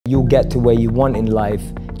You'll get to where you want in life,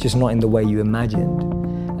 just not in the way you imagined.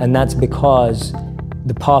 And that's because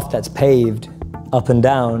the path that's paved up and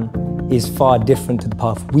down is far different to the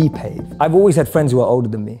path we pave. I've always had friends who are older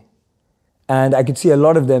than me. And I could see a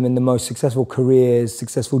lot of them in the most successful careers,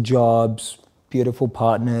 successful jobs, beautiful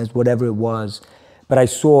partners, whatever it was. But I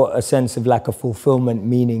saw a sense of lack of fulfillment,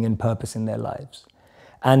 meaning, and purpose in their lives.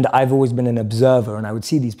 And I've always been an observer, and I would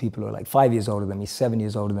see these people who are like 5 years older than me, 7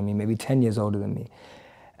 years older than me, maybe 10 years older than me.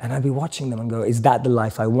 And I'd be watching them and go, is that the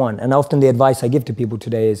life I want? And often the advice I give to people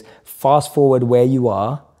today is fast forward where you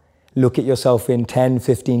are, look at yourself in 10,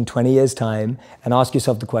 15, 20 years' time, and ask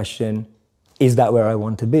yourself the question, is that where I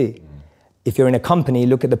want to be? If you're in a company,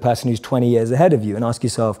 look at the person who's 20 years ahead of you and ask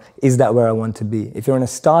yourself, is that where I want to be? If you're in a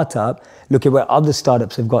startup, look at where other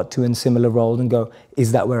startups have got to in similar roles and go,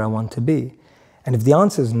 is that where I want to be? And if the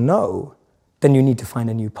answer is no, then you need to find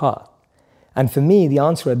a new path. And for me, the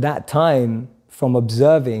answer at that time from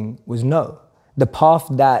observing was no. The path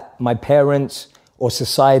that my parents or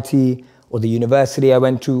society or the university I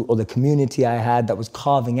went to or the community I had that was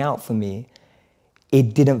carving out for me,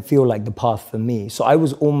 it didn't feel like the path for me. So I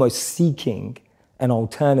was almost seeking an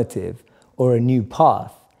alternative or a new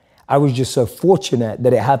path. I was just so fortunate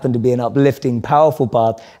that it happened to be an uplifting, powerful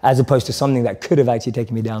path as opposed to something that could have actually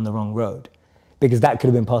taken me down the wrong road, because that could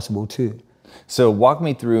have been possible too. So walk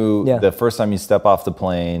me through the first time you step off the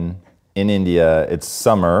plane in India. It's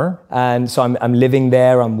summer. And so I'm living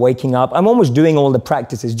there, I'm waking up. I'm almost doing all the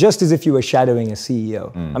practices, just as if you were shadowing a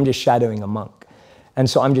CEO. I'm just shadowing a monk. And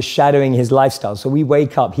so I'm just shadowing his lifestyle. So we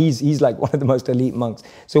wake up, he's like one of the most elite monks.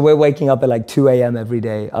 So we're waking up at like 2 a.m. every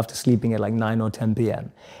day after sleeping at like 9 or 10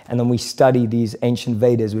 p.m. And then we study these ancient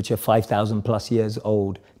Vedas, which are 5,000 plus years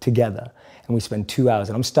old, together. And we spend 2 hours,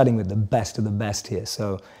 and I'm studying with the best of the best here.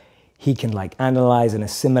 So he can like analyze and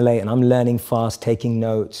assimilate, and I'm learning fast, taking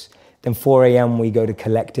notes. Then 4 a.m. we go to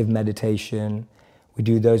collective meditation. We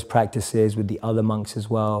do those practices with the other monks as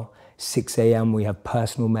well. 6 a.m. we have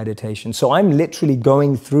personal meditation. So I'm literally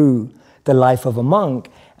going through the life of a monk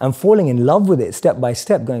and falling in love with it step by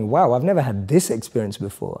step, going, wow, I've never had this experience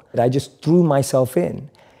before. I just threw myself in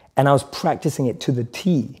and I was practicing it to the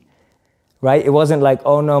T, right? It wasn't like,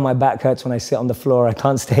 oh no, my back hurts when I sit on the floor, I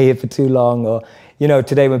can't stay here for too long. Or, you know,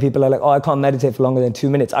 today when people are like, oh, I can't meditate for longer than 2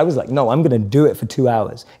 minutes. I was like, no, I'm gonna do it for 2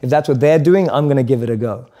 hours. If that's what they're doing, I'm gonna give it a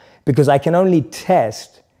go. Because I can only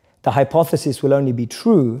test, the hypothesis will only be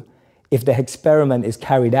true if the experiment is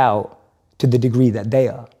carried out to the degree that they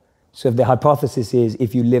are. So if the hypothesis is,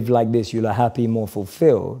 if you live like this, you'll be happy, more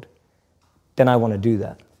fulfilled, then I want to do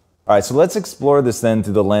that. All right, so let's explore this then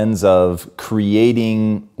through the lens of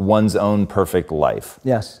creating one's own perfect life.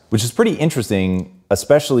 Yes. Which is pretty interesting,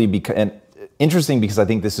 especially because, I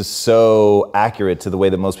think this is so accurate to the way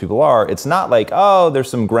that most people are. It's not like, oh, there's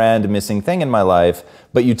some grand missing thing in my life,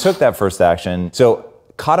 but you took that first action. So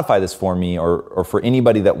codify this for me, or for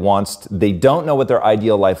anybody that they don't know what their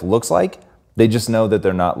ideal life looks like, they just know that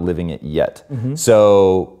they're not living it yet.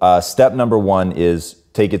 So step number one is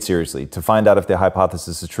take it seriously. To find out if the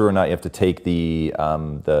hypothesis is true or not, you have to take the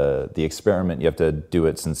experiment, you have to do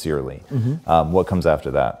it sincerely. What comes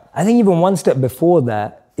after that? I think even one step before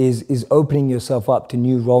that is opening yourself up to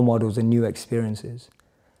new role models and new experiences.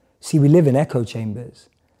 See, we live in echo chambers.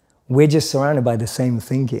 We're just surrounded by the same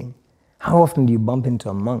thinking. How often do you bump into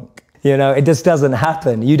a monk? You know, it just doesn't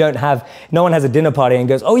happen. No one has a dinner party and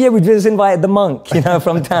goes, oh yeah, we just invited the monk, you know,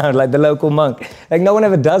 from town, like the local monk. Like no one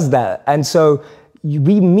ever does that. And so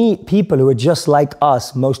we meet people who are just like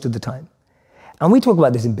us most of the time. And we talk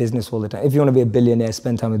about this in business all the time. If you want to be a billionaire,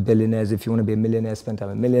 spend time with billionaires. If you want to be a millionaire, spend time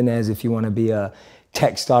with millionaires. If you want to be a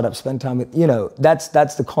tech startup, spend time with, you know, that's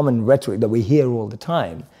the common rhetoric that we hear all the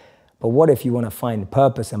time. But what if you want to find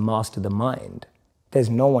purpose and master the mind? There's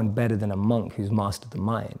no one better than a monk who's mastered the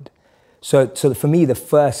mind. So for me, the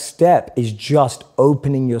first step is just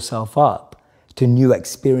opening yourself up to new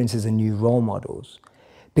experiences and new role models.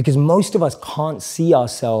 Because most of us can't see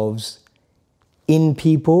ourselves in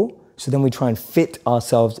people, so then we try and fit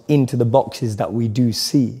ourselves into the boxes that we do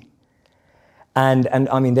see. And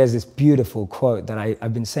I mean, there's this beautiful quote that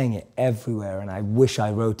I've been saying it everywhere, and I wish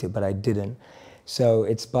I wrote it, but I didn't. So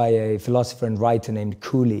it's by a philosopher and writer named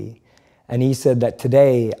Cooley. And he said that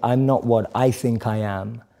today, I'm not what I think I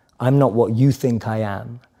am. I'm not what you think I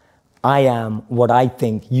am. I am what I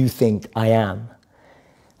think you think I am.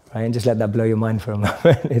 Right? And just let that blow your mind for a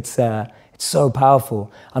moment. It's so powerful.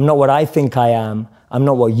 I'm not what I think I am. I'm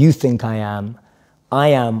not what you think I am. I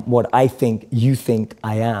am what I think you think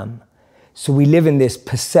I am. So we live in this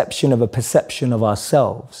perception of a perception of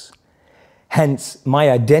ourselves. Hence, my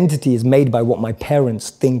identity is made by what my parents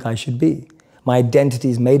think I should be. My identity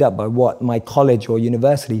is made up by what my college or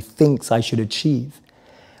university thinks I should achieve.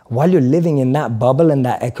 While you're living in that bubble and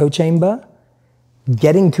that echo chamber,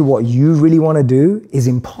 getting to what you really want to do is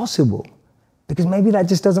impossible, because maybe that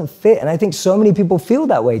just doesn't fit. And I think so many people feel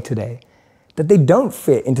that way today, that they don't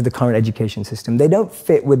fit into the current education system. They don't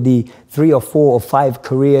fit with the 3 or 4 or 5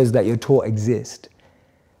 careers that you're taught exist.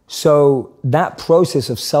 So that process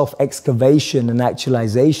of self-excavation and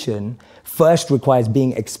actualization first requires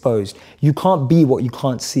being exposed. You can't be what you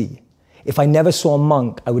can't see. If I never saw a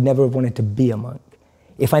monk, I would never have wanted to be a monk.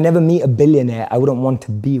 If I never meet a billionaire, I wouldn't want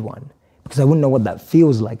to be one, because I wouldn't know what that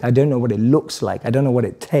feels like. I don't know what it looks like. I don't know what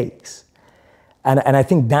it takes. And I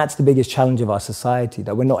think that's the biggest challenge of our society,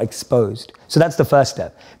 that we're not exposed. So that's the first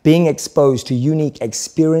step, being exposed to unique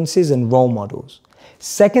experiences and role models.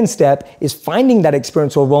 Second step is finding that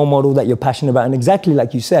experience or role model that you're passionate about, and exactly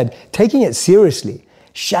like you said, taking it seriously.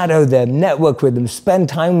 Shadow them, network with them, spend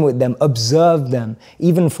time with them, observe them,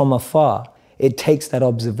 even from afar. It takes that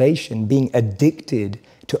observation, being addicted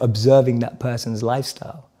to observing that person's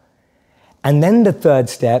lifestyle. And then the third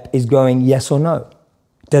step is going yes or no.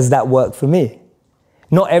 Does that work for me?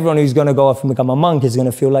 Not everyone who's going to go off and become a monk is going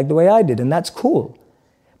to feel like the way I did, and that's cool.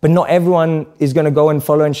 But not everyone is going to go and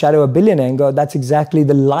follow and shadow a billionaire and go, that's exactly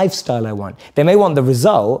the lifestyle I want. They may want the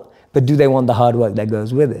result, but do they want the hard work that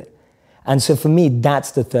goes with it? And so for me,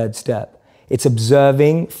 that's the third step. It's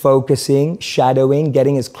observing, focusing, shadowing,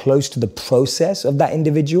 getting as close to the process of that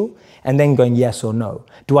individual, and then going yes or no.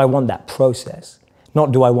 Do I want that process?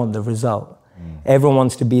 Not do I want the result? Everyone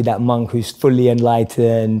wants to be that monk who's fully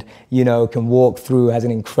enlightened, you know, can walk through, has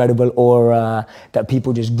an incredible aura that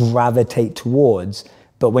people just gravitate towards.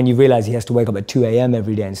 But when you realize he has to wake up at 2 a.m.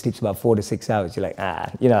 every day and sleeps about 4 to 6 hours, you're like,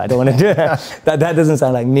 you know, I don't want to do it. that doesn't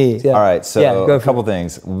sound like me. Yeah. All right, so a couple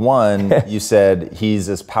things. One, you said he's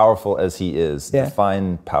as powerful as he is. Yeah.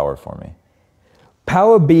 Define power for me.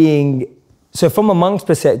 Power being, so from a monk's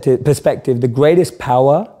perspective, the greatest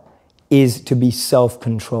power is to be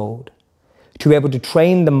self-controlled. To be able to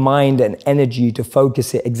train the mind and energy to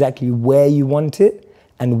focus it exactly where you want it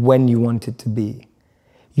and when you want it to be.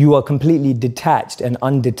 You are completely detached and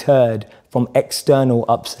undeterred from external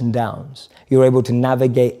ups and downs. You're able to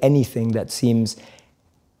navigate anything that seems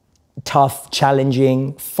tough,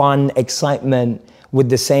 challenging, fun, excitement, with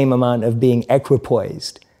the same amount of being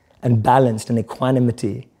equipoised and balanced and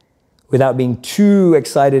equanimity, without being too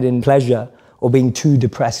excited in pleasure or being too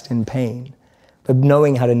depressed in pain. But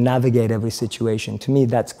knowing how to navigate every situation, to me,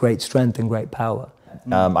 that's great strength and great power.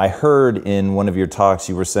 I heard in one of your talks,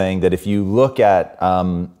 you were saying that if you look at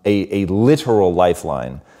a literal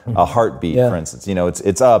lifeline, a heartbeat, for instance, you know,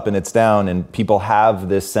 it's up and it's down, and people have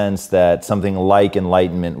this sense that something like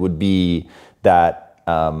enlightenment would be that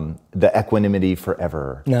the equanimity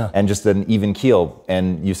forever and just an even keel.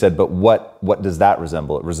 And you said, but what does that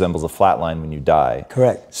resemble? It resembles a flat line when you die.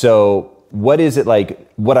 Correct. So what is it like?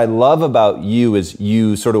 What I love about you is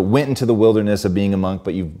you sort of went into the wilderness of being a monk,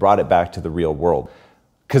 but you've brought it back to the real world.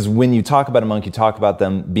 Because when you talk about a monk, you talk about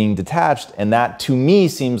them being detached, and that to me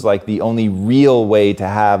seems like the only real way to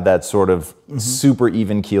have that sort of super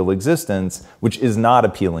even keel existence, which is not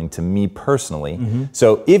appealing to me personally.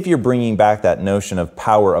 So if you're bringing back that notion of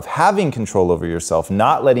power, of having control over yourself,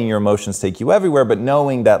 not letting your emotions take you everywhere, but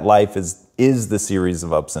knowing that life is the series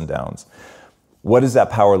of ups and downs, what does that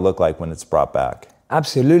power look like when it's brought back?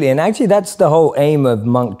 Absolutely, and actually that's the whole aim of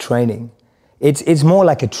monk training. It's more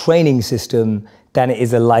like a training system than it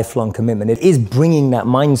is a lifelong commitment. It is bringing that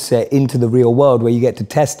mindset into the real world where you get to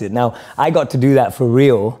test it. Now, I got to do that for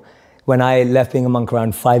real when I left being a monk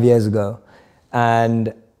around 5 years ago.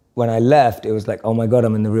 And when I left, it was like, oh my God,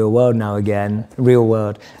 I'm in the real world now again. Real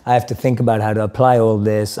world. I have to think about how to apply all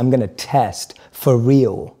this. I'm gonna test for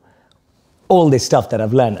real all this stuff that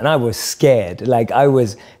I've learned. And I was scared. Like, I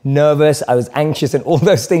was nervous, I was anxious, and all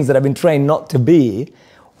those things that I've been trained not to be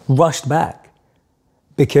rushed back.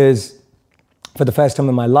 Because for the first time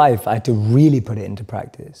in my life, I had to really put it into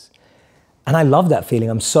practice. And I love that feeling.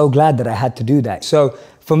 I'm so glad that I had to do that. So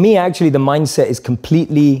for me, actually, the mindset is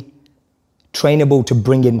completely trainable to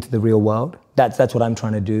bring into the real world. That's what I'm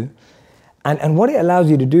trying to do. And what it allows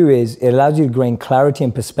you to do is, it allows you to gain clarity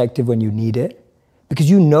and perspective when you need it, because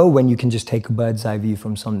you know when you can just take a bird's eye view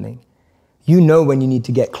from something. You know when you need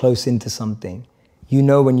to get close into something. You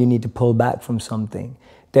know when you need to pull back from something.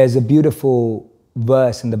 There's a beautiful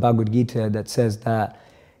verse in the Bhagavad Gita that says that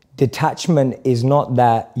detachment is not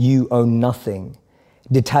that you own nothing.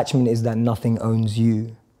 Detachment is that nothing owns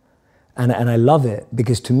you. And I love it,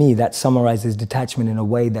 because to me that summarizes detachment in a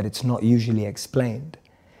way that it's not usually explained.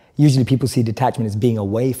 Usually people see detachment as being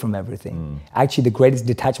away from everything. Actually, the greatest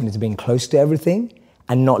detachment is being close to everything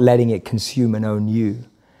and not letting it consume and own you.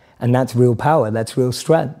 And that's real power, that's real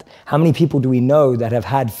strength. How many people do we know that have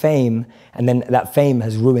had fame and then that fame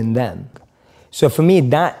has ruined them? So for me,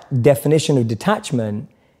 that definition of detachment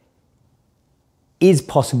is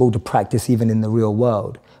possible to practice even in the real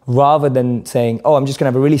world, rather than saying, oh, I'm just gonna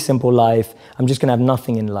have a really simple life, I'm just gonna have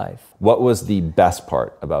nothing in life. What was the best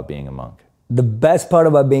part about being a monk? The best part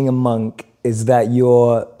about being a monk is that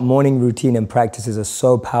your morning routine and practices are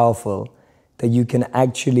so powerful that you can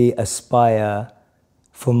actually aspire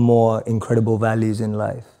for more incredible values in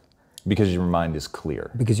life. Because your mind is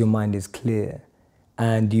clear. Because your mind is clear.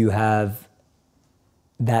 And you have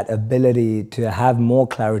that ability to have more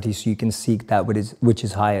clarity so you can seek that which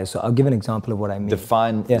is higher. So I'll give an example of what I mean.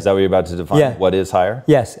 Define, is that what you're about to define? What is higher?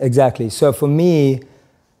 Yes, exactly. So for me,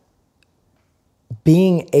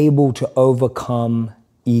 being able to overcome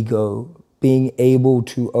ego, being able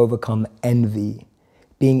to overcome envy,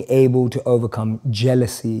 being able to overcome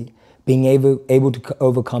jealousy, being able to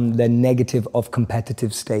overcome the negative of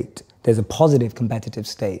competitive state. There's a positive competitive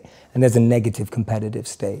state and there's a negative competitive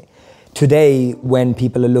state. Today, when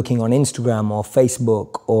people are looking on Instagram or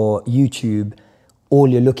Facebook or YouTube, all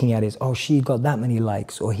you're looking at is, oh, she got that many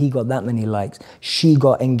likes, or he got that many likes, she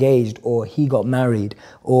got engaged, or he got married,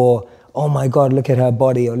 or, oh my God, look at her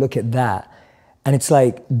body, or look at that. And it's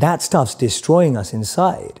like, that stuff's destroying us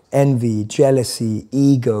inside. Envy, jealousy,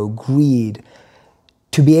 ego, greed.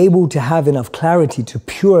 To be able to have enough clarity to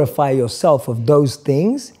purify yourself of those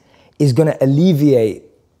things is gonna alleviate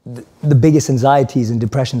the biggest anxieties and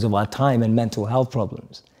depressions of our time and mental health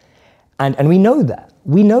problems. And we know that.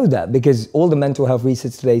 We know that because all the mental health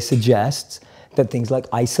research today suggests that things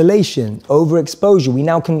like isolation, overexposure, we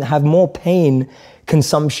now can have more pain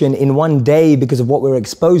consumption in one day because of what we're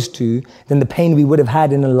exposed to than the pain we would have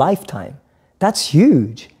had in a lifetime. That's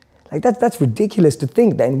huge. Like that's ridiculous to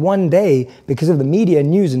think that in one day, because of the media,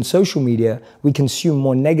 news, and social media, we consume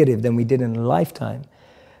more negative than we did in a lifetime.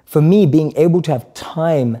 For me, being able to have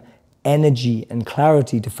time, energy, and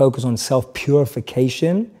clarity to focus on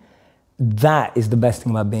self-purification, that is the best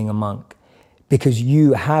thing about being a monk. Because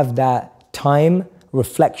you have that time,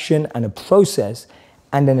 reflection, and a process,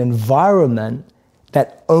 and an environment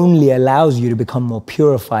that only allows you to become more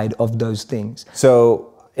purified of those things.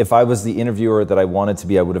 So if I was the interviewer that I wanted to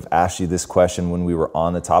be, I would have asked you this question when we were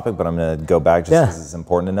on the topic, but I'm gonna go back just because it's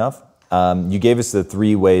important enough. You gave us the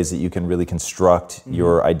 3 ways that you can really construct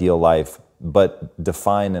your ideal life, but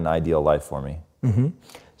define an ideal life for me.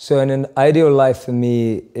 So an ideal life for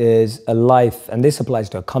me is a life, and this applies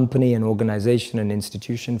to a company, an organization, an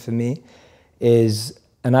institution for me, is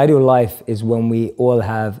an ideal life is when we all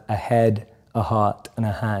have a head, a heart, and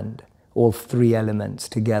a hand, all 3 elements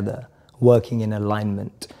together, working in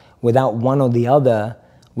alignment. Without one or the other,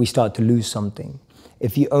 we start to lose something.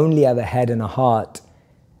 If you only have a head and a heart,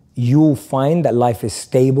 you'll find that life is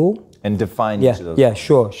stable. And define each of those. Yeah,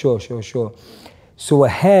 sure. So a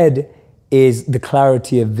head is the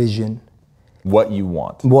clarity of vision. What you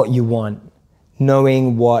want. What you want.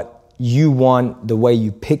 Knowing what you want, the way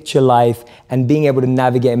you picture life, and being able to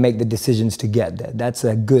navigate and make the decisions to get there. That's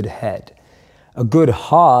a good head. A good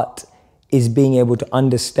heart is being able to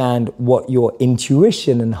understand what your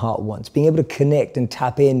intuition and heart wants, being able to connect and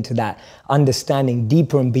tap into that understanding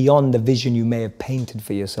deeper and beyond the vision you may have painted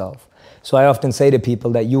for yourself. So I often say to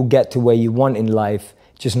people that you'll get to where you want in life,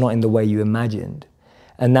 just not in the way you imagined.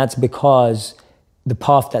 And that's because the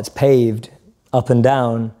path that's paved up and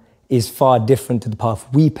down is far different to the path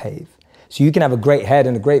we pave. So you can have a great head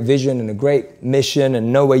and a great vision and a great mission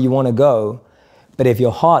and know where you want to go, but if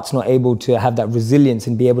your heart's not able to have that resilience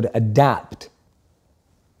and be able to adapt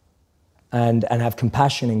and have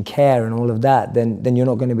compassion and care and all of that, then you're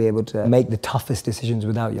not going to be able to make the toughest decisions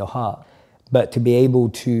without your heart. But to be able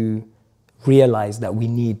to realize that we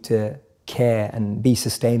need to care and be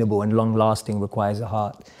sustainable and long-lasting requires a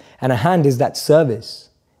heart. And a hand is that service,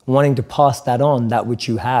 wanting to pass that on, that which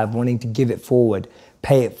you have, wanting to give it forward,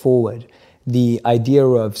 pay it forward. The idea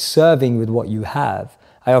of serving with what you have.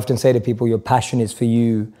 I often say to people, your passion is for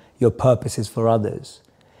you, your purpose is for others.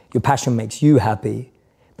 Your passion makes you happy,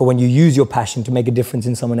 but when you use your passion to make a difference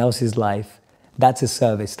in someone else's life, that's a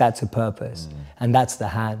service, that's a purpose, and that's the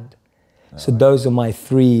hand. So those are my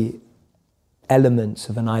 3 elements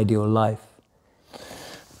of an ideal life.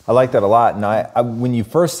 I like that a lot. And I when you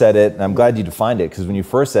first said it, and I'm glad you defined it, because when you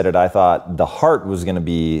first said it, I thought the heart was going to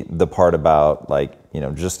be the part about, like,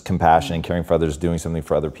 just compassion and caring for others, doing something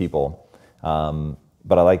for other people.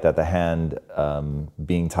 But I like that, the hand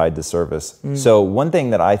being tied to service. So one thing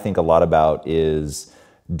that I think a lot about is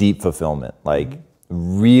deep fulfillment, like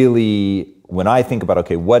really when I think about,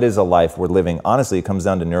 okay, what is a life we're living? Honestly, it comes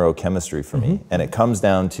down to neurochemistry for me. And it comes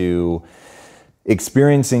down to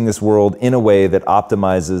experiencing this world in a way that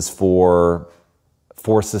optimizes for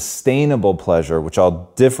sustainable pleasure, which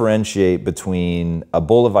I'll differentiate between a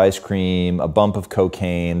bowl of ice cream, a bump of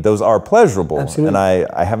cocaine. Those are pleasurable. Absolutely. And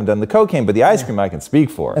I haven't done the cocaine, but the ice cream I can speak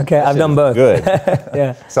for. Okay, I've done both. Good.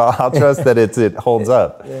 Yeah. So I'll trust that it holds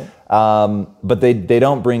up. Yeah. But they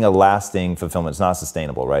don't bring a lasting fulfillment. It's not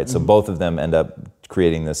sustainable, right? So both of them end up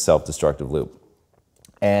creating this self-destructive loop.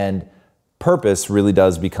 And purpose really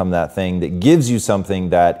does become that thing that gives you something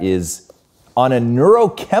that is on a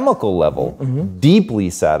neurochemical level, deeply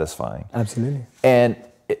satisfying. Absolutely. And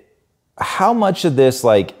how much of this,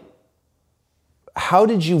 like, how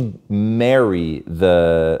did you marry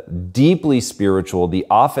the deeply spiritual, the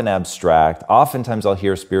often abstract? Oftentimes I'll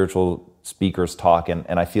hear spiritual speakers talk and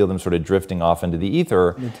I feel them sort of drifting off into the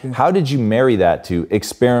ether. How did you marry that to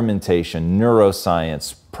experimentation,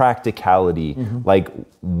 neuroscience, practicality? Like,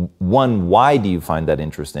 one, why do you find that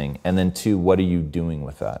interesting? And then two, what are you doing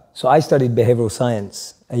with that? So I studied behavioral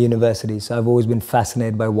science at university, so I've always been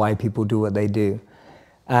fascinated by why people do what they do.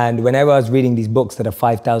 And whenever I was reading these books that are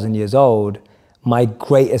 5,000 years old, my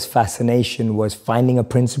greatest fascination was finding a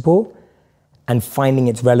principle and finding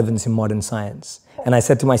its relevance in modern science. And I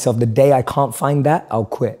said to myself, the day I can't find that, I'll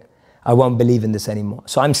quit. I won't believe in this anymore.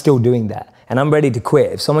 So I'm still doing that. And I'm ready to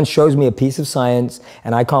quit. If someone shows me a piece of science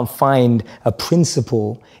and I can't find a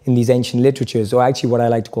principle in these ancient literatures, or actually what I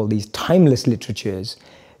like to call these timeless literatures,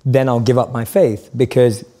 then I'll give up my faith.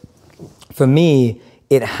 Because for me,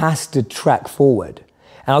 it has to track forward.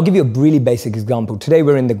 And I'll give you a really basic example. Today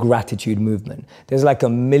we're in the gratitude movement. There's like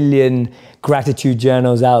 1 million gratitude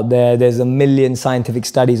journals out there. There's 1 million scientific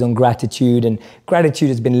studies on gratitude, and gratitude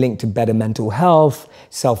has been linked to better mental health,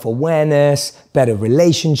 self-awareness, better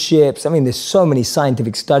relationships. I mean, there's so many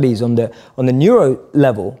scientific studies on the neuro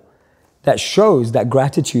level that shows that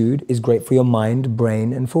gratitude is great for your mind,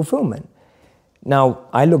 brain, and fulfillment. Now,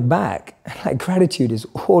 I look back, like, gratitude is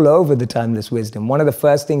all over the timeless wisdom. One of the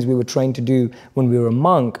first things we were trained to do when we were a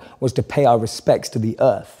monk was to pay our respects to the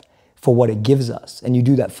earth for what it gives us. And you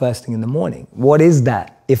do that first thing in the morning. What is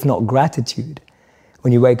that, if not gratitude?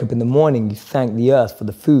 When you wake up in the morning, you thank the earth for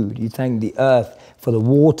the food. You thank the earth for the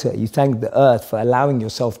water. You thank the earth for allowing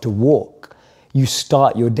yourself to walk. You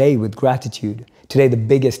start your day with gratitude. Today, the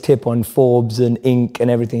biggest tip on Forbes and Inc.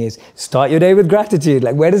 and everything is start your day with gratitude.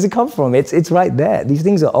 Like, where does it come from? It's right there. These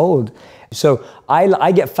things are old. So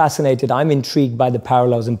I get fascinated. I'm intrigued by the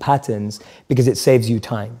parallels and patterns because it saves you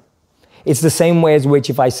time. It's the same way as which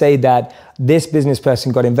if I say that this business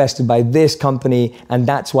person got invested by this company and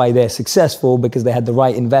that's why they're successful because they had the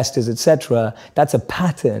right investors, etc. That's a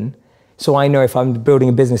pattern. So I know if I'm building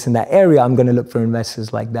a business in that area, I'm going to look for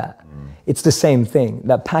investors like that. It's the same thing.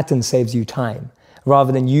 That pattern saves you time.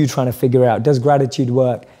 Rather than you trying to figure out, does gratitude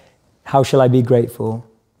work? How shall I be grateful?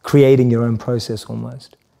 Creating your own process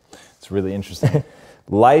almost. It's really interesting.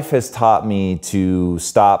 Life has taught me to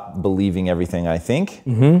stop believing everything I think.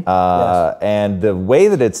 Yes. And the way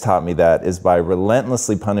that it's taught me that is by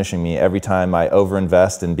relentlessly punishing me every time I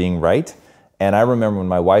overinvest in being right. And I remember when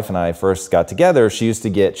my wife and I first got together, she used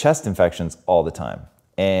to get chest infections all the time.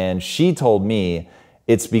 And she told me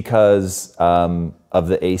it's because of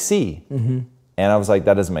the AC. And I was like,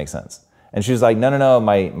 that doesn't make sense. And she was like, no,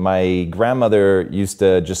 my grandmother used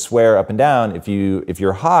to just swear up and down, if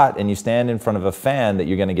you're hot and you stand in front of a fan, that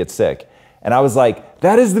you're gonna get sick. And I was like,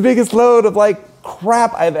 that is the biggest load of like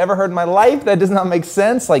crap I've ever heard in my life. That does not make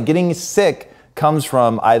sense. Like, getting sick comes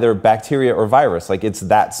from either bacteria or virus. Like, it's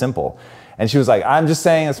that simple. And she was like, I'm just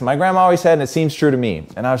saying this, my grandma always said, and it seems true to me.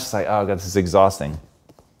 And I was just like, oh God, this is exhausting.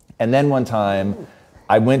 And then one time,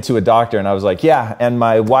 I went to a doctor and I was like, yeah, and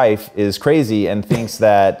my wife is crazy and thinks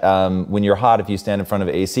that when you're hot, if you stand in front of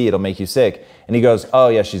AC, it'll make you sick. And he goes, oh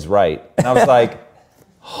yeah, she's right. And I was like,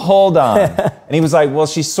 hold on. And he was like, well,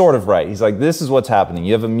 she's sort of right. He's like, this is what's happening.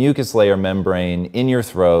 You have a mucus layer membrane in your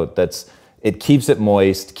throat it keeps it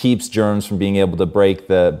moist, keeps germs from being able to break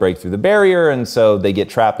through the barrier, and so they get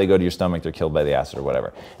trapped, they go to your stomach, they're killed by the acid or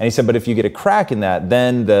whatever. And he said, but if you get a crack in that,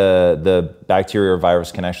 then the bacteria or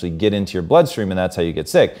virus can actually get into your bloodstream, and that's how you get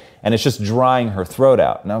sick. And it's just drying her throat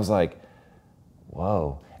out. And I was like,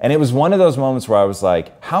 whoa. And it was one of those moments where I was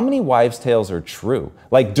like, how many wives' tales are true?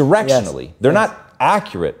 Like, directionally. Yes. They're not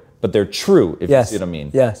accurate, but they're true, if you see what I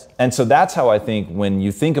mean. Yes. And so that's how I think when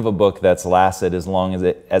you think of a book that's lasted as long as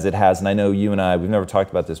it has, and I know you and I, we've never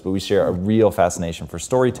talked about this, but we share a real fascination for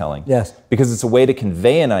storytelling. Yes. Because it's a way to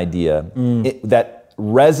convey an idea that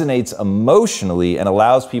resonates emotionally and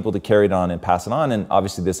allows people to carry it on and pass it on. And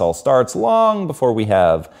obviously this all starts long before we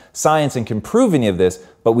have science and can prove any of this,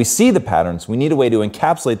 but we see the patterns. We need a way to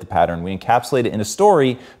encapsulate the pattern. We encapsulate it in a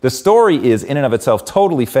story. The story is in and of itself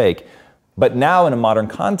totally fake. But now in a modern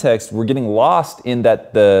context, we're getting lost in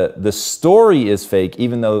that the story is fake,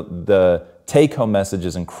 even though the take-home message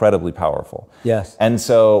is incredibly powerful. Yes. And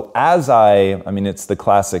so I mean, it's the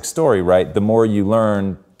classic story, right? The more you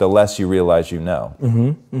learn, the less you realize you know.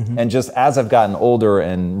 And just as I've gotten older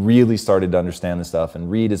and really started to understand this stuff and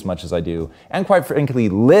read as much as I do, and quite frankly,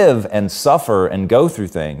 live and suffer and go through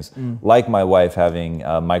things, like my wife having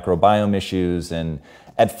microbiome issues, and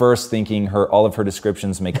at first thinking all of her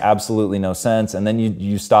descriptions make absolutely no sense, and then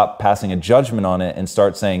you stop passing a judgment on it and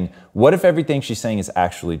start saying, what if everything she's saying is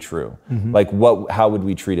actually true? Like how would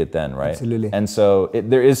we treat it then, right? Absolutely. And so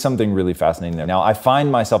there is something really fascinating there. Now I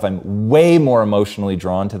find myself, I'm way more emotionally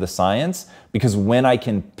drawn to the science, because when I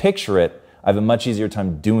can picture it, I have a much easier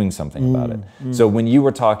time doing something about it. So when you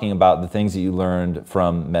were talking about the things that you learned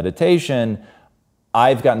from meditation,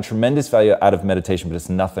 I've gotten tremendous value out of meditation, but it's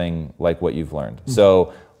nothing like what you've learned.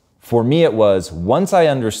 So for me, it was once I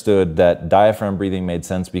understood that diaphragm breathing made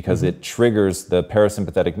sense because it triggers the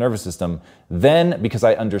parasympathetic nervous system, then because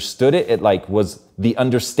I understood it, the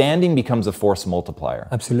understanding becomes a force multiplier.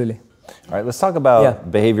 Absolutely. All right, let's talk about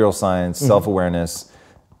behavioral science, self-awareness,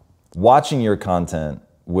 watching your content,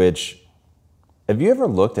 have you ever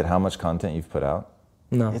looked at how much content you've put out?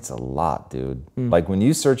 No. It's a lot, dude. Like when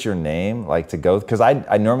you search your name, because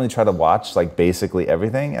I normally try to watch like basically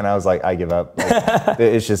everything, and I was like, I give up. Like,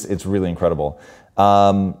 it's really incredible.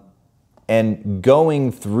 And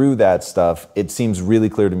going through that stuff, it seems really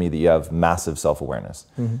clear to me that you have massive self-awareness.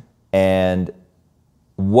 And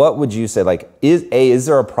what would you say, like, is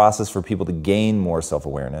there a process for people to gain more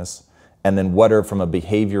self-awareness? And then what are, from a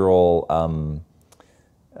behavioral,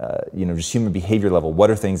 just human behavior level, what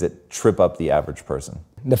are things that trip up the average person?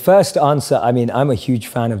 The first answer, I mean, I'm a huge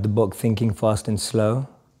fan of the book Thinking Fast and Slow.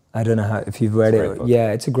 I don't know if you've read it.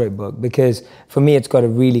 Yeah, it's a great book, because for me, it's got a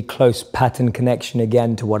really close pattern connection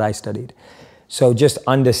again to what I studied. So just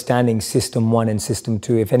understanding System 1 and System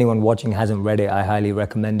 2, if anyone watching hasn't read it, I highly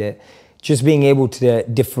recommend it. Just being able to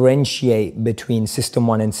differentiate between System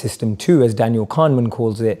 1 and System 2, as Daniel Kahneman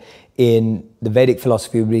calls it, in the Vedic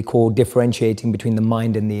philosophy would be called differentiating between the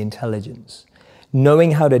mind and the intelligence.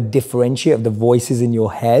 Knowing how to differentiate the voices in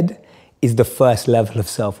your head is the first level of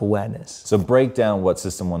self-awareness. So break down what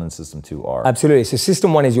System 1 and System 2 are. Absolutely. So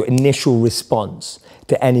System 1 is your initial response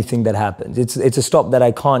to anything that happens. It's a stop that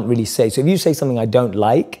I can't really say. So if you say something I don't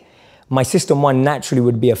like, my System 1 naturally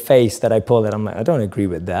would be a face that I pull that I'm like, I don't agree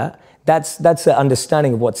with that. That's the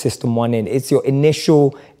understanding of what System 1 is. It's your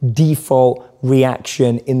initial default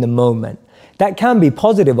reaction in the moment. That can be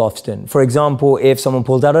positive often. For example, if someone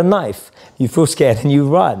pulls out a knife, you feel scared and you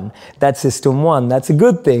run. That's System 1. That's a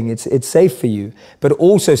good thing. It's safe for you. But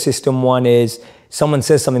also System 1 is someone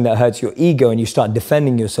says something that hurts your ego and you start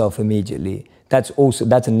defending yourself immediately. That's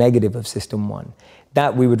a negative of System 1.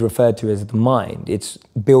 That we would refer to as the mind. It's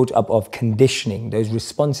built up of conditioning. Those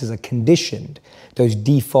responses are conditioned. Those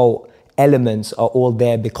default elements are all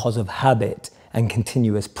there because of habit and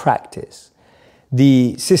continuous practice.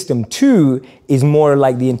 The System 2 is more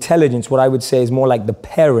like the intelligence. What I would say is more like the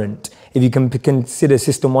parent. If you can consider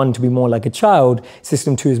System 1 to be more like a child,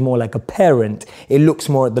 System 2 is more like a parent. It looks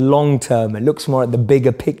more at the long term. It looks more at the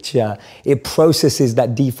bigger picture. It processes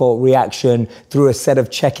that default reaction through a set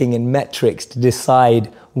of checking and metrics to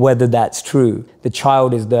decide whether that's true. The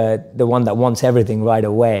child is the one that wants everything right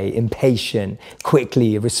away, impatient,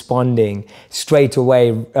 quickly responding, straight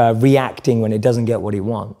away reacting when it doesn't get what it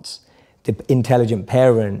wants. The intelligent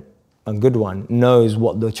parent, a good one, knows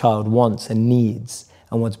what the child wants and needs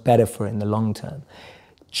and what's better for it in the long term.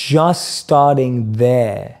 Just starting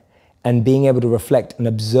there and being able to reflect and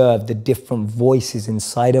observe the different voices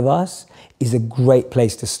inside of us is a great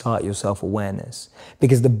place to start your self-awareness.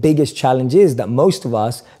 Because the biggest challenge is that most of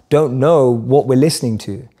us don't know what we're listening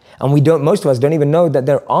to. And most of us don't even know that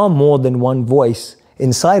there are more than one voice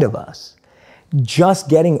inside of us. Just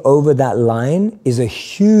getting over that line is a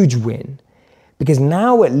huge win, because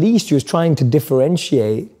now at least you're trying to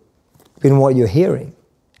differentiate in what you're hearing,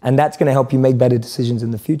 and that's going to help you make better decisions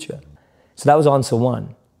in the future. So that was answer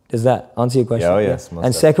 1. Does that answer your question? Yeah, oh yes. Yeah.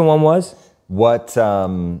 And second one was?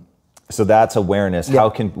 So that's awareness. Yeah.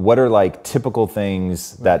 What are like typical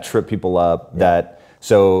things that trip people up?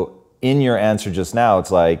 So in your answer just now, it's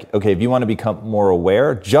like, okay, if you want to become more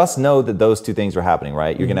aware, just know that those two things are happening,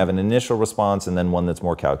 right? You're going to have an initial response and then one that's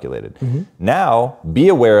more calculated. Now, be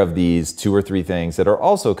aware of these 2 or 3 things that are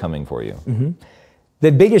also coming for you.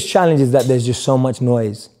 The biggest challenge is that there's just so much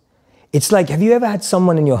noise. It's like, have you ever had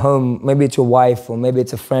someone in your home, maybe it's your wife or maybe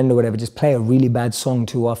it's a friend or whatever, just play a really bad song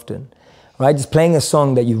too often, right? Just playing a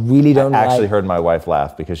song that you really don't like. I actually heard my wife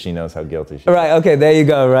laugh because she knows how guilty she is. Right, okay, there you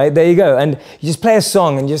go, right? There you go. And you just play a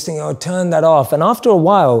song and you just think, oh, turn that off. And after a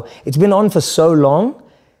while, it's been on for so long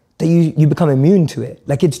that you become immune to it.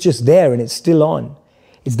 Like it's just there and it's still on.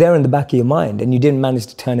 It's there in the back of your mind and you didn't manage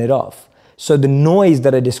to turn it off. So the noise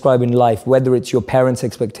that I describe in life, whether it's your parents'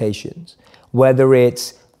 expectations, whether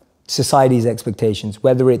it's society's expectations,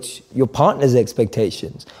 whether it's your partner's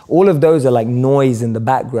expectations, all of those are like noise in the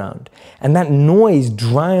background. And that noise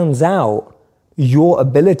drowns out your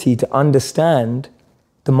ability to understand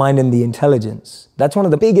the mind and the intelligence. That's one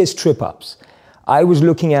of the biggest trip-ups.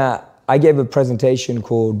 I gave a presentation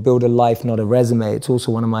called Build a Life, Not a Resume. It's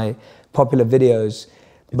also one of my popular videos.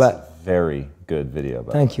 It's a very good video.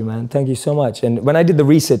 Thank you, man. Thank you so much. And when I did the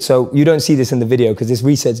research, so you don't see this in the video because this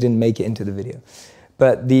research didn't make it into the video.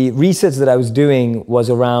 But the research that I was doing was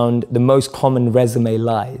around the most common resume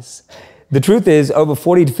lies. The truth is, over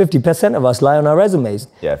 40 to 50% of us lie on our resumes.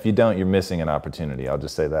 Yeah, if you don't, you're missing an opportunity. I'll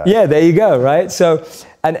just say that. Yeah, there you go, right? So,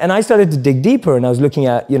 and I started to dig deeper and I was looking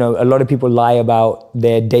at, a lot of people lie about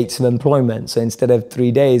their dates of employment. So instead of 3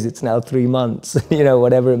 days, it's now 3 months,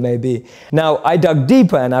 whatever it may be. Now, I dug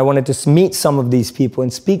deeper and I wanted to meet some of these people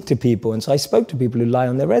and speak to people. And so I spoke to people who lie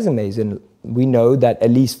on their resumes, and we know that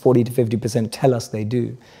at least 40 to 50% tell us they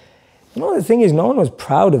do. The thing is, no one was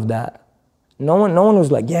proud of that. No one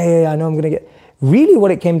was like, yeah, I know I'm going to get... Really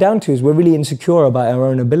what it came down to is we're really insecure about our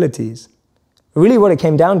own abilities. Really what it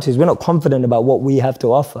came down to is we're not confident about what we have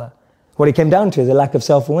to offer. What it came down to is a lack of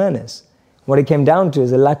self-awareness. What it came down to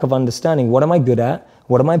is a lack of understanding. What am I good at?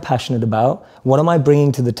 What am I passionate about? What am I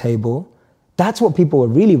bringing to the table? That's what people were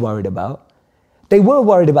really worried about. They were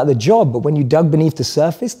worried about the job, but when you dug beneath the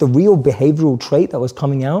surface, the real behavioral trait that was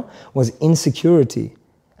coming out was insecurity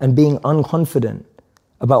and being unconfident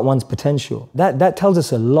about one's potential. That tells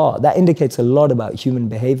us a lot. That indicates a lot about human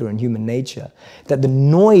behavior and human nature. That the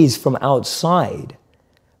noise from outside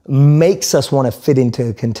makes us want to fit into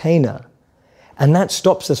a container. And that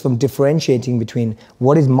stops us from differentiating between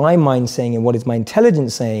what is my mind saying and what is my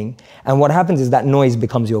intelligence saying. And what happens is that noise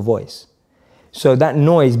becomes your voice. So that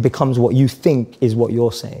noise becomes what you think is what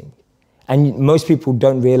you're saying. And most people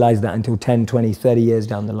don't realize that until 10, 20, 30 years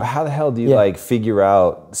down the line. How the hell do you figure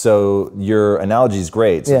out, so your analogy is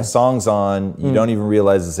great. So the song's on, you don't even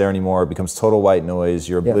realize it's there anymore. It becomes total white noise.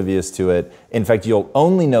 You're oblivious to it. In fact, you'll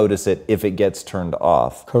only notice it if it gets turned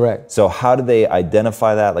off. Correct. So how do they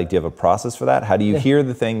identify that? Like, do you have a process for that? How do you hear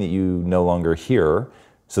the thing that you no longer hear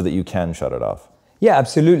so that you can shut it off? Yeah,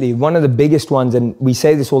 absolutely. One of the biggest ones, and we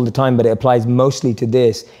say this all the time, but it applies mostly to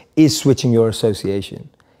this, is switching your association.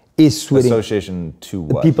 Association to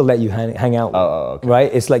what? The people that you hang out with, okay.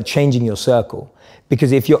 Right? It's like changing your circle.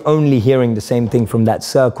 Because if you're only hearing the same thing from that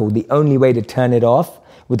circle, the only way to turn it off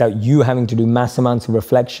without you having to do mass amounts of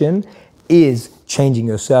reflection is changing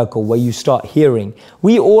your circle, where you start hearing.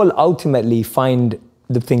 We all ultimately find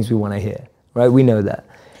the things we want to hear, right? We know that.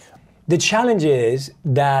 The challenge is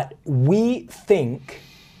that we think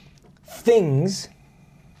things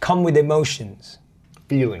come with emotions.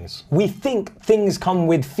 Feelings. We think things come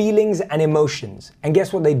with feelings and emotions. And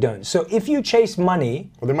guess what? They don't. So if you chase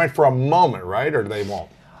money... Well, they might for a moment, right? Or they won't?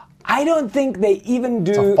 I don't think they even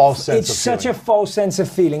do... It's a false sense of feeling. It's such a false sense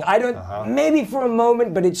of feeling. I don't... Maybe for a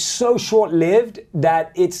moment, but it's so short-lived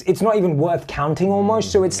that it's not even worth counting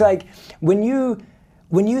almost. So it's like when you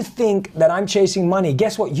think that I'm chasing money,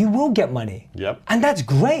 guess what? You will get money. Yep. And that's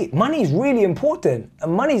great. Money is really important.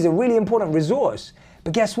 And money is a really important resource.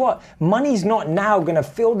 But guess what? Money's not now going to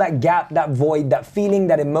fill that gap, that void, that feeling,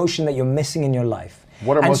 that emotion that you're missing in your life.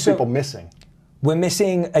 What are most people missing? We're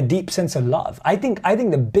missing a deep sense of love. I think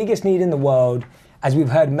the biggest need in the world, as we've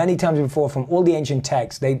heard many times before from all the ancient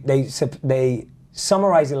texts, they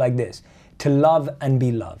summarize it like this: to love and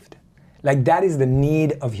be loved. Like that is the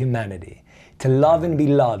need of humanity. To love and be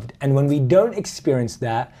loved. And when we don't experience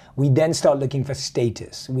that, we then start looking for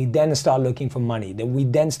status. We then start looking for money. We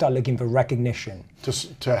then start looking for recognition.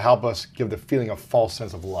 To help us give the feeling of false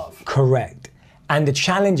sense of love. Correct. And the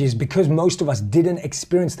challenge is because most of us didn't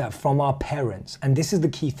experience that from our parents. And this is the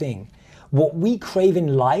key thing. What we crave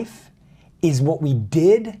in life is what we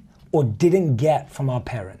did or didn't get from our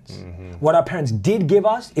parents. Mm-hmm. What our parents did give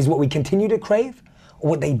us is what we continue to crave,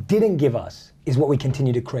 or what they didn't give us is what we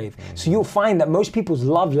continue to crave. Mm-hmm. So you'll find that most people's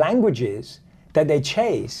love languages that they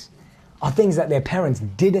chase are things that their parents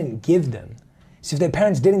didn't give them. So if their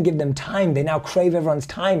parents didn't give them time, they now crave everyone's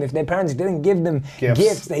time. If their parents didn't give them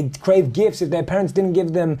gifts, they crave gifts. If their parents didn't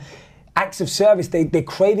give them acts of service, they're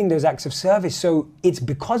craving those acts of service. So it's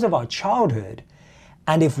because of our childhood.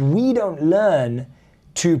 And if we don't learn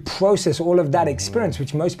to process all of that experience,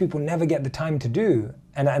 which most people never get the time to do,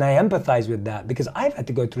 and I empathize with that because I've had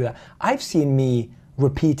to go through that. I've seen me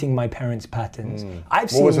repeating my parents' patterns.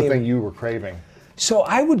 What was the thing you were craving? So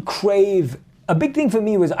I would crave, a big thing for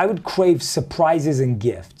me was I would crave surprises and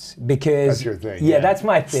gifts because That's your thing. Yeah, that's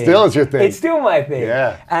my thing. Still is your thing. It's still my thing.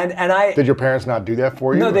 Yeah. And I Did your parents not do that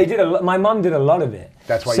for you? No, they did. My mom did a lot of it.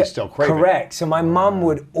 That's why you still crave it. Correct. So my mom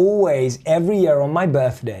would always, every year on my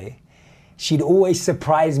birthday, she'd always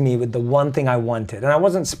surprise me with the one thing I wanted. And I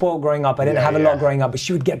wasn't spoiled growing up. I didn't have a lot growing up, but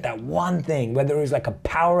she would get that one thing, whether it was like a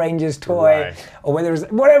Power Rangers toy or whether it was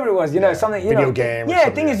whatever it was, you know, something, you know. Video game. Yeah,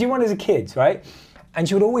 thing is you want as a kid, right? And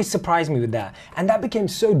she would always surprise me with that. And that became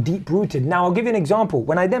so deep rooted. Now I'll give you an example.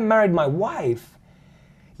 When I then married my wife,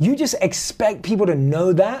 you just expect people to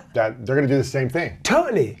know that. That they're going to do the same thing.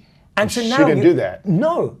 Totally. And so now she didn't do that.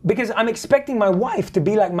 No, because I'm expecting my wife to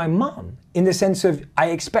be like my mom in the sense of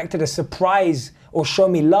I expect her to surprise or show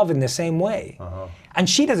me love in the same way. And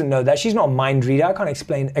she doesn't know that. She's not a mind reader. I can't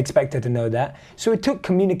expect her to know that. So it took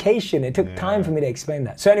communication. It took time for me to explain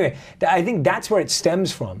that. So anyway, I think that's where it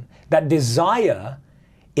stems from. That desire,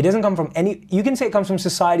 it doesn't come from any, you can say it comes from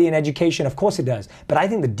society and education. Of course it does. But I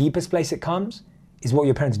think the deepest place it comes is what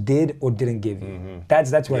your parents did or didn't give you.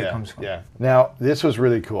 That's where it comes from. Yeah. Now, this was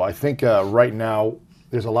really cool. I think right now,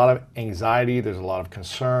 there's a lot of anxiety, there's a lot of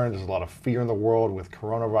concern, there's a lot of fear in the world with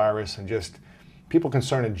coronavirus and just people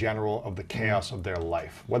concerned in general of the chaos of their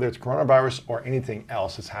life. Whether it's coronavirus or anything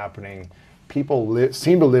else that's happening, people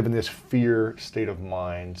seem to live in this fear state of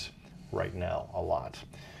mind right now a lot.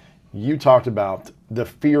 You talked about the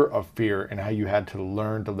fear of fear and how you had to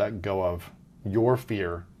learn to let go of your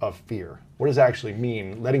fear of fear. What does that actually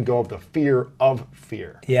mean, letting go of the fear of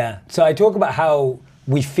fear? Yeah, so I talk about how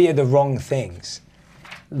we fear the wrong things.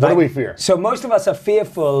 What do we fear? So most of us are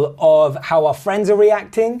fearful of how our friends are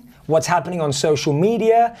reacting, what's happening on social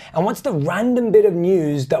media, and what's the random bit of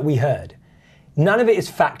news that we heard. None of it is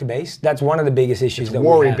fact-based. That's one of the biggest issues that we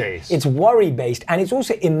have. Worry-based. It's worry-based, and it's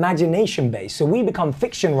also imagination-based. So we become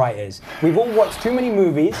fiction writers. We've all watched too many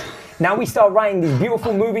movies. Now we start writing these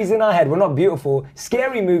beautiful movies in our head. Well, not beautiful,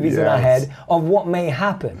 scary movies in our head of what may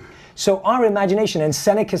happen. So our imagination, and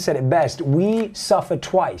Seneca said it best, we suffer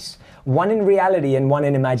twice. One in reality and one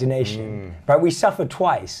in imagination, right? We suffer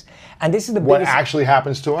twice. And this is the biggest... What actually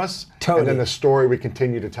happens to us, and then the story we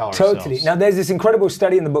continue to tell ourselves. Totally. Now there's this incredible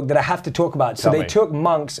study in the book that I have to talk about. So they took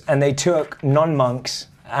monks and they took non-monks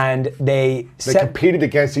and they competed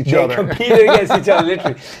against each other. They competed against each other,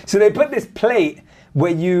 literally. So they put this plate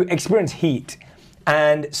where you experience heat.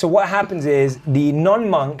 And so what happens is the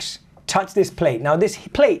non-monks touch this plate. Now this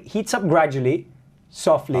plate heats up gradually,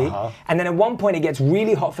 softly, and then at one point it gets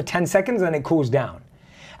really hot for 10 seconds and then it cools down.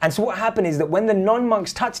 And so what happened is that when the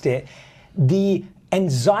non-monks touched it, the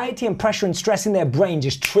anxiety and pressure and stress in their brain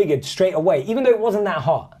just triggered straight away, even though it wasn't that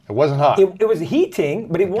hot. It wasn't hot. It was heating,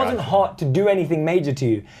 but it wasn't hot to do anything major to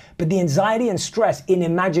you. But the anxiety and stress in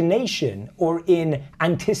imagination or in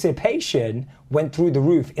anticipation went through the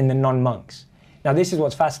roof in the non-monks. Now this is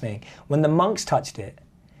what's fascinating. When the monks touched it,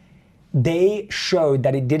 they showed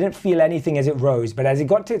that it didn't feel anything as it rose, but as it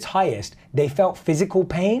got to its highest, they felt physical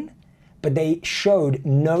pain, but they showed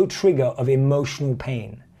no trigger of emotional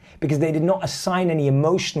pain because they did not assign any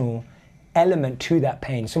emotional element to that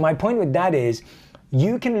pain. So my point with that is,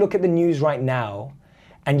 you can look at the news right now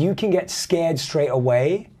and you can get scared straight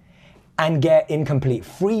away and get in complete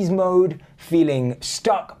freeze mode, feeling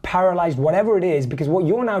stuck, paralyzed, whatever it is, because what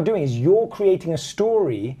you're now doing is you're creating a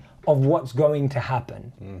story of what's going to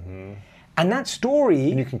happen. And that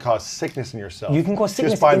story... And you can cause sickness in yourself. You can cause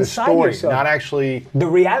sickness just by the inside story, yourself. not actually... The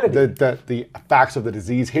reality. The facts of the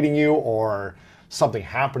disease hitting you or something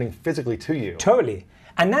happening physically to you. Totally.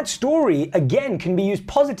 And that story, again, can be used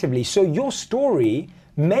positively. So your story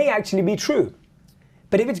may actually be true.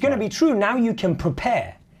 But if it's going to be true, now you can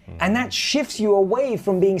prepare. And that shifts you away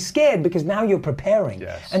from being scared because now you're preparing.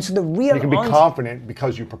 And so the real You can be confident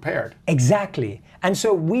because you prepared. Exactly. And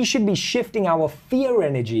so we should be shifting our fear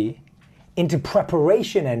energy into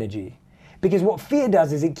preparation energy. Because what fear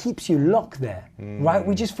does is it keeps you locked there, right?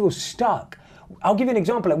 We just feel stuck. I'll give you an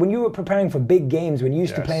example. Like when you were preparing for big games, when you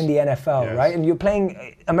used to play in the NFL, right? And you're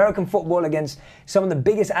playing American football against some of the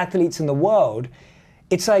biggest athletes in the world,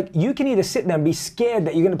 it's like you can either sit there and be scared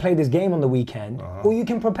that you're going to play this game on the weekend, or you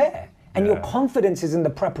can prepare. And your confidence is in the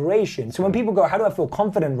preparation. So when people go, how do I feel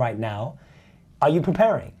confident right now? Are you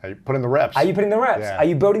preparing? Are you putting the reps? Are you putting the reps? Are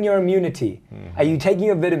you building your immunity? Are you taking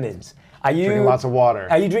your vitamins? Are you drinking lots of water?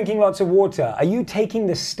 Are you drinking lots of water? Are you taking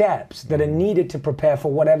the steps that are needed to prepare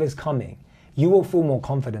for whatever's coming? You will feel more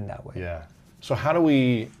confident that way. Yeah. So how do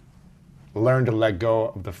we learn to let go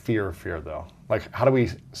of the fear of fear, though? Like, how do we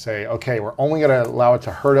say, okay, we're only going to allow it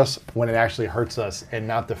to hurt us when it actually hurts us and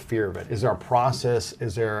not the fear of it? Is there a process?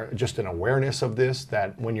 Is there just an awareness of this,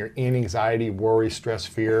 that when you're in anxiety, worry, stress,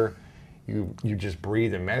 fear, you just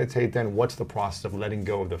breathe and meditate? Then what's the process of letting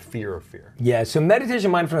go of the fear of fear? Yeah, so meditation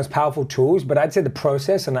and mindfulness are powerful tools, but I'd say the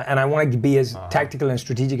process, and I want to be as tactical and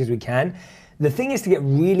strategic as we can. The thing is to get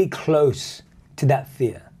really close to that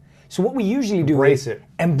fear. So what we usually do Embrace is it.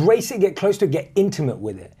 Embrace it, get close to it, get intimate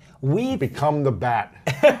with it. We become the bat.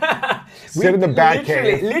 Sit in the bat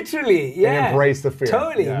cave. Literally, yeah. And embrace the fear.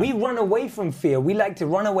 Totally. Yeah. We run away from fear. We like to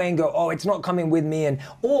run away and go, oh, it's not coming with me.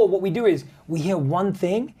 Or what we do is we hear one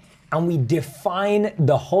thing and we define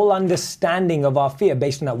the whole understanding of our fear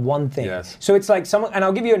based on that one thing. Yes. So it's like someone, and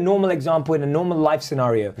I'll give you a normal example in a normal life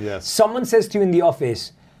scenario. Yes. Someone says to you in the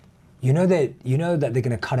office, you know that they're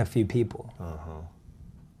going to cut a few people.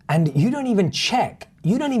 And you don't even check.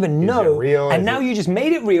 You don't even know. Is it real? And now you just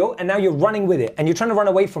made it real, and now you're running with it, and you're trying to run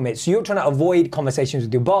away from it. So you're trying to avoid conversations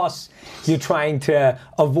with your boss. You're trying to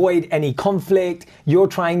avoid any conflict. You're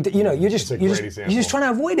trying to, you're just trying to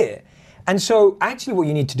avoid it. And so actually what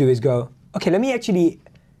you need to do is go, okay, let me actually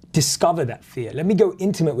discover that fear. Let me go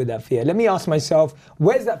intimate with that fear. Let me ask myself,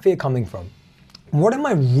 where's that fear coming from? What am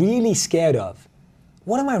I really scared of?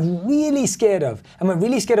 What am I really scared of? Am I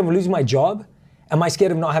really scared of losing my job? Am I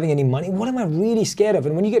scared of not having any money? What am I really scared of?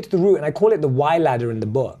 And when you get to the root, and I call it the why ladder in the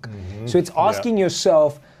book. So it's asking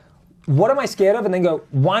yourself, what am I scared of? And then go,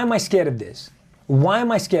 why am I scared of this? Why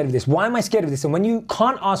am I scared of this? Why am I scared of this? And when you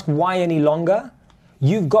can't ask why any longer,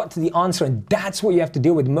 you've got to the answer, and that's what you have to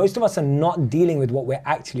deal with. Most of us are not dealing with what we're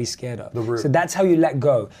actually scared of. The root. So that's how you let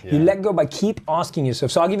go. Yeah. You let go by keep asking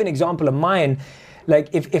yourself. So I'll give you an example of mine. Like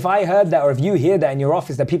if I heard that, or if you hear that in your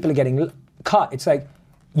office that people are getting cut, it's like,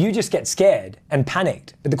 you just get scared and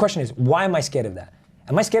panicked. But the question is, why am I scared of that?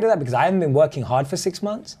 Am I scared of that because I haven't been working hard for 6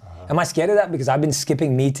 months? Am I scared of that because I've been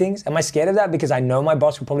skipping meetings? Am I scared of that because I know my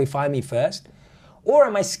boss will probably fire me first? Or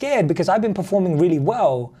am I scared because I've been performing really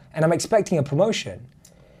well and I'm expecting a promotion?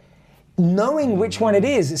 Knowing which one it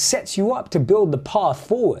is sets you up to build the path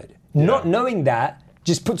forward. Yeah. Not knowing that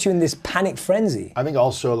just puts you in this panic frenzy. I think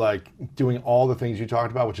also like doing all the things you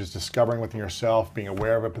talked about, which is discovering within yourself, being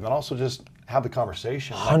aware of it, but then also just have the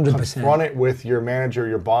conversation. 100%. Confront it with your manager,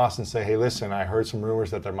 your boss, and say, hey, listen, I heard some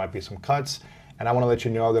rumors that there might be some cuts, and I want to let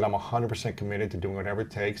you know that I'm 100% committed to doing whatever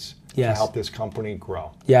it takes to help this company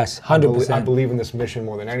grow. Yes, 100%. I believe in this mission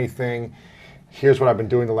more than anything. Here's what I've been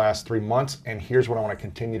doing the last 3 months, and here's what I want to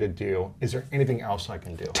continue to do. Is there anything else I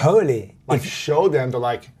can do? Totally. Like show them, they're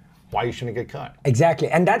like, why you shouldn't get cut. Exactly,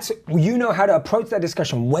 and that's, you know how to approach that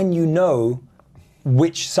discussion when you know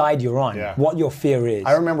which side you're on, what your fear is.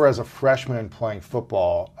 I remember as a freshman playing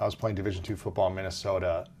football, I was playing Division II football in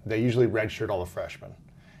Minnesota. They usually redshirt all the freshmen.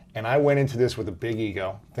 And I went into this with a big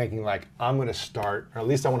ego, thinking like, I'm gonna start, or at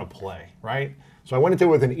least I wanna play, right? So I went into it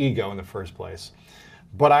with an ego in the first place.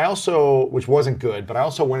 But I also, which wasn't good, but I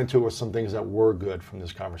also went into it with some things that were good from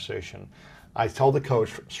this conversation. I told the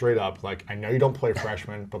coach straight up, like, I know you don't play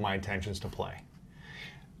freshmen, but my intention is to play.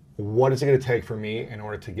 What is it gonna take for me in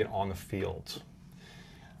order to get on the field?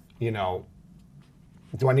 Do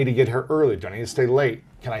I need to get here early? Do I need to stay late?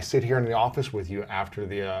 Can I sit here in the office with you after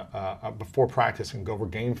before practice and go over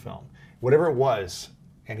game film? Whatever it was.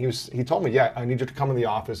 And he told me, yeah, I need you to come in the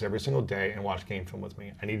office every single day and watch game film with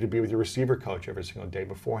me. I need to be with your receiver coach every single day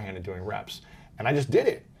beforehand and doing reps. And I just did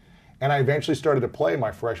it. And I eventually started to play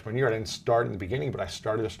my freshman year. I didn't start in the beginning, but I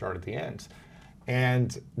started to start at the end.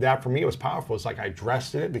 And that for me was powerful. It's like I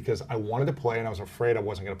dressed in it because I wanted to play and I was afraid I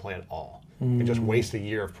wasn't going to play at all. And just waste a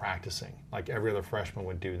year of practicing like every other freshman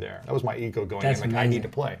would do there. That was my ego going in, like amazing. I need to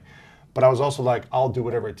play. But I was also like, I'll do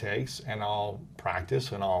whatever it takes and I'll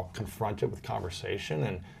practice and I'll confront it with conversation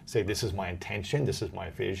and say, this is my intention, this is my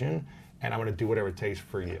vision, and I'm going to do whatever it takes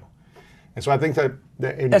for you. And so I think that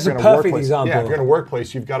that's a perfect example. Yeah, if you're in a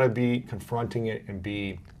workplace, you've got to be confronting it and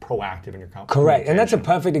be proactive in your company. Correct, and that's a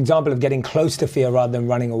perfect example of getting close to fear rather than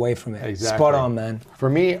running away from it. Exactly. Spot on, man. For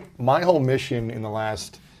me, my whole mission in the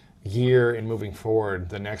last year and moving forward,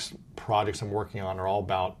 the next projects I'm working on are all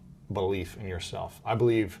about belief in yourself. I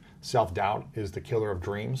believe self-doubt is the killer of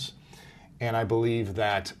dreams. And I believe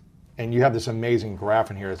that, and you have this amazing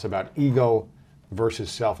graph in here, it's about ego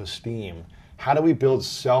versus self-esteem. How do we build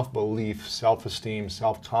self-belief, self-esteem,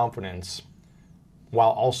 self-confidence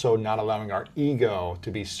while also not allowing our ego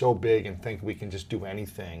to be so big and think we can just do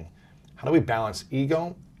anything? How do we balance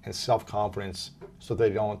ego and self-confidence so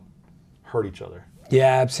they don't hurt each other?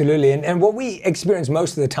 Yeah, absolutely. And what we experience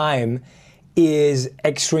most of the time is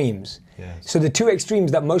extremes. Yes. So the two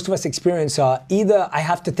extremes that most of us experience are either I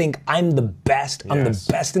have to think I'm the best, I'm the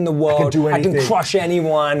best in the world, I can crush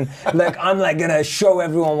anyone, like I'm like gonna show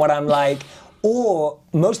everyone what I'm like, or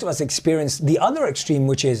most of us experience the other extreme,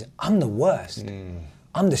 which is I'm the worst.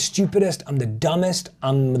 I'm the stupidest, I'm the dumbest,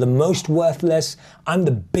 I'm the most worthless, I'm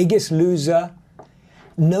the biggest loser.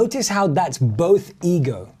 Notice how that's both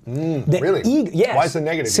ego. Really? Yes. Why is the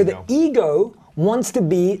negative so ego? The ego wants to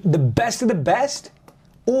be the best of the best,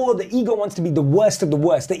 or the ego wants to be the worst of the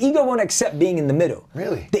worst. The ego won't accept being in the middle.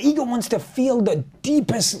 Really? The ego wants to feel the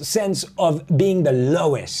deepest sense of being the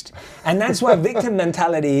lowest. And that's why victim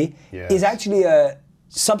mentality is actually a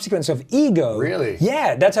subsequence of ego. Really?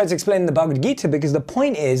 Yeah, that's how it's explained in the Bhagavad Gita, because the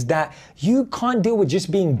point is that you can't deal with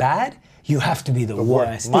just being bad, you have to be the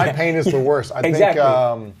worst. My pain is the worst. I think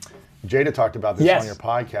Jada talked about this on your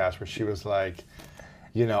podcast, where she was like,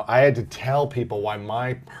 you know, I had to tell people why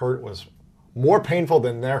my hurt was more painful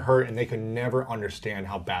than their hurt, and they could never understand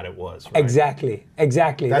how bad it was. Right? Exactly.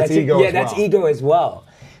 That's ego as well. That's ego as well.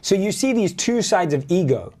 So you see these two sides of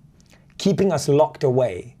ego keeping us locked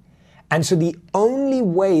away. And so the only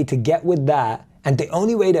way to get with that, and the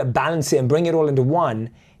only way to balance it and bring it all into one,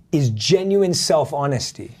 is genuine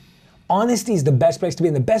self-honesty. Honesty is the best place to be.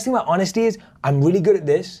 And the best thing about honesty is, I'm really good at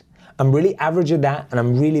this, I'm really average at that, and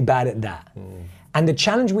I'm really bad at that. And the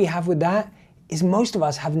challenge we have with that is most of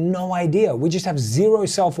us have no idea. We just have zero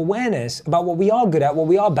self-awareness about what we are good at, what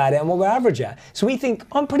we are bad at, and what we're average at. So we think,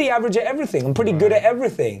 I'm pretty average at everything. I'm pretty good at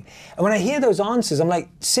everything. And when I hear those answers, I'm like,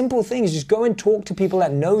 simple things. Just go and talk to people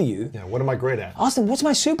that know you. Yeah, what am I great at? Ask them, what's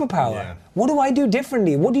my superpower? Yeah. What do I do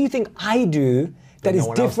differently? What do you think I do that is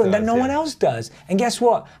different that no one else does? And guess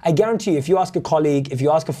what? I guarantee you, if you ask a colleague, if you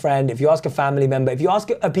ask a friend, if you ask a family member, if you ask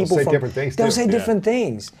a people they'll say different things they'll too. say different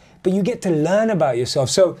things. But you get to learn about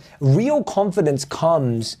yourself. So real confidence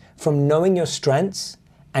comes from knowing your strengths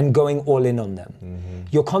and going all in on them.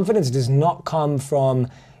 Your confidence does not come from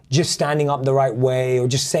just standing up the right way or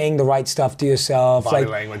just saying the right stuff to yourself. Body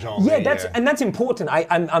language only. Yeah, and that's important.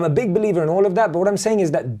 I'm a big believer in all of that, but what I'm saying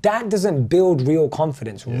is that doesn't build real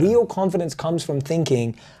confidence. Real confidence comes from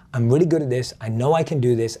thinking, I'm really good at this, I know I can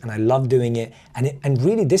do this, and I love doing it. And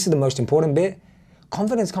really, this is the most important bit.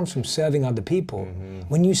 Confidence comes from serving other people.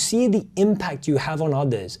 When you see the impact you have on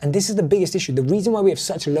others, and this is the biggest issue, the reason why we have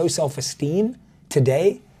such low self-esteem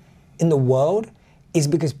today in the world is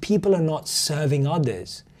because people are not serving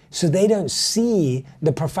others. So they don't see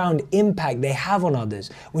the profound impact they have on others.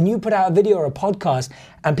 When you put out a video or a podcast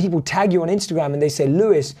and people tag you on Instagram and they say,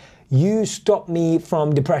 Lewis, you stopped me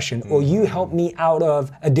from depression, or you helped me out of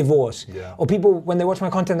a divorce. Or people, when they watch my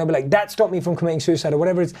content, they'll be like, that stopped me from committing suicide, or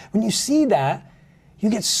whatever it is. When you see that, you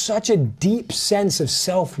get such a deep sense of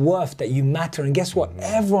self-worth that you matter. And guess what?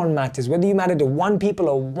 Everyone matters. Whether you matter to 1 people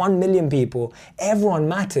or 1 million people, everyone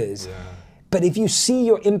matters. But if you see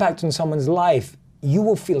your impact on someone's life, you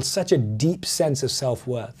will feel such a deep sense of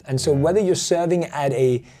self-worth. And so whether you're serving at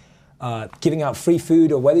a, giving out free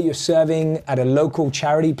food, or whether you're serving at a local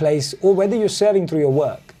charity place, or whether you're serving through your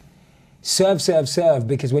work, serve, serve, serve,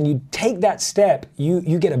 because when you take that step,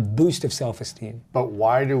 you get a boost of self-esteem. But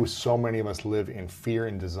why do so many of us live in fear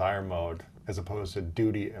and desire mode as opposed to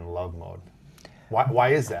duty and love mode? Why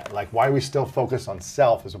is that? Like, why are we still focused on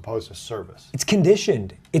self as opposed to service? It's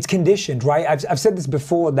conditioned. It's conditioned, right? I've said this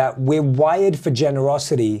before, that we're wired for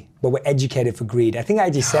generosity, but we're educated for greed. I think I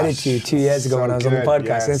just said it to you 2 years ago when I was on the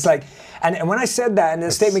podcast. And it's like, and when I said that in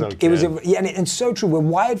the statement, it was, and it's so true. We're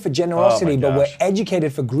wired for generosity, but we're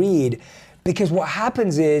educated for greed, because what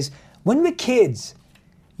happens is, when we're kids,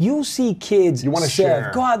 you'll see kids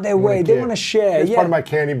serve, go out their way, they want to share. It's part of my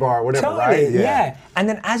candy bar, whatever, right? Yeah. And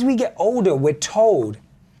then as we get older, we're told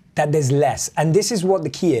that there's less. And this is what the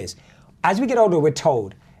key is. As we get older, we're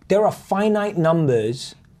told there are finite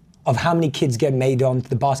numbers of how many kids get made on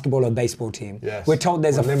the basketball or baseball team. We're told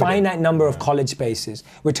there's a finite number of college spaces.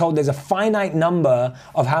 We're told there's a finite number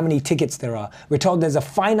of how many tickets there are. We're told there's a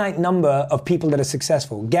finite number of people that are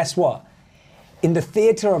successful. Guess what? In the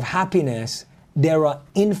theater of happiness, there are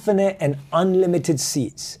infinite and unlimited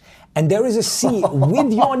seats. And there is a seat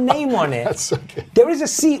with your name on it. That's so good. There is a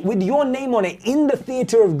seat with your name on it in the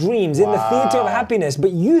theater of dreams, in the theater of happiness.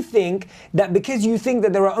 But you think that because you think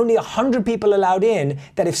that there are only 100 people allowed in,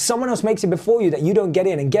 that if someone else makes it before you, that you don't get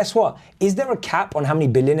in. And guess what? Is there a cap on how many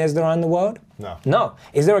billionaires there are in the world? No. No.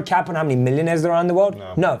 Is there a cap on how many millionaires there are in the world?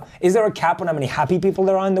 No. No. Is there a cap on how many happy people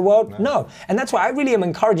there are in the world? No. And that's why I really am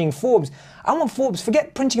encouraging Forbes. I want Forbes,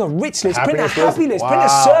 forget printing a rich list, print a happy list, print a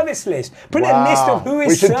service list, print a list of who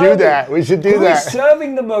is serving. We should do that. We should do that. Who is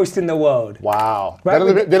serving the most in the world. Wow. Right?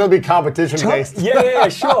 Then it'll be competition based. Yeah,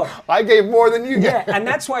 sure. I gave more than you gave. Yeah, and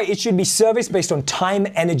that's why it should be service based on time,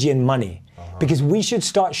 energy, and money. Because we should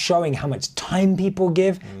start showing how much time people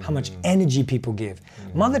give, how much energy people give.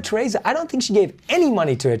 Mother Teresa, I don't think she gave any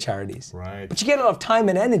money to her charities. Right. But she gave a lot of time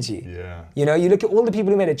and energy. Yeah. You know, you look at all the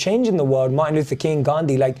people who made a change in the world, Martin Luther King,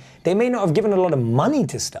 Gandhi, like, they may not have given a lot of money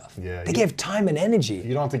to stuff. Yeah, they gave time and energy.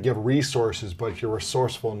 You don't have to give resources, but your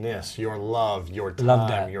resourcefulness, your love, your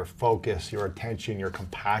time, your focus, your attention, your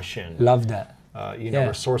compassion. Love that.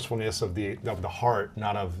 Resourcefulness of the heart,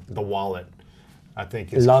 not of the wallet, I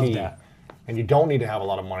think is Love key. that. And you don't need to have a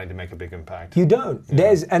lot of money to make a big impact. You don't.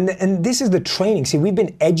 Yeah. And this is the training. See, we've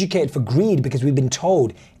been educated for greed because we've been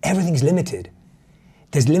told everything's limited.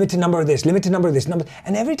 There's limited number of this, limited number of this, number.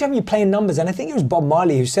 And every time you play in numbers, and I think it was Bob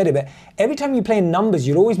Marley who said it, but every time you play in numbers,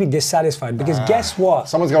 you'll always be dissatisfied because guess what?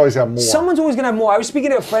 Someone's always have more. Someone's always gonna have more. I was speaking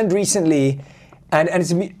to a friend recently, and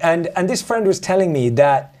this friend was telling me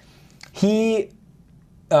that he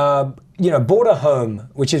bought a home,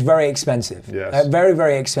 which is very expensive. Yes. Very,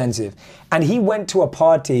 very expensive. And he went to a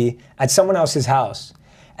party at someone else's house.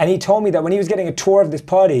 And he told me that when he was getting a tour of this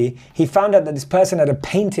party, he found out that this person had a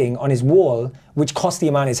painting on his wall, which cost the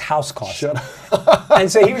amount his house cost. Shut up. And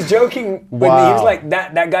so he was joking with me. He was like,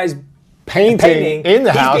 that guy's painting in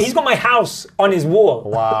the house. He's got my house on his wall.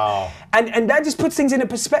 Wow. And that just puts things into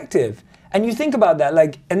perspective. And you think about that,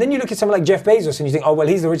 like, and then you look at someone like Jeff Bezos and you think, oh, well,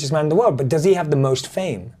 he's the richest man in the world, but does he have the most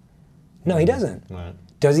fame? No, he doesn't. Right.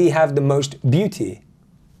 Does he have the most beauty?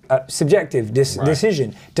 Subjective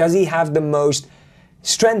decision. Does he have the most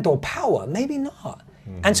strength or power? Maybe not.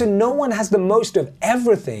 And so no one has the most of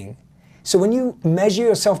everything. So when you measure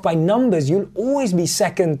yourself by numbers, you'll always be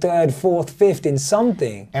second, third, fourth, fifth in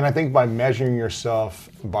something. And I think by measuring yourself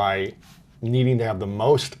by needing to have the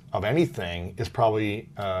most of anything is probably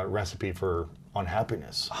a recipe for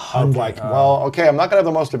unhappiness. Of like, well, okay, I'm not gonna have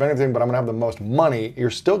the most of anything, but I'm gonna have the most money. You're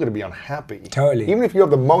still gonna be unhappy. Totally. Even if you have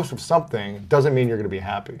the most of something, doesn't mean you're gonna be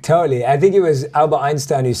happy. Totally. I think it was Albert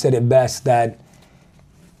Einstein who said it best, that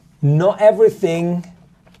not everything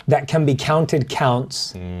that can be counted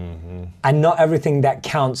counts, and not everything that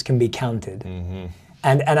counts can be counted.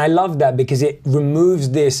 And I love that because it removes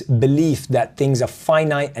this belief that things are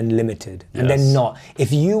finite and limited, and they're not.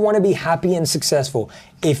 If you want to be happy and successful,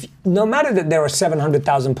 no matter that there are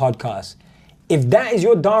 700,000 podcasts, if that is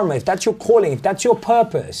your dharma, if that's your calling, if that's your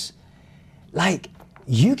purpose, like,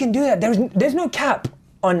 you can do that. There's no cap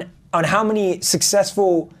on how many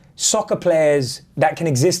successful soccer players that can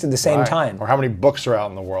exist at the same time. Or how many books are out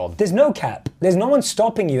in the world. There's no cap. There's no one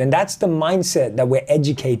stopping you, and that's the mindset that we're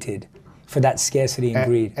educated for, that scarcity and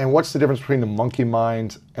greed. And what's the difference between the monkey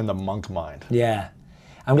mind and the monk mind? Yeah,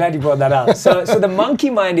 I'm glad you brought that up. So the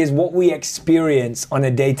monkey mind is what we experience on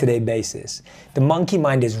a day-to-day basis. The monkey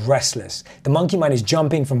mind is restless. The monkey mind is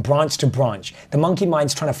jumping from branch to branch. The monkey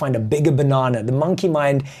mind's trying to find a bigger banana. The monkey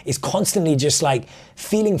mind is constantly just like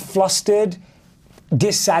feeling flustered,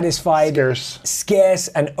 dissatisfied, scarce,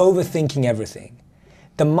 and overthinking everything.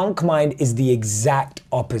 The monk mind is the exact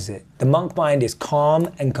opposite. The monk mind is calm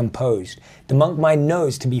and composed. The monk mind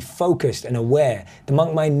knows to be focused and aware. The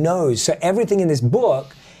monk mind knows. So everything in this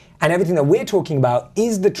book and everything that we're talking about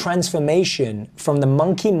is the transformation from the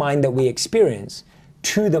monkey mind that we experience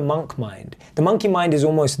to the monk mind. The monkey mind is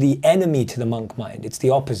almost the enemy to the monk mind. It's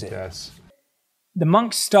the opposite. Yes. The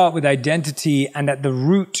monks start with identity and at the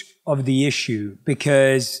root of the issue,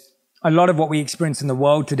 because a lot of what we experience in the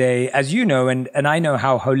world today, as you know, and I know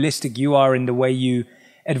how holistic you are in the way you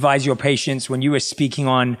advise your patients. When you were speaking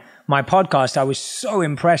on my podcast, I was so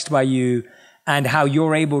impressed by you and how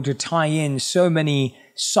you're able to tie in so many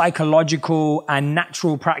psychological and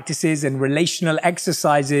natural practices and relational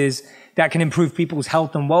exercises that can improve people's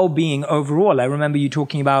health and well-being overall. I remember you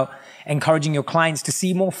talking about encouraging your clients to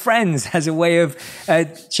see more friends as a way of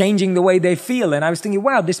changing the way they feel. And I was thinking,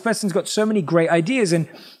 wow, this person's got so many great ideas. And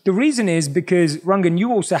the reason is because, Rangan,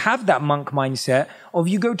 you also have that monk mindset of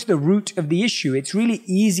you go to the root of the issue. It's really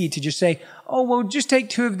easy to just say, oh, well, just take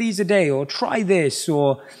 2 of these a day, or try this,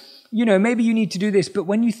 or, you know, maybe you need to do this. But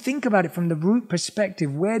when you think about it from the root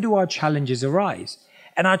perspective, where do our challenges arise?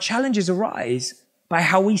 And our challenges arise by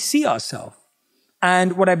how we see ourselves.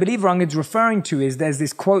 And what I believe Rangan's referring to is there's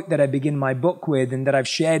this quote that I begin my book with and that I've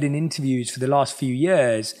shared in interviews for the last few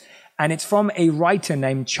years. And it's from a writer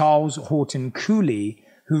named Charles Horton Cooley,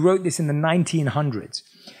 who wrote this in the 1900s.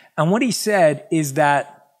 And what he said is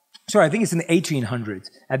that sorry, I think it's in the 1800s,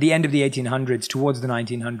 at the end of the 1800s, towards the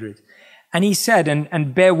 1900s. And he said,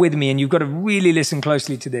 and bear with me, and you've got to really listen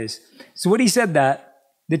closely to this. So what he said that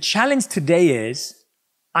the challenge today is,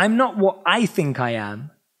 I'm not what I think I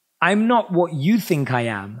am. I'm not what you think I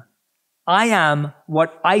am. I am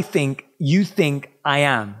what I think you think I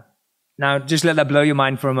am. Now, just let that blow your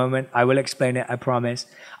mind for a moment. I will explain it, I promise.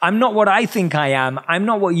 I'm not what I think I am. I'm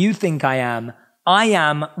not what you think I am. I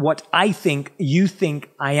am what I think you think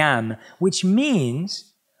I am, which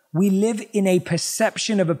means we live in a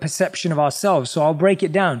perception of ourselves. So I'll break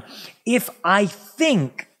it down. If I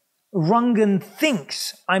think Rungan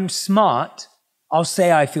thinks I'm smart, I'll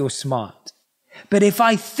say I feel smart. But if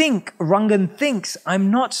I think Rungan thinks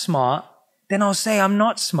I'm not smart, then I'll say I'm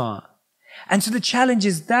not smart. And so the challenge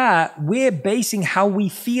is that we're basing how we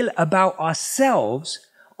feel about ourselves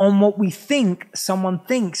on what we think someone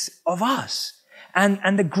thinks of us.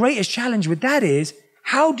 And the greatest challenge with that is,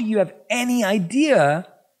 how do you have any idea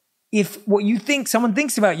if what you think someone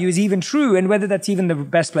thinks about you is even true, and whether that's even the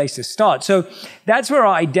best place to start? So that's where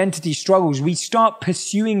our identity struggles. We start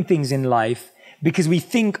pursuing things in life because we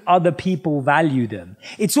think other people value them.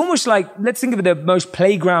 It's almost like, let's think of the most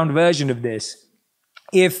playground version of this.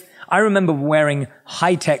 If I remember wearing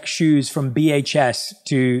high-tech shoes from BHS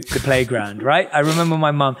to the playground, right? I remember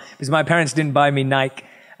my mom, because my parents didn't buy me Nike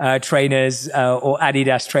trainers or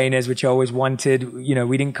Adidas trainers, which I always wanted. You know,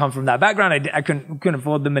 we didn't come from that background. I couldn't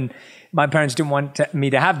afford them, and my parents didn't want me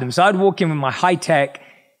to have them. So I'd walk in with my high-tech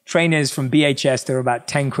trainers from BHS. They were about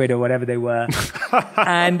 10 quid or whatever they were.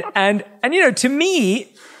 and you know, to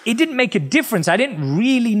me, it didn't make a difference. I didn't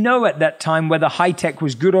really know at that time whether high-tech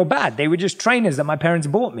was good or bad. They were just trainers that my parents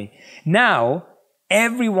bought me. Now,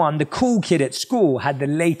 everyone, the cool kid at school, had the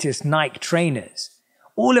latest Nike trainers.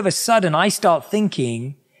 All of a sudden, I start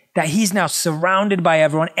thinking that he's now surrounded by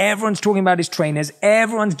everyone. Everyone's talking about his trainers.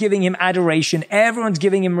 Everyone's giving him adoration. Everyone's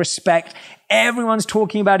giving him respect. Everyone's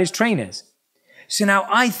talking about his trainers. So now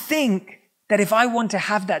I think that if I want to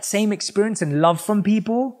have that same experience and love from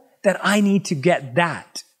people, that I need to get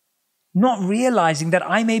that. Not realizing that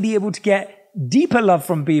I may be able to get deeper love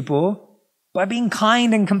from people by being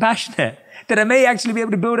kind and compassionate. That I may actually be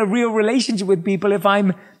able to build a real relationship with people if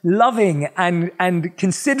I'm loving and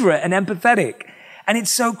considerate and empathetic. And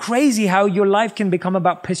it's so crazy how your life can become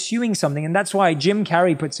about pursuing something. And that's why Jim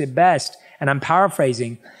Carrey puts it best, and I'm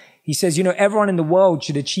paraphrasing. He says, you know, everyone in the world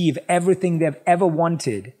should achieve everything they've ever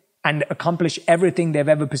wanted and accomplish everything they've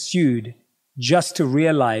ever pursued, just to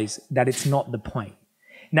realize that it's not the point.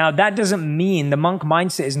 Now, that doesn't mean, the monk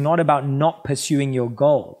mindset is not about not pursuing your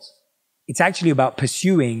goals. It's actually about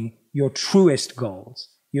pursuing your truest goals,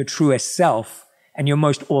 your truest self, and your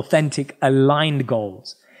most authentic, aligned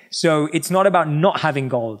goals. So it's not about not having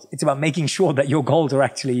goals. It's about making sure that your goals are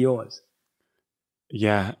actually yours.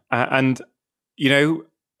 Yeah. And, you know,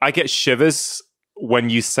 I get shivers when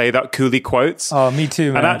you say that Cooley quotes. Oh, me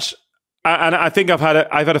too, man. And I think I've had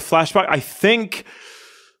a flashback. I think,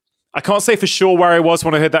 I can't say for sure where I was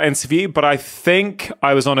when I heard that interview, but I think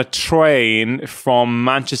I was on a train from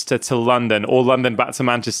Manchester to London, or London back to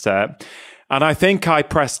Manchester. And I think I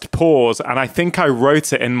pressed pause, and I think I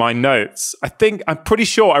wrote it in my notes. I'm pretty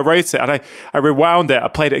sure I wrote it, and I rewound it. I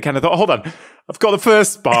played it again. I thought, hold on, I've got the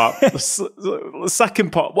first part, the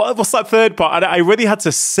second part. What's that third part? And I really had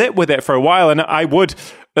to sit with it for a while. And I would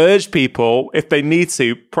urge people, if they need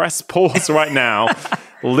to, press pause right now,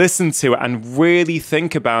 listen to it, and really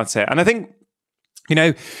think about it. And I think, you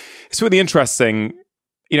know, it's really interesting,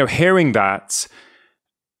 you know, hearing that.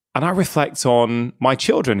 And I reflect on my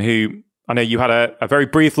children, who I know you had a very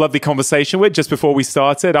brief, lovely conversation with just before we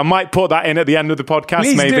started. I might put that in at the end of the podcast.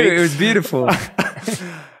 Please maybe. Do. It was beautiful.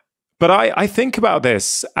 But I think about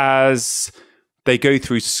this as they go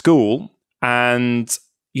through school, and,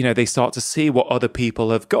 you know, they start to see what other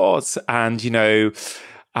people have got. And, you know,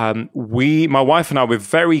 my wife and I were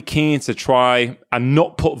very keen to try and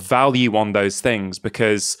not put value on those things,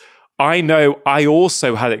 because I know I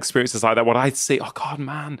also had experiences like that when I'd say, oh God,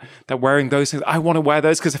 man, they're wearing those things. I want to wear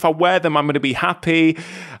those because if I wear them, I'm going to be happy.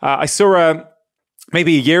 I saw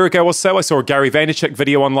maybe a year ago or so, I saw a Gary Vaynerchuk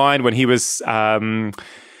video online when he was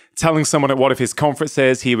telling someone at one of his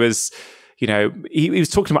conferences, he was, you know, he was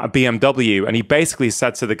talking about a BMW, and he basically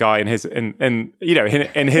said to the guy in his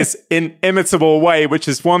inimitable way, which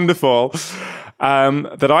is wonderful,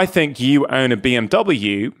 that I think you own a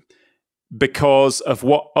BMW because of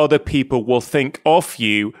what other people will think of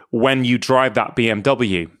you when you drive that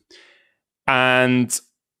BMW. And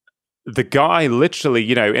the guy literally,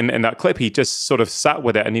 you know, in that clip, he just sort of sat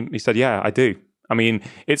with it, and he said, yeah, I do. I mean,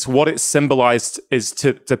 it's what it symbolized is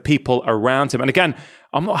to the people around him. And again,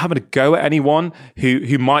 I'm not having a go at anyone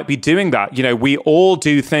who might be doing that. You know, we all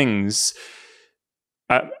do things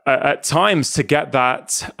at times to get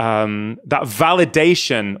that that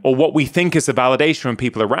validation, or what we think is a validation from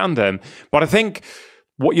people around them. But I think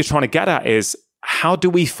what you're trying to get at is, how do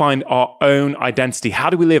we find our own identity? How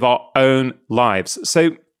do we live our own lives?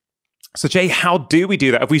 So Jay, how do we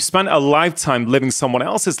do that? If we've spent a lifetime living someone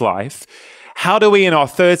else's life, how do we, in our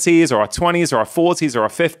 30s or our 20s or our 40s or our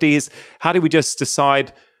 50s, how do we just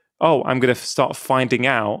decide, oh, I'm going to start finding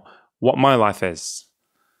out what my life is?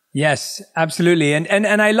 Yes, absolutely.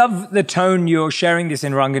 And I love the tone you're sharing this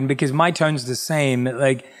in, Rangan, because my tone's the same.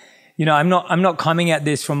 Like, you know, I'm not coming at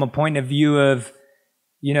this from a point of view of,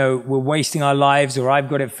 you know, we're wasting our lives or I've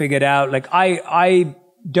got it figured out. Like, I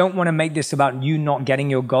don't want to make this about you not getting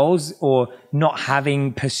your goals or not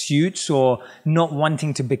having pursuits or not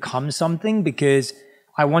wanting to become something, because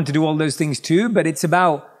I want to do all those things too. But it's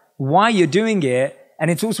about why you're doing it. And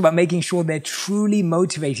it's also about making sure they're truly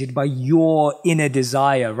motivated by your inner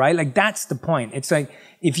desire, right? Like, that's the point. It's like,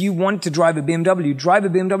 if you want to drive a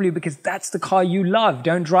BMW because that's the car you love.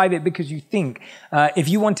 Don't drive it because you think. If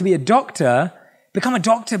you want to be a doctor, become a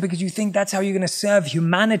doctor because you think that's how you're going to serve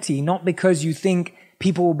humanity, not because you think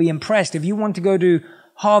people will be impressed. If you want to go to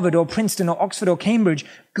Harvard or Princeton or Oxford or Cambridge,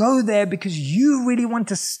 go there because you really want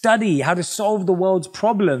to study how to solve the world's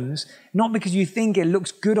problems, not because you think it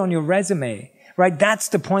looks good on your resume. Right? That's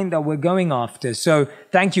the point that we're going after. So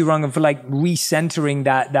thank you, Rangan, for like recentering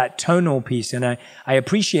that tonal piece. And I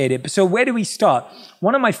appreciate it. So where do we start?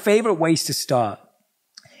 One of my favorite ways to start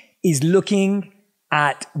is looking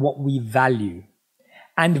at what we value.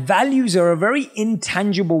 And values are a very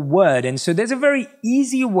intangible word. And so there's a very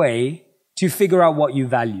easy way to figure out what you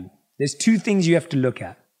value. There's two things you have to look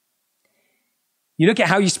at. You look at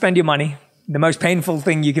how you spend your money, the most painful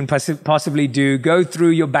thing you can possibly do. Go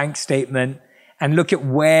through your bank statement and look at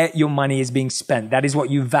where your money is being spent. That is what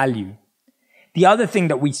you value. The other thing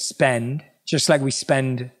that we spend, just like we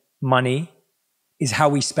spend money, is how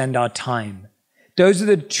we spend our time. Those are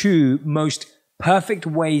the two most perfect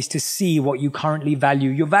ways to see what you currently value.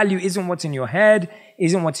 Your value isn't what's in your head,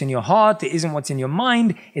 isn't what's in your heart, it isn't what's in your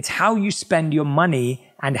mind. It's how you spend your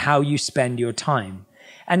money and how you spend your time.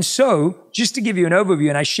 And so, just to give you an overview,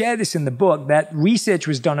 and I share this in the book, that research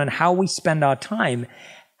was done on how we spend our time.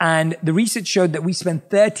 And the research showed that we spend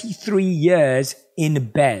 33 years in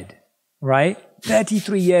bed, right?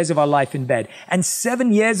 33 years of our life in bed. And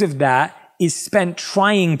 7 years of that is spent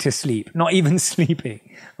trying to sleep, not even sleeping,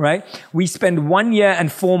 right? We spend 1 year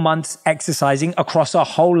and 4 months exercising across our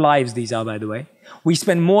whole lives. These are, by the way. We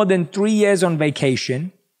spend more than 3 years on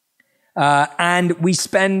vacation. And we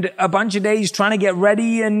spend a bunch of days trying to get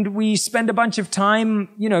ready. And we spend a bunch of time,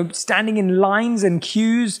 you know, standing in lines and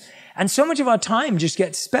queues. And so much of our time just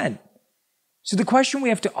gets spent. So the question we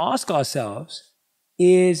have to ask ourselves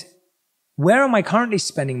is, where am I currently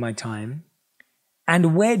spending my time?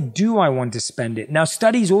 And where do I want to spend it? Now,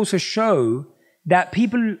 studies also show that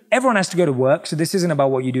everyone has to go to work. So this isn't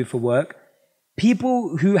about what you do for work.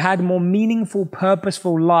 People who had more meaningful,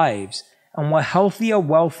 purposeful lives and were healthier,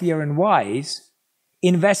 wealthier, and wise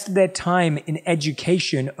invested their time in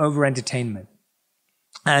education over entertainment.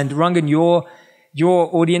 And Rangan,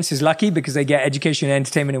 your audience is lucky because they get education and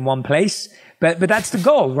entertainment in one place. But that's the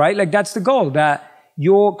goal, right? Like, that's the goal, that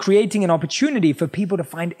you're creating an opportunity for people to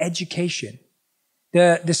find education.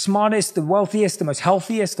 The smartest, the wealthiest, the most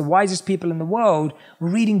healthiest, the wisest people in the world were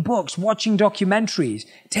reading books, watching documentaries,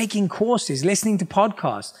 taking courses, listening to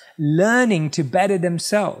podcasts, learning to better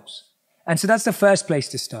themselves. And so that's the first place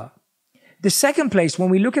to start. The second place, when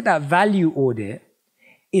we look at that value audit,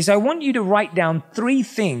 is I want you to write down 3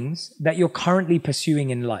 things that you're currently pursuing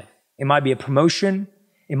in life. It might be a promotion,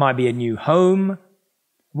 it might be a new home,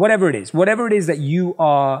 whatever it is that you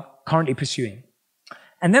are currently pursuing.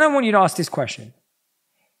 And then I want you to ask this question.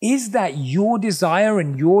 Is that your desire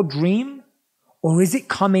and your dream, or is it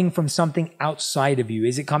coming from something outside of you?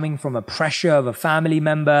 Is it coming from a pressure of a family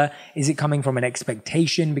member? Is it coming from an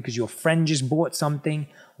expectation because your friend just bought something?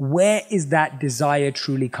 Where is that desire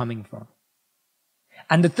truly coming from?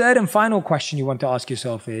 And the third and final question you want to ask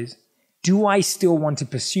yourself is, do I still want to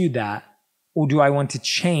pursue that? Or do I want to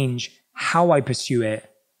change how I pursue it?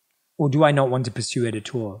 Or do I not want to pursue it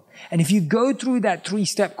at all? And if you go through that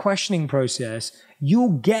 3-step questioning process,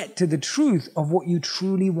 you'll get to the truth of what you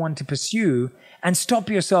truly want to pursue and stop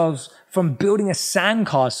yourselves from building a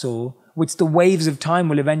sandcastle which the waves of time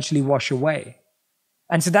will eventually wash away.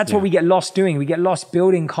 And so that's what we get lost doing. We get lost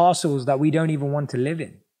building castles that we don't even want to live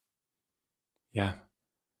in. Yeah.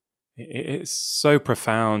 It's so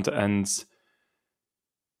profound. And,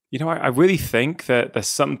 you know, I really think that there's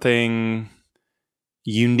something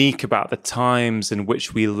unique about the times in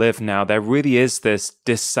which we live now. There really is this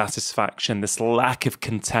dissatisfaction, this lack of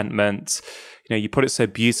contentment. You know, you put it so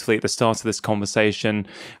beautifully at the start of this conversation.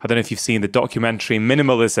 I don't know if you've seen the documentary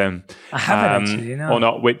Minimalism. I haven't actually, no. Or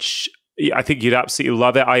not, which I think you'd absolutely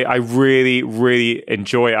love it. I really, really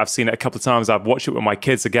enjoy it. I've seen it a couple of times. I've watched it with my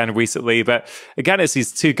kids again recently. But again, it's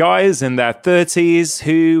these two guys in their 30s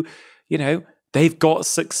who, you know, they've got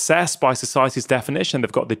success by society's definition.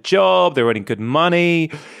 They've got the job, they're earning good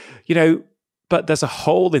money, you know, but there's a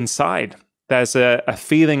hole inside. There's a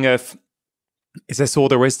feeling of, is this all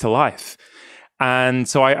there is to life? And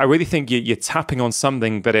so I really think you're tapping on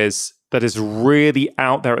something that is really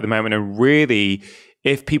out there at the moment. And really,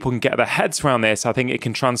 if people can get their heads around this, I think it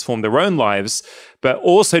can transform their own lives, but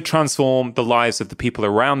also transform the lives of the people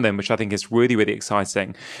around them, which I think is really, really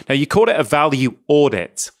exciting. Now, you called it a value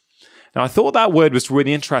audit. Now, I thought that word was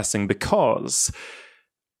really interesting because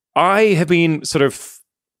I have been sort of,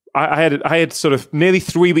 I had sort of nearly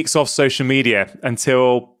 3 weeks off social media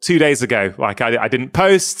until 2 days ago. Like I didn't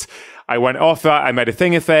post, I went off it, I made a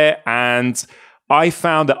thing of it, and I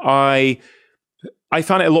found that I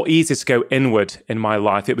found it a lot easier to go inward in my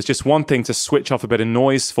life. It was just one thing to switch off a bit of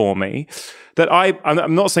noise for me. That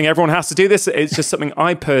I'm not saying everyone has to do this. It's just something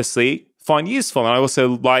I personally find useful. And I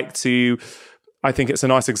also like to, I think it's a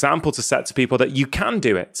nice example to set to people that you can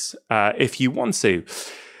do it if you want to.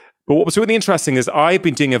 But what was really interesting is I've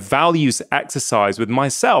been doing a values exercise with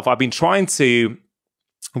myself. I've been trying to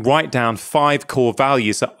write down 5 core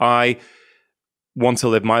values that I want to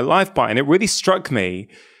live my life by. And it really struck me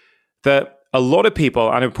that a lot of people,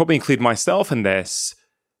 and I would probably include myself in this,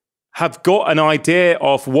 have got an idea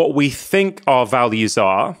of what we think our values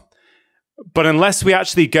are. But unless we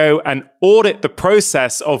actually go and audit the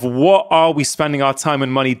process of what are we spending our time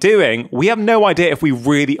and money doing, we have no idea if we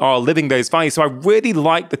really are living those values. So I really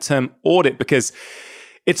like the term audit because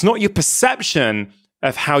it's not your perception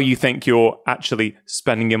of how you think you're actually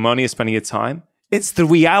spending your money or spending your time. It's the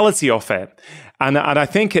reality of it. And I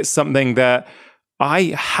think it's something that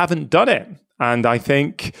I haven't done it. And I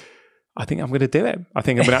think I'm going to do it. I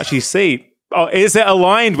think I'm going to actually see, is it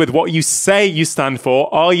aligned with what you say you stand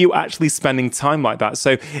for? Are you actually spending time like that?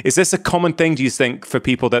 So is this a common thing, do you think, for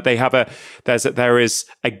people that they have there is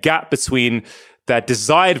a gap between their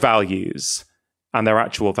desired values and their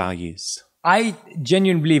actual values? I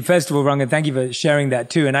genuinely believe, first of all, Rangan, thank you for sharing that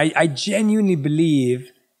too. And I genuinely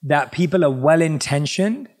believe that people are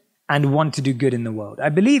well-intentioned and want to do good in the world. I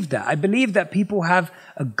believe that. I believe that people have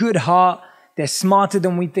a good heart. They're smarter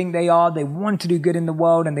than we think they are. They want to do good in the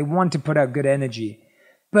world and they want to put out good energy.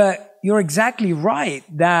 But you're exactly right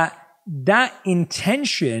that that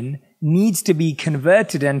intention needs to be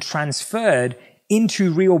converted and transferred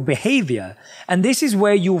into real behavior. And this is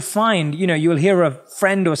where you'll find, you'll hear a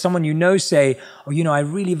friend or someone you know say, oh, I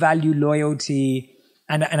really value loyalty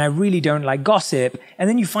and I really don't like gossip. And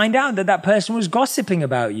then you find out that that person was gossiping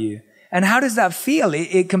about you. And how does that feel?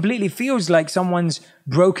 It completely feels like someone's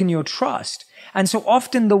broken your trust. And so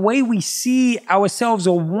often the way we see ourselves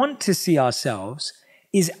or want to see ourselves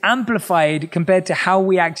is amplified compared to how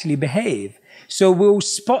we actually behave. So we'll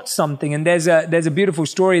spot something, and there's a beautiful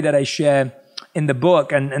story that I share in the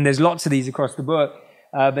book, and there's lots of these across the book.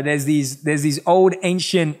 But there's these old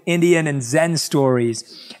ancient Indian and Zen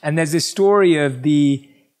stories. And there's this story of the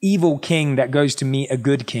evil king that goes to meet a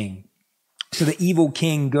good king. So the evil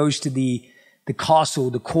king goes to the castle,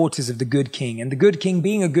 the quarters of the good king. And the good king,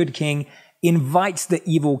 being a good king, invites the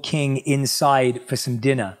evil king inside for some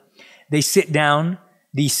dinner. They sit down.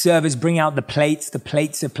 The servers bring out the plates. The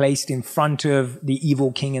plates are placed in front of the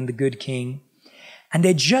evil king and the good king. And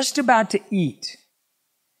they're just about to eat.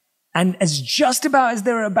 And just about as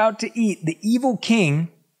they're about to eat, the evil king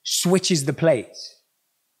switches the plates.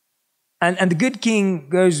 And the good king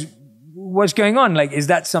goes, what's going on? Like, is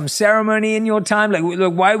that some ceremony in your time? Like,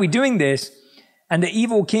 look, why are we doing this? And the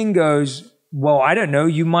evil king goes, well, I don't know.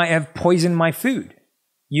 You might have poisoned my food.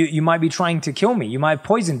 You might be trying to kill me. You might have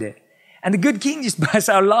poisoned it. And the good king just bursts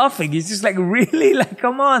out laughing. He's just like, really? Like,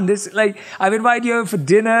 come on. I've invited you over for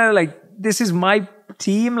dinner. Like, this is my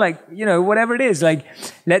team. Like, whatever it is. Like,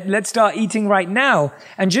 let's start eating right now.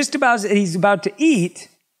 And just about as he's about to eat,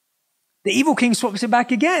 the evil king swaps it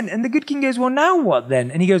back again. And the good king goes, well, now what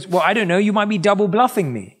then? And he goes, well, I don't know. You might be double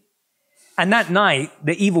bluffing me. And that night,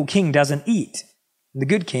 the evil king doesn't eat. The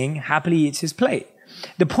good king happily eats his plate.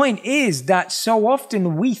 The point is that so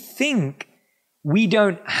often we think we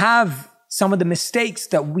don't have some of the mistakes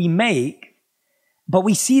that we make, but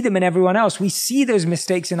we see them in everyone else. We see those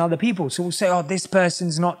mistakes in other people. So we'll say, oh, this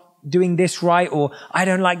person's not doing this right, or I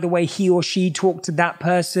don't like the way he or she talked to that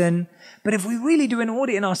person. But if we really do an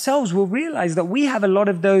audit in ourselves, we'll realize that we have a lot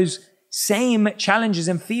of those same challenges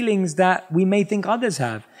and feelings that we may think others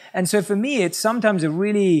have. And so for me, it's sometimes a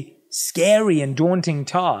really scary and daunting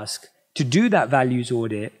task to do that values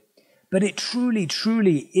audit. But it truly,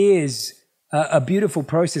 truly is a beautiful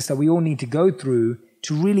process that we all need to go through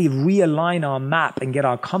to really realign our map and get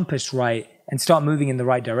our compass right and start moving in the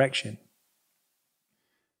right direction.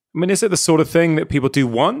 I mean, is it the sort of thing that people do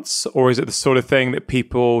once, or is it the sort of thing that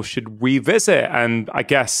people should revisit? And I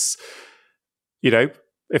guess, you know,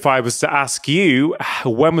 if I was to ask you,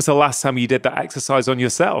 when was the last time you did that exercise on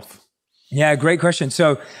yourself? Yeah, great question.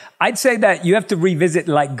 So I'd say that you have to revisit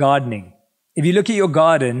like gardening. If you look at your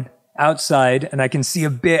garden outside, and I can see a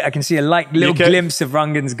little glimpse of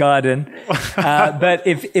Rangan's garden. But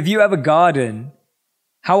if you have a garden,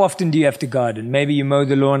 how often do you have to garden? Maybe you mow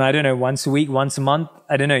the lawn, I don't know, once a week, once a month.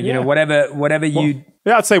 I don't know, you know, whatever you...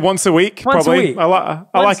 Yeah, I'd say once a week, probably. A week.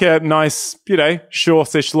 I like a nice, you know,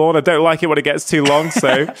 shortish lawn. I don't like it when it gets too long,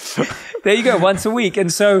 so... There you go, once a week.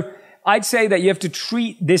 And so I'd say that you have to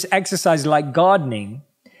treat this exercise like gardening,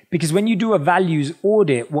 because when you do a values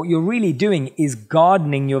audit, what you're really doing is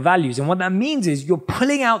gardening your values. And what that means is you're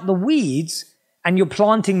pulling out the weeds and you're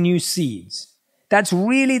planting new seeds. That's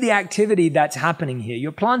really the activity that's happening here.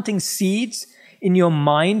 You're planting seeds in your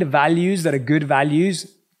mind, values that are good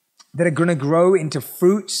values, that are going to grow into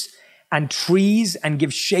fruits and trees and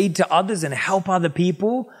give shade to others and help other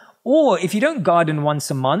people. Or if you don't garden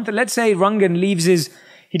once a month, let's say Rangan leaves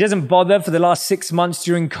he doesn't bother for the last 6 months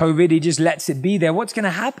during COVID. He just lets it be there. What's going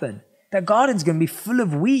to happen? That garden's going to be full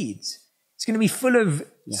of weeds. It's going to be full of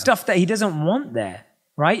stuff that he doesn't want there,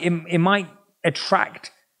 right? It might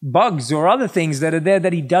attract bugs or other things that are there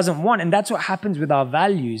that he doesn't want. And that's what happens with our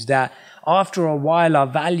values, that after a while, our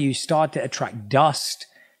values start to attract dust.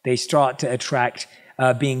 They start to attract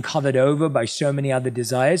being covered over by so many other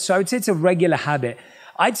desires. So I would say it's a regular habit.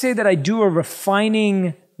 I'd say that I do a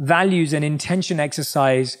refining values and intention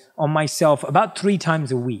exercise on myself about 3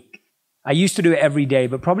 times a week. I used to do it every day,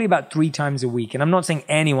 but probably about 3 times a week. And I'm not saying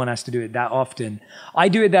anyone has to do it that often. I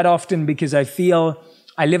do it that often because I feel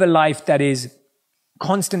I live a life that is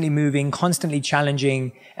constantly moving, constantly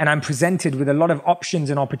challenging, and I'm presented with a lot of options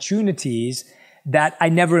and opportunities that I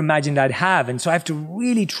never imagined I'd have. And so I have to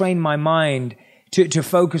really train my mind to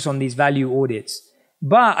focus on these value audits.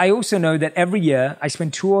 But I also know that every year I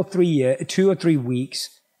spend 2 or 3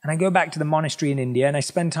 weeks, and I go back to the monastery in India and I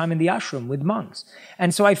spend time in the ashram with monks.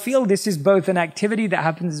 And so I feel this is both an activity that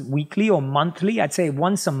happens weekly or monthly. I'd say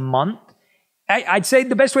once a month. I'd say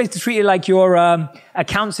the best way is to treat it like your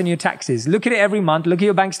accounts and your taxes. Look at it every month. Look at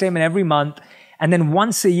your bank statement every month. And then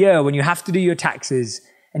once a year, when you have to do your taxes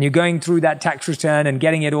and you're going through that tax return and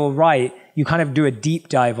getting it all right, you kind of do a deep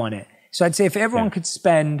dive on it. So I'd say if everyone could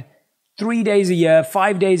spend 3 days a year,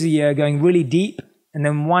 5 days a year going really deep, and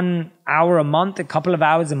then 1 hour a month, a couple of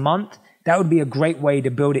hours a month, that would be a great way to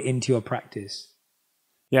build it into your practice.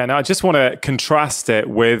 Yeah, now I just want to contrast it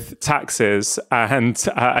with taxes and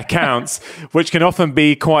accounts, which can often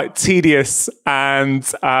be quite tedious and,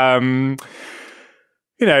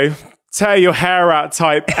 you know, tear your hair out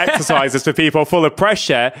type exercises for people full of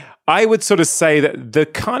pressure. I would sort of say that the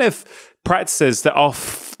kind of practices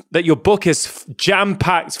that your book is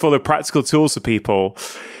jam-packed full of practical tools for people,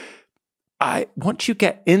 once you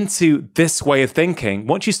get into this way of thinking,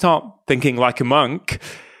 once you start thinking like a monk,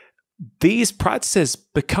 these practices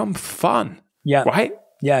become fun. Yeah. Right?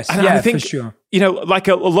 Yes. And yeah, I think, for sure. You know, like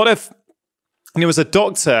a lot of, you know, as a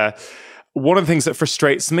doctor, one of the things that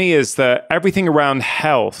frustrates me is that everything around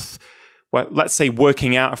health, well, let's say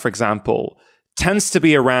working out, for example, tends to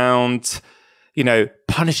be around, you know,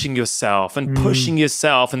 punishing yourself and pushing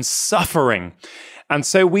yourself and suffering. And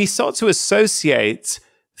so we start to associate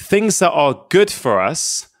things that are good for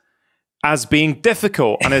us as being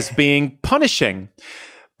difficult and as being punishing.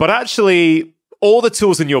 But actually, all the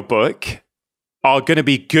tools in your book are going to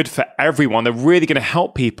be good for everyone. They're really going to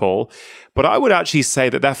help people. But I would actually say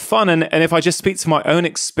that they're fun. And if I just speak to my own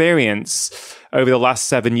experience over the last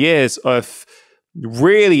 7 years of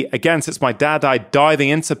really, again, since my dad died, diving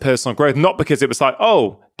into personal growth, not because it was like,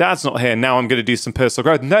 oh, dad's not here, now I'm going to do some personal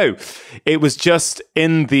growth. No, it was just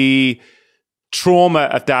in the trauma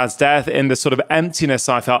of dad's death, in the sort of emptiness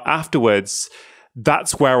I felt afterwards.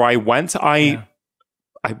 That's where I went. I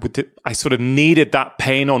sort of needed that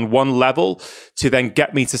pain on one level to then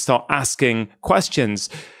get me to start asking questions.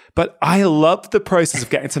 But I love the process of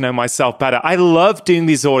getting to know myself better. I love doing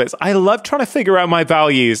these audits. I love trying to figure out my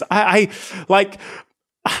values. I like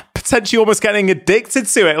potentially almost getting addicted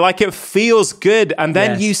to it. Like it feels good. And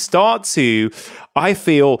then you start to I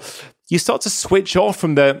feel you start to switch off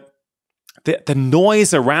from the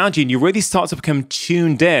noise around you, and you really start to become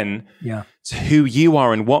tuned in to who you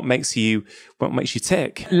are and what makes you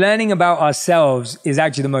tick. Learning about ourselves is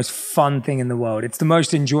actually the most fun thing in the world. It's the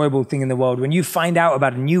most enjoyable thing in the world. When you find out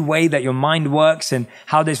about a new way that your mind works and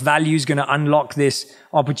how this value is going to unlock this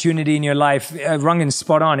opportunity in your life, Rangan's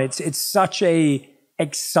spot on. It's such a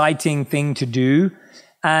exciting thing to do.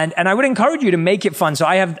 And I would encourage you to make it fun. So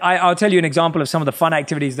I'll tell you an example of some of the fun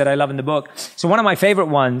activities that I love in the book. So one of my favorite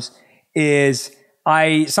ones is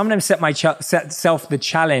I sometimes set myself the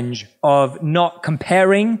challenge of not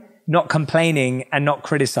comparing, not complaining, and not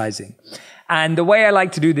criticizing. And the way I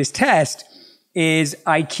like to do this test is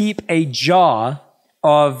I keep a jar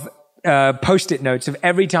of Post-it notes of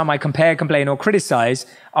every time I compare, complain, or criticize.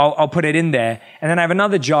 I'll put it in there. And then I have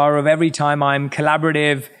another jar of every time I'm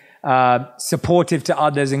collaborative, supportive to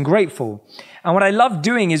others, and grateful. And what I love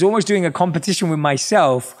doing is almost doing a competition with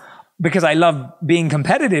myself, because I love being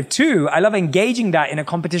competitive too. I love engaging that in a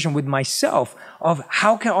competition with myself of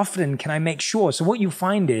how often can I make sure. So what you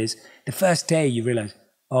find is the first day you realize,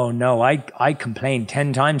 oh no, I complained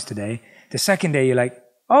 10 times today. The second day you're like,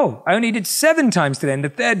 oh, I only did 7 times today. And the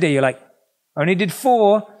third day you're like, I only did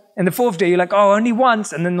 4. And the fourth day you're like, oh, only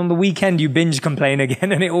once. And then on the weekend you binge complain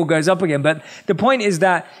again and it all goes up again. But the point is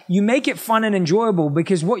that you make it fun and enjoyable,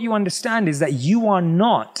 because what you understand is that you are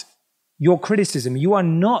not your criticism. You are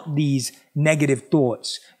not these negative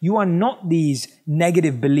thoughts. You are not these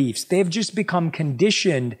negative beliefs. They've just become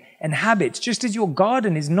conditioned and habits, just as your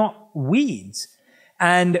garden is not weeds.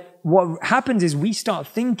 And what happens is we start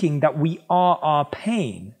thinking that we are our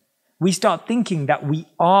pain. We start thinking that we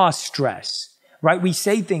are stress, right? We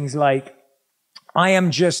say things like, I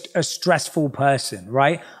am just a stressful person,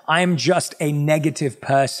 right? I am just a negative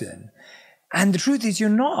person. And the truth is you're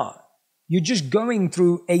not. You're just going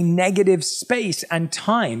through a negative space and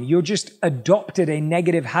time. You're just adopted a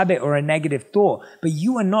negative habit or a negative thought, but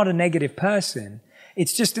you are not a negative person.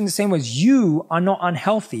 It's just in the same way as you are not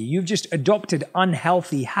unhealthy. You've just adopted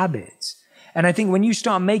unhealthy habits. And I think when you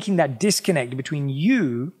start making that disconnect between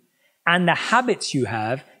you and the habits you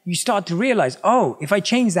have, you start to realize, oh, if I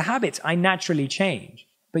change the habits, I naturally change.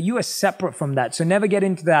 But you are separate from that. So never get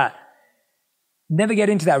into that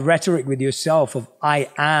rhetoric with yourself of I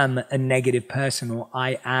am a negative person, or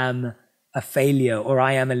I am a failure, or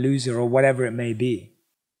I am a loser, or whatever it may be.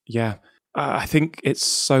 Yeah. I think it's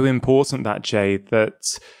so important that, Jay,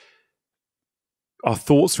 that our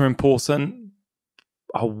thoughts are important,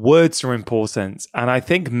 our words are important. And I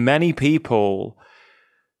think many people,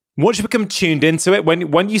 once you become tuned into it,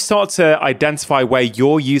 when you start to identify where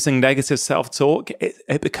you're using negative self-talk,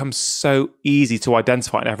 it becomes so easy to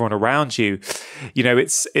identify in everyone around you. You know,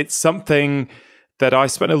 it's something that I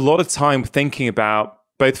spent a lot of time thinking about,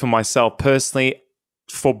 both for myself personally,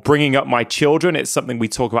 for bringing up my children. It's something we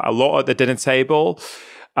talk about a lot at the dinner table,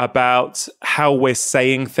 about how we're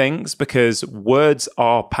saying things, because words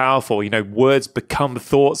are powerful. You know, words become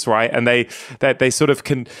thoughts, right? And they sort of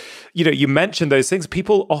can, you know, you mentioned those things.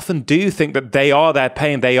 People often do think that they are their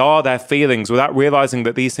pain, they are their feelings, without realizing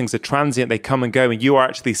that these things are transient, they come and go, and you are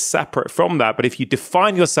actually separate from that. But if you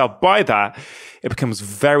define yourself by that, it becomes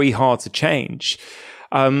very hard to change.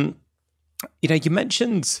 You know, you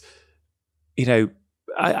mentioned, you know,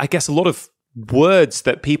 I guess a lot of words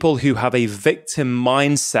that people who have a victim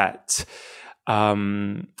mindset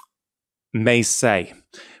may say,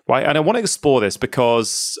 right? And I want to explore this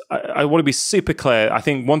because I want to be super clear. I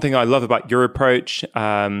think one thing I love about your approach,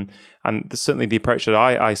 and certainly the approach that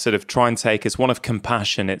I sort of try and take, is one of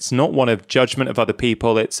compassion. It's not one of judgment of other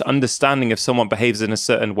people. It's understanding if someone behaves in a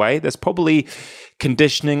certain way, there's probably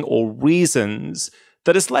conditioning or reasons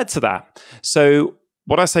that has led to that. So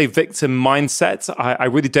when I say victim mindset, I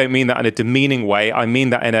really don't mean that in a demeaning way. I mean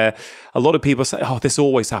that in a lot of people say, oh, this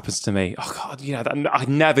always happens to me. Oh God, you know, I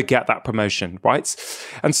never get that promotion, right?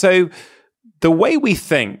 And so the way we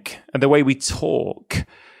think and the way we talk,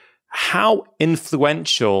 how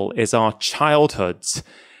influential is our childhood?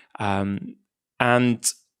 And,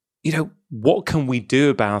 you know, what can we do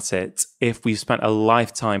about it if we've spent a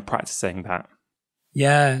lifetime practicing that?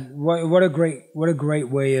 Yeah, what a great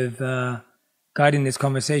way of guiding this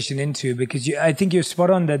conversation into, because I think you're spot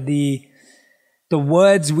on that the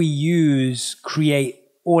words we use create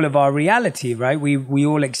all of our reality, right? We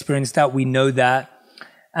all experience that. We know that.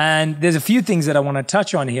 And there's a few things that I want to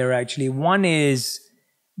touch on here, actually. One is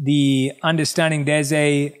the understanding. There's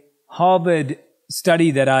a Harvard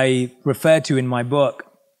study that I refer to in my book,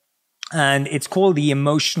 and it's called the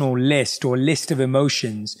emotional list, or list of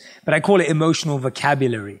emotions, but I call it emotional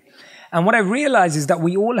vocabulary. And what I realized is that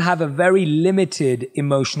we all have a very limited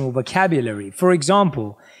emotional vocabulary. For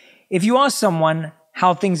example, if you ask someone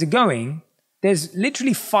how things are going, there's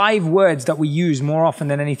literally 5 words that we use more often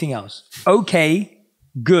than anything else. Okay,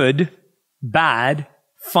 good, bad,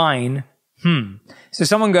 fine, So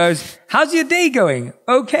someone goes, how's your day going?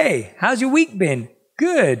 Okay. How's your week been?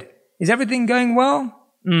 Good. Is everything going well?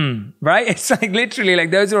 Right? It's like literally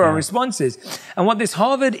like those are our responses. And what this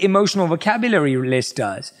Harvard emotional vocabulary list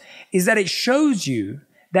does is that it shows you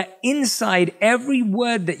that inside every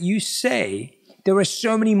word that you say, there are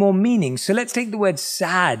so many more meanings. So let's take the word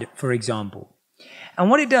sad, for example. And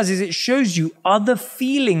what it does is it shows you other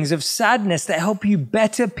feelings of sadness that help you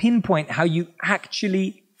better pinpoint how you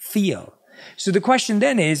actually feel. So the question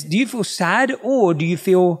then is, do you feel sad or do you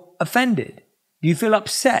feel offended? Do you feel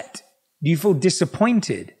upset? Do you feel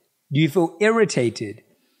disappointed? Do you feel irritated?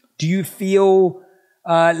 Do you feel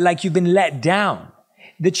like you've been let down?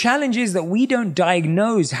 The challenge is that we don't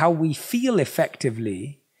diagnose how we feel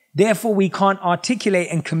effectively. Therefore, we can't articulate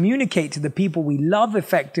and communicate to the people we love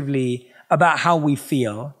effectively about how we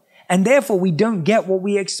feel. And therefore, we don't get what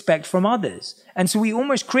we expect from others. And so we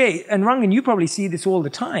almost create, and Rangan, you probably see this all the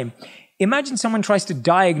time. Imagine someone tries to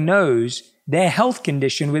diagnose their health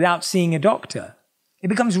condition without seeing a doctor. It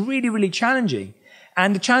becomes really, really challenging.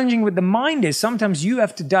 And the challenging with the mind is sometimes you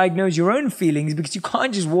have to diagnose your own feelings because you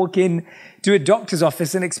can't just walk in to a doctor's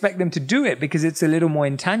office and expect them to do it because it's a little more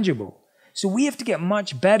intangible. So we have to get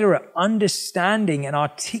much better at understanding and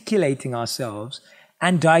articulating ourselves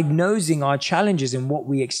and diagnosing our challenges and what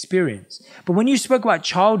we experience. But when you spoke about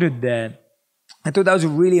childhood there, I thought that was a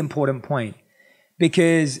really important point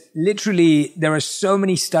because literally there are so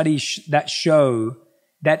many studies that show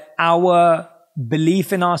that our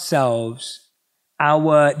belief in ourselves,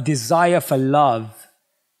 our desire for love,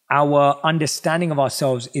 our understanding of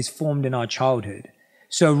ourselves is formed in our childhood.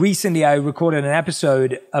 So recently I recorded an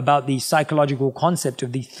episode about the psychological concept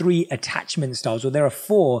of the 3 attachment styles, or there are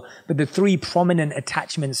 4, but the 3 prominent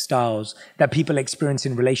attachment styles that people experience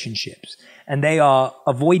in relationships. And they are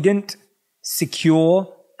avoidant,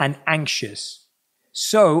 secure, and anxious.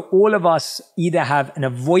 So all of us either have an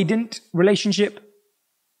avoidant relationship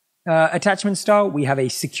attachment style, we have a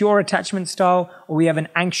secure attachment style, or we have an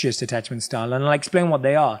anxious attachment style. And I'll explain what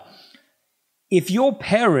they are. If your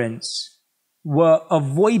parents were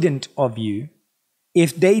avoidant of you,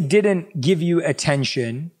 if they didn't give you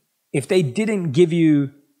attention, if they didn't give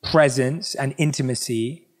you presence and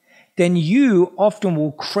intimacy, then you often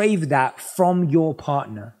will crave that from your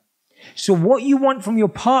partner. So what you want from your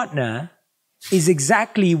partner is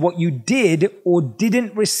exactly what you did or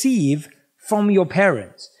didn't receive from your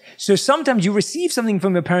parents. So sometimes you receive something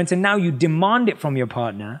from your parents and now you demand it from your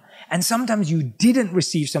partner. And sometimes you didn't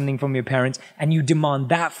receive something from your parents and you demand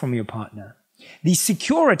that from your partner. The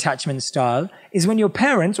secure attachment style is when your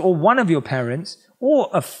parents or one of your parents or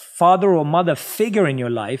a father or mother figure in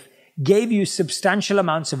your life gave you substantial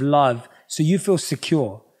amounts of love so you feel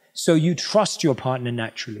secure. So you trust your partner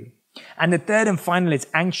naturally. And the third and final is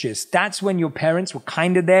anxious. That's when your parents were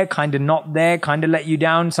kind of there, kind of not there, kind of let you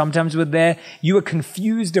down, sometimes were there. You were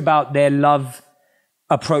confused about their love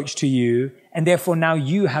approach to you. And therefore now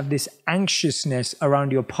you have this anxiousness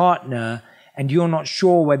around your partner and you're not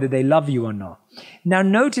sure whether they love you or not. Now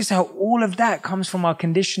notice how all of that comes from our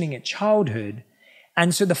conditioning at childhood.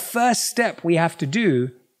 And so the first step we have to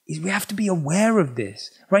do is we have to be aware of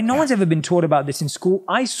this, right? No one's ever been taught about this in school.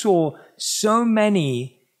 I saw so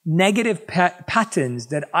many negative patterns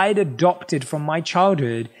that I'd adopted from my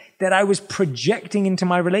childhood that I was projecting into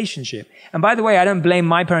my relationship. And by the way, I don't blame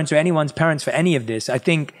my parents or anyone's parents for any of this. I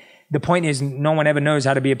think the point is no one ever knows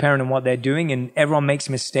how to be a parent and what they're doing, and everyone makes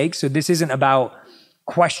mistakes. So this isn't about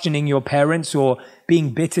questioning your parents or being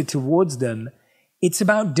bitter towards them. It's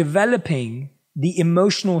about developing the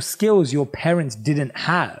emotional skills your parents didn't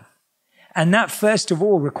have. And that first of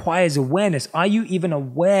all requires awareness. Are you even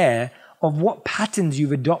aware of what patterns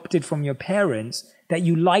you've adopted from your parents that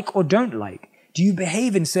you like or don't like? Do you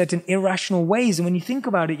behave in certain irrational ways? And when you think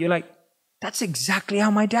about it, you're like, that's exactly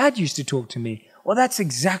how my dad used to talk to me. Or that's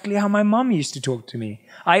exactly how my mom used to talk to me.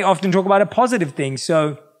 I often talk about a positive thing.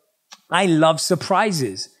 So I love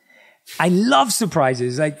surprises. I love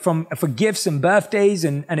surprises, like for gifts and birthdays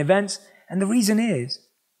and events. And the reason is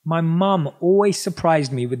my mom always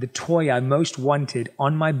surprised me with the toy I most wanted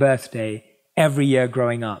on my birthday every year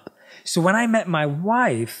growing up. So when I met my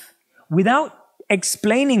wife, without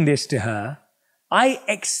explaining this to her, I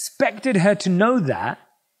expected her to know that,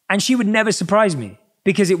 and she would never surprise me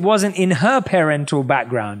because it wasn't in her parental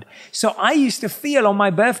background. So I used to feel on my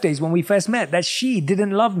birthdays when we first met that she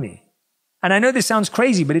didn't love me. And I know this sounds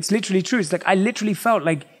crazy, but it's literally true. It's like I literally felt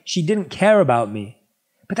like she didn't care about me.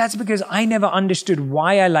 But that's because I never understood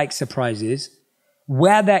why I like surprises,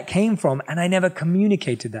 where that came from, and I never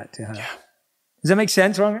communicated that to her. Yeah. Does that make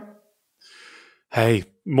sense, Rangan? Hey,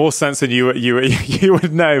 more sense than you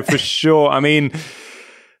would know for sure. I mean,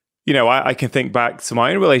 you know, I can think back to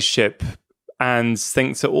my own relationship and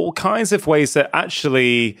think to all kinds of ways that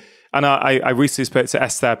actually, and I recently spoke to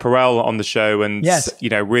Esther Perel on the show and, you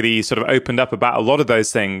know, really sort of opened up about a lot of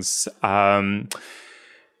those things. And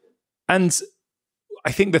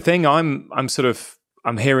I think the thing I'm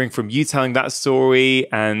hearing from you telling that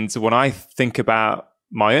story, and when I think about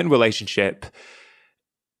my own relationship,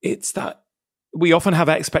 it's that we often have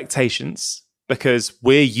expectations because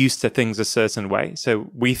we're used to things a certain way. So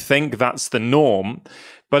we think that's the norm.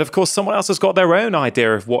 But of course, someone else has got their own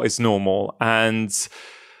idea of what is normal. And,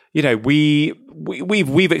 you know,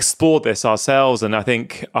 we've explored this ourselves. And I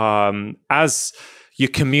think as your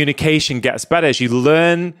communication gets better, as you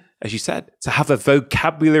learn, as you said, to have a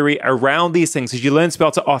vocabulary around these things, as you learn to be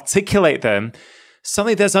able to articulate them,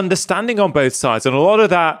 suddenly there's understanding on both sides. And a lot of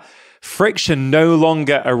that friction no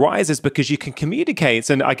longer arises because you can communicate.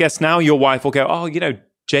 And I guess now your wife will go, oh, you know,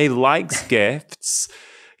 Jay likes gifts.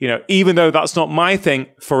 You know, even though that's not my thing,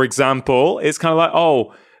 for example, it's kind of like,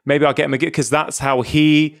 oh, maybe I'll get him a gift because that's how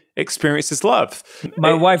he experiences love.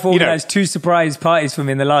 My wife organized 2 surprise parties for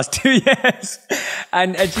me in the last 2 years.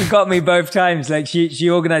 and she got me both times. Like she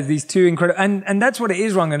organized these 2 incredible, and that's what it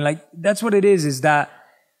is, Rangan. Like that's what it is that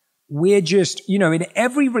we're just, you know, in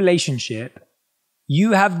every relationship,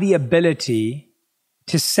 you have the ability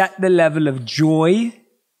to set the level of joy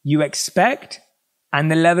you expect and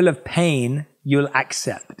the level of pain you'll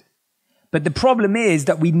accept. But the problem is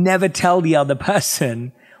that we never tell the other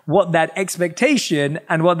person what that expectation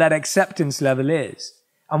and what that acceptance level is.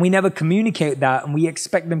 And we never communicate that, and we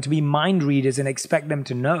expect them to be mind readers and expect them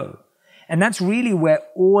to know. And that's really where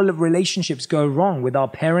all of relationships go wrong with our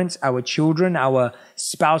parents, our children, our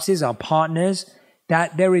spouses, our partners,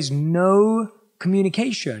 that there is no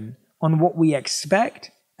communication on what we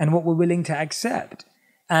expect and what we're willing to accept.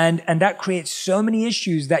 And that creates so many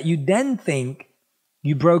issues that you then think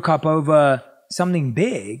you broke up over something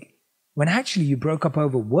big when actually you broke up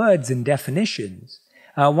over words and definitions.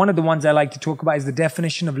 One of the ones I like to talk about is the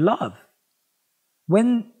definition of love.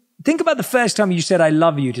 Think about the first time you said, I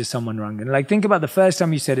love you to someone, Rangan. Like, think about the first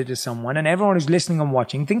time you said it to someone, and everyone who's listening and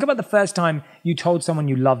watching, think about the first time you told someone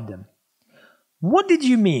you loved them. What did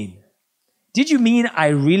you mean? Did you mean, I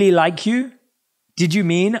really like you? Did you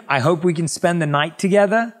mean, I hope we can spend the night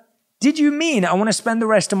together? Did you mean, I want to spend the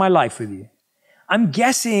rest of my life with you? I'm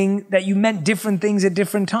guessing that you meant different things at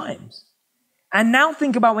different times. And now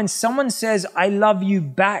think about when someone says, I love you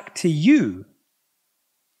back to you.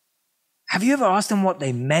 Have you ever asked them what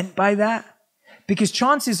they meant by that? Because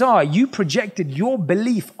chances are you projected your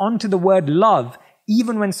belief onto the word love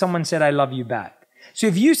even when someone said, I love you back. So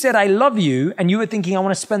if you said, I love you, and you were thinking, I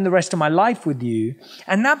want to spend the rest of my life with you,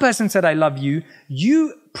 and that person said, I love you,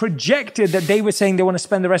 you projected that they were saying they want to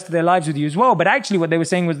spend the rest of their lives with you as well. But actually what they were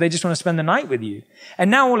saying was they just want to spend the night with you. And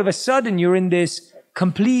now all of a sudden you're in this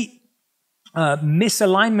complete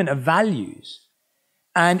misalignment of values.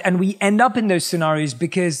 And we end up in those scenarios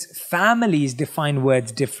because families define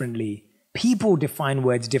words differently. People define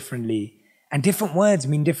words differently. And different words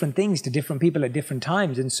mean different things to different people at different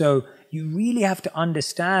times. And so you really have to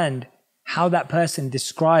understand how that person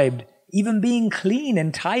described even being clean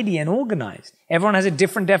and tidy and organized. Everyone has a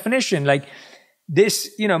different definition. Like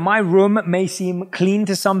this, you know, my room may seem clean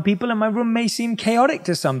to some people and my room may seem chaotic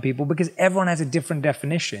to some people because everyone has a different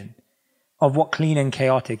definition of what clean and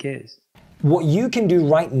chaotic is. What you can do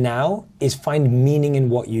right now is find meaning in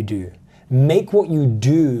what you do. Make what you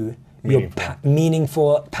do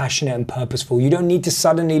meaningful, passionate, and purposeful. You don't need to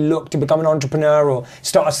suddenly look to become an entrepreneur or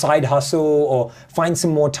start a side hustle or find some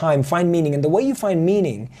more time. Find meaning. And the way you find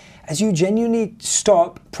meaning, as you genuinely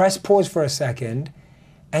stop, press pause for a second,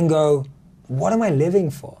 and go, what am I living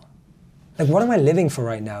for? Like, what am I living for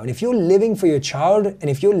right now? And if you're living for your child, and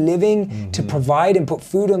if you're living to provide and put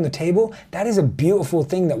food on the table, that is a beautiful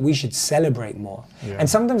thing that we should celebrate more. Yeah. And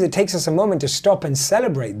sometimes it takes us a moment to stop and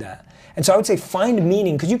celebrate that. And so I would say find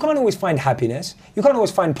meaning, because you can't always find happiness, you can't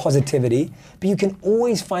always find positivity, but you can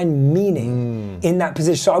always find meaning in that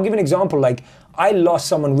position. So I'll give an example. Like, I lost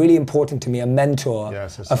someone really important to me, a mentor,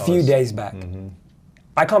 a few days back.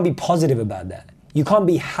 I can't be positive about that. You can't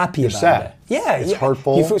be happy about sad. it. Yeah, It's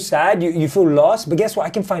hurtful. You feel sad, you feel lost, but guess what? I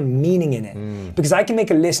can find meaning in it. Because I can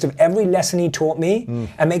make a list of every lesson he taught me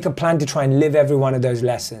and make a plan to try and live every one of those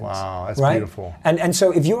lessons. Wow, that's right? beautiful. And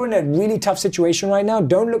so if you're in a really tough situation right now,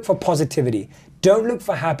 don't look for positivity. Don't look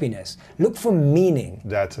for happiness. Look for meaning.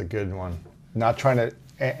 That's a good one. Not trying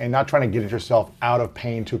to get yourself out of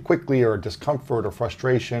pain too quickly or discomfort or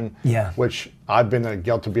frustration. Yeah. Which I've been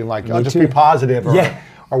guilty of being like, Me oh, just too. be positive or, Yeah.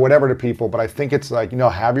 or whatever to people. But I think it's like,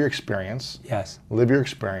 have your experience. Yes. Live your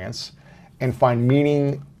experience and find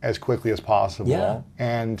meaning as quickly as possible. Yeah.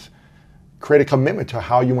 And create a commitment to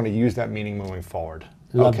how you want to use that meaning moving forward.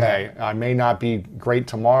 Love Okay, I may not be great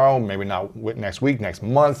tomorrow, maybe not next week, next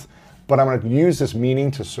month, but I'm going to use this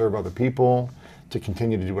meaning to serve other people, to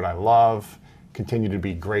continue to do what I love, continue to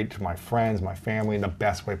be great to my friends, my family in the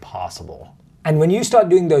best way possible. And when you start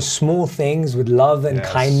doing those small things with love and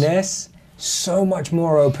Yes. kindness, so much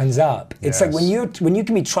more opens up. It's like Yes. when you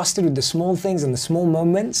can be trusted with the small things and the small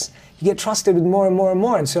moments, you get trusted with more and more and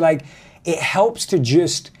more. And so like it helps to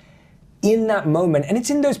just in that moment, and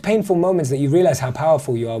it's in those painful moments that you realize how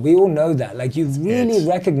powerful you are. We all know that. Like you really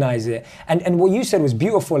recognize it. And what you said was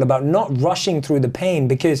beautiful about not rushing through the pain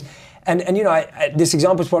because, and this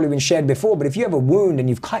example's probably been shared before, but if you have a wound and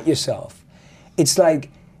you've cut yourself, it's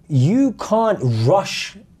like you can't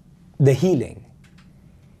rush the healing.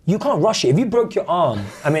 You can't rush it. If you broke your arm,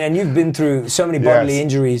 and you've been through so many bodily Yes.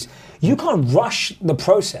 injuries, you can't rush the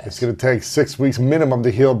process. It's going to take 6 weeks minimum to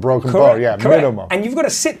heal broken Correct, bone. Yeah, correct. minimum. And you've got to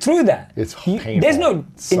sit through that. It's painful. There's no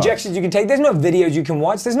Sucks. injections you can take. There's no videos you can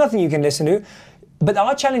watch. There's nothing you can listen to. But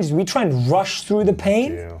our challenge is we try and rush through the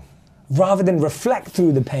pain rather than reflect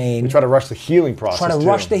through the pain. We try to rush the healing process. Try to too.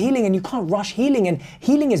 rush the healing, and you can't rush healing. And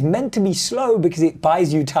healing is meant to be slow because it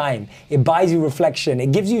buys you time. It buys you reflection.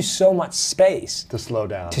 It gives you so much space to slow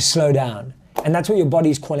down. to slow down. And that's what your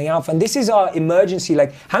body's calling out for. And this is our emergency.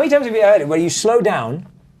 Like, how many times have you heard it where you slow down,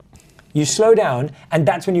 and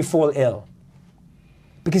that's when you fall ill?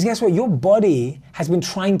 Because guess what? Your body has been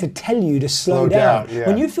trying to tell you to slow down. Yeah.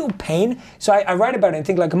 When you feel pain, so I write about it and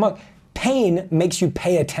think like a monk, pain makes you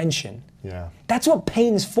pay attention. Yeah. That's what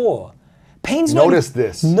pain's for. Pain's Notice not,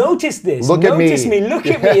 this. Notice this. Look at me. Notice me. Look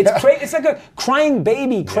at me. It's like a crying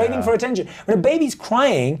baby craving for attention. When a baby's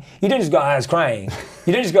crying, you don't just go, it's crying.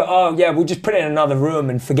 You don't just go, oh yeah, we'll just put it in another room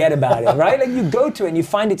and forget about it, right? Like you go to it and you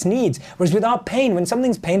find its needs. Whereas without pain, when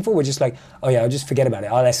something's painful, we're just like, oh yeah, I'll just forget about it.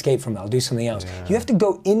 I'll escape from it. I'll do something else. Yeah. You have to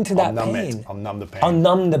go into that pain. I'll numb the pain. I'll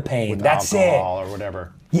numb the pain. With That's alcohol it. or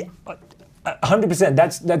whatever. Yeah. 100%.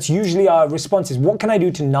 That's usually our response is, what can I do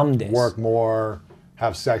to numb this? Work more,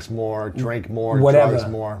 have sex more, drink more, Whatever. drugs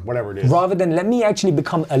more, whatever it is. Rather than let me actually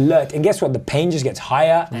become alert. And guess what? The pain just gets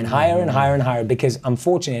higher and higher and higher and higher because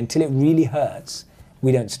unfortunately, until it really hurts,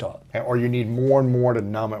 we don't stop. Or you need more and more to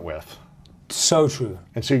numb it with. So true.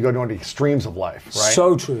 And so you go to the extremes of life, right?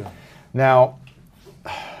 So true. Now,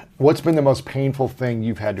 what's been the most painful thing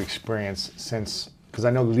you've had to experience since, because I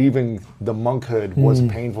know leaving the monkhood was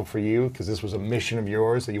painful for you, because this was a mission of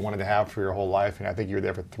yours that you wanted to have for your whole life, and I think you were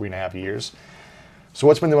there for 3.5 years. So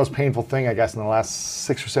what's been the most painful thing, I guess, in the last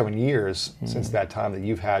 6 or 7 years since that time that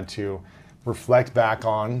you've had to reflect back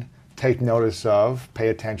on, take notice of, pay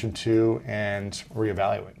attention to, and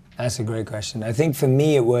reevaluate? That's a great question. I think for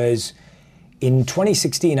me it was in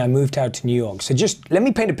 2016 I moved out to New York. So just let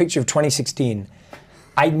me paint a picture of 2016.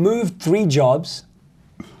 I moved 3 jobs.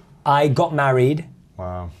 I got married.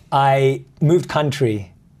 Wow. I moved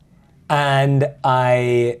country. And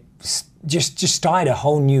I just started a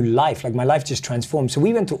whole new life. Like my life just transformed. So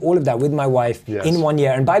we went through all of that with my wife in 1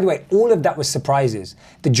 year. And by the way, all of that was surprises.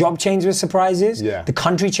 The job change was surprises. Yeah. The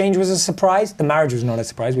country change was a surprise. The marriage was not a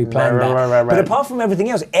surprise. We planned that. Right. But apart from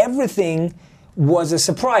everything else, everything was a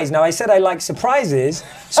surprise. Now I said I like surprises,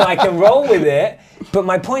 so I can roll with it. But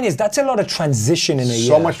my point is that's a lot of transition in a year.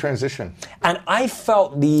 So much transition. And I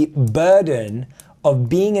felt the burden of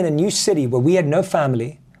being in a new city where we had no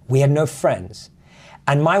family, we had no friends.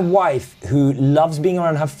 And my wife, who loves being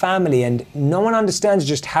around her family, and no one understands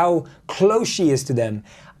just how close she is to them,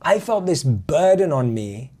 I felt this burden on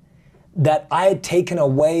me that I had taken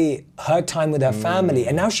away her time with her family.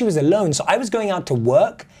 And now she was alone. So I was going out to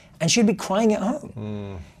work and she'd be crying at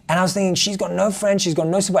home. And I was thinking, she's got no friends, she's got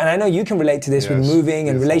no support. And I know you can relate to this with moving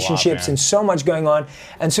and relationships and so much going on.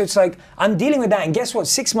 And so it's like, I'm dealing with that. And guess what?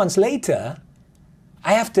 6 months later,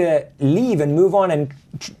 I have to leave and move on and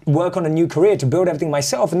work on a new career to build everything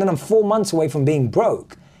myself. And then I'm 4 months away from being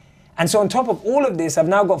broke. And so on top of all of this, I've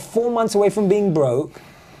now got 4 months away from being broke.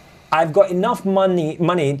 I've got enough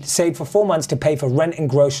money saved for 4 months to pay for rent and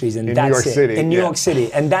groceries, and that's it. In New York City. In New York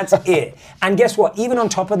City, and that's it. And guess what? Even on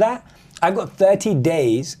top of that, I've got 30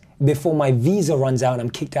 days before my visa runs out and I'm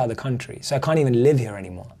kicked out of the country. So I can't even live here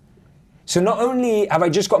anymore. So not only have I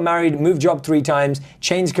just got married, moved job 3 times,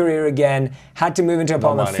 changed career again, had to move into an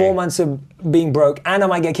apartment, 4 months of being broke, and I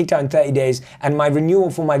might get kicked out in 30 days, and my renewal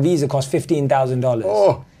for my visa costs $15,000.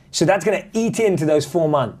 Oh. So that's gonna eat into those 4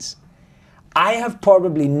 months. I have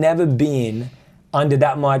probably never been under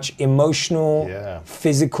that much emotional,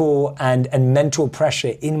 physical, and mental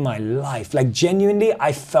pressure in my life. Like genuinely,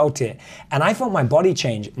 I felt it. And I felt my body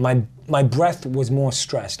change. My breath was more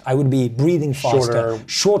stressed. I would be breathing faster,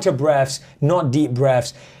 shorter breaths, not deep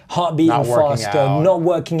breaths, heart beating faster, not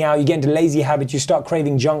working out. You get into lazy habits, you start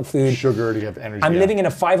craving junk food. Sugar to have energy. I'm living in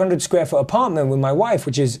a 500 square foot apartment with my wife,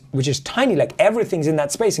 which is tiny, like everything's in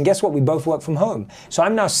that space. And guess what? We both work from home. So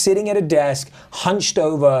I'm now sitting at a desk, hunched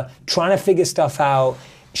over, trying to figure stuff out.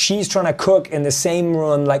 She's trying to cook in the same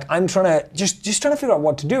room. Like I'm trying to, just trying to figure out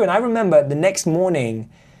what to do. And I remember the next morning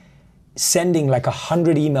sending like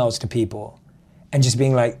 100 emails to people and just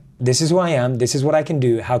being like, this is who I am, this is what I can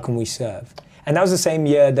do, how can we serve? And that was the same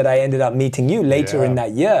year that I ended up meeting you later in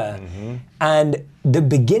that year. And the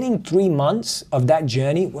beginning 3 months of that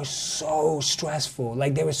journey was so stressful.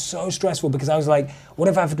 Like they were so stressful because I was like, what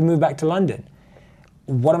if I have to move back to London?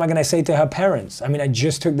 What am I gonna say to her parents? I mean, I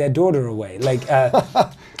just took their daughter away. Like,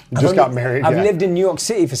 just got married. I've lived in New York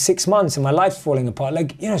City for 6 months and my life's falling apart.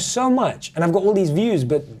 Like, you know, so much. And I've got all these views,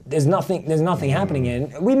 but there's nothing happening.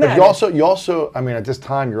 And we met. But you also, I mean, at this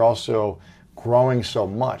time, you're also growing so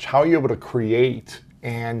much. How are you able to create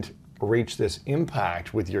and reach this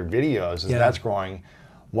impact with your videos as that's growing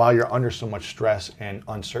while you're under so much stress and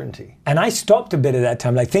uncertainty? And I stopped a bit at that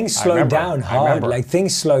time. Like things slowed down hard. Like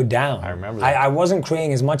things slowed down. I remember that. I wasn't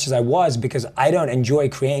creating as much as I was because I don't enjoy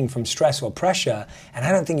creating from stress or pressure. And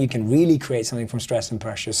I don't think you can really create something from stress and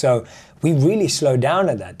pressure. So we really slowed down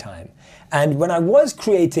at that time. And when I was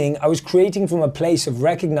creating from a place of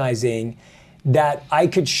recognizing that I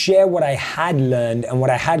could share what I had learned and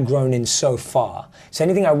what I had grown in so far. So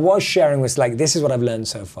anything I was sharing was like, this is what I've learned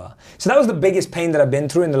so far. So that was the biggest pain that I've been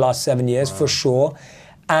through in the last 7 years, for sure.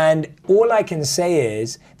 And all I can say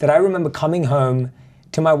is that I remember coming home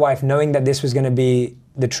to my wife knowing that this was gonna be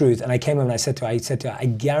the truth. And I came home and I said to her, I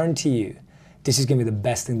guarantee you, this is gonna be the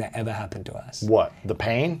best thing that ever happened to us. What, the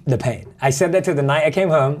pain? The pain. I said that to her the night I came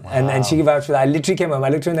home, and she gave out for that. I literally came home, I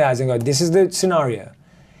looked her in the eyes and go, this is the scenario.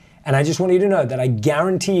 And I just want you to know that I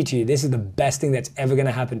guarantee to you, this is the best thing that's ever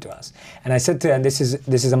gonna happen to us. And I said to her, and this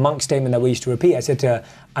is a monk statement that we used to repeat, I said to her,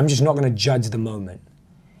 I'm just not gonna judge the moment.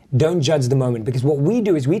 Don't judge the moment, because what we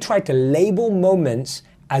do is we try to label moments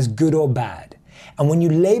as good or bad. And when you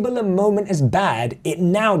label a moment as bad, it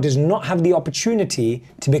now does not have the opportunity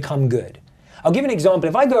to become good. I'll give an example.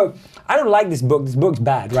 If I go, I don't like this book's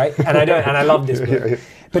bad, right? And I love this book.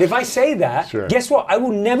 But if I say that, guess what? I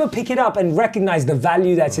will never pick it up and recognize the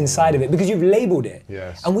value that's inside of it because you've labeled it.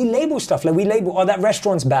 And we label stuff like we label, oh, that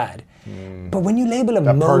restaurant's bad. But when you label a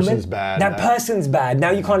moment, person's bad. That person's bad.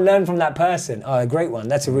 Now you can't learn from that person. Oh, a great one.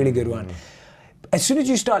 That's a really good one. As soon as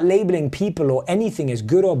you start labeling people or anything as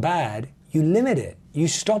good or bad, you limit it. You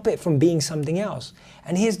stop it from being something else.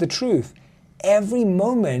 And here's the truth. Every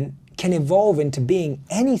moment can evolve into being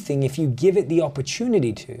anything if you give it the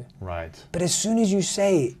opportunity to. Right. But as soon as you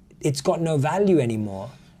say it's got no value anymore,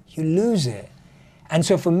 you lose it. And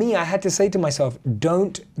so for me, I had to say to myself,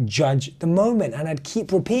 don't judge the moment. And I'd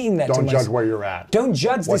keep repeating that to myself. Don't judge where you're at. Don't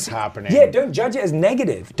judge what's happening. Yeah, don't judge it as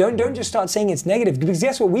negative. Don't just start saying it's negative. Because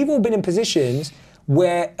guess what? We've all been in positions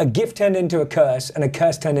where a gift turned into a curse and a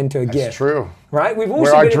curse turned into a gift. That's true. Right? We've also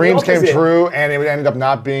where our been dreams in the came opposite. true and it ended up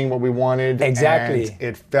not being what we wanted. Exactly. And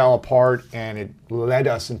it fell apart and it led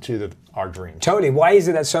us into our dreams. Totally. Why is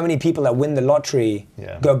it that so many people that win the lottery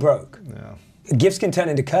go broke? Gifts can turn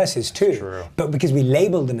into curses too. True. But because we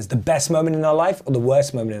label them as the best moment in our life or the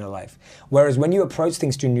worst moment in our life. Whereas when you approach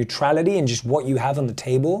things to neutrality and just what you have on the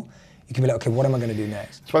table, you can be like, okay, what am I going to do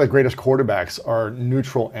next? That's why the greatest quarterbacks are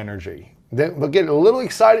neutral energy. They'll get a little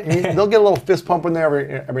excited, they'll get a little fist pump in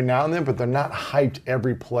there every now and then, but they're not hyped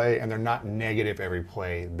every play and they're not negative every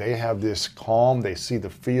play. They have this calm, they see the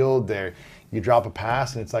field, you drop a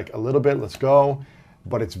pass and it's like a little bit, let's go,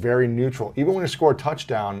 but it's very neutral. Even when you score a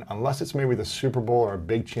touchdown, unless it's maybe the Super Bowl or a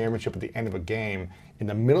big championship at the end of a game, in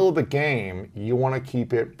the middle of the game, you want to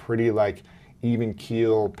keep it pretty like even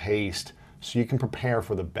keel paced, so you can prepare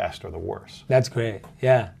for the best or the worst. That's great,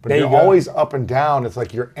 yeah. But if you're always up and down, it's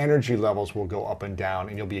like your energy levels will go up and down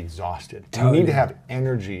and you'll be exhausted. Totally. You need to have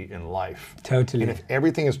energy in life. Totally. And if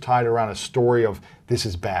everything is tied around a story of this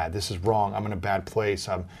is bad, this is wrong, I'm in a bad place,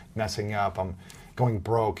 I'm messing up, I'm going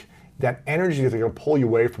broke, that energy is going to pull you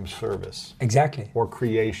away from service. Exactly. Or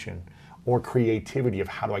creation, or creativity of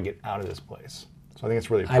how do I get out of this place. So I think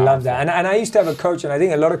it's really I powerful. love that. And I used to have a coach, and I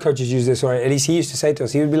think a lot of coaches use this, or at least he used to say to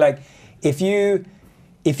us, he would be like, if you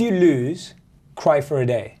lose, cry for a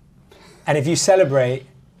day. And if you celebrate,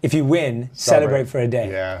 if you win, celebrate for a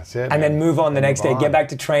day. Yeah, that's it. And then move on the next day, get back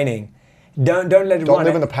to training. Don't let it run. Don't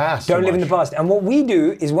live in the past. Don't live in the past. And what we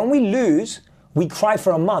do is when we lose, we cry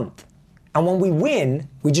for a month. And when we win,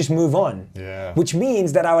 we just move on. Yeah. Which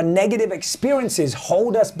means that our negative experiences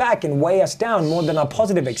hold us back and weigh us down more than our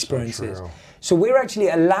positive experiences. So true. So we're actually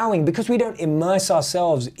allowing, because we don't immerse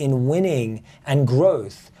ourselves in winning and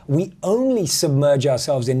growth, we only submerge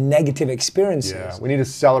ourselves in negative experiences. Yeah, we need to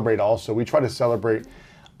celebrate also. We try to celebrate.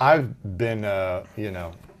 I've been,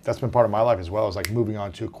 that's been part of my life as well, is like moving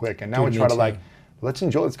on too quick. And now we try to like, let's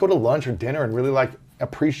go to lunch or dinner and really like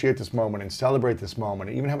appreciate this moment and celebrate this moment,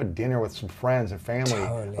 and even have a dinner with some friends and family.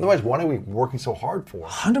 Totally. Otherwise, what are we working so hard for?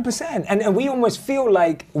 100%. And we almost feel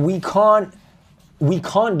like we can't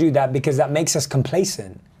do that because that makes us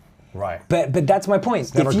complacent. Right. But that's my point.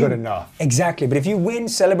 It's never good enough. Exactly. But if you win,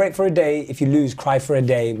 celebrate for a day. If you lose, cry for a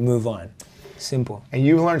day, move on. Simple. And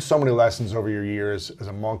you've learned so many lessons over your years. As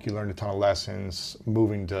a monk, you learned a ton of lessons,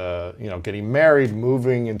 moving to, getting married,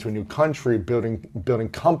 moving into a new country, building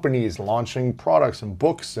companies, launching products and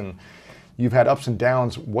books, and you've had ups and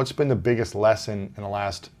downs. What's been the biggest lesson in the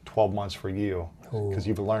last 12 months for you? Because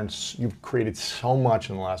you've created so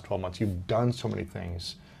much in the last 12 months. You've done so many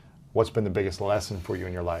things. What's been the biggest lesson for you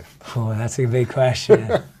in your life? Oh, that's a big question.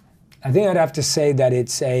 I think I'd have to say that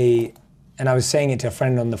and I was saying it to a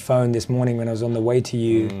friend on the phone this morning when I was on the way to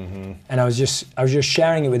you, and I was just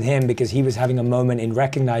sharing it with him because he was having a moment in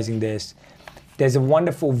recognizing this. There's a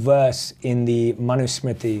wonderful verse in the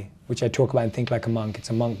Manusmriti, which I talk about in Think Like a Monk. It's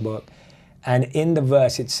a monk book. And in the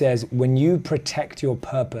verse it says, when you protect your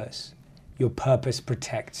purpose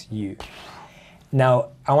protects you. Now,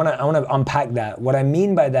 I want to unpack that. What I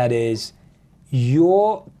mean by that is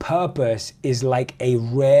your purpose is like a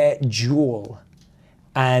rare jewel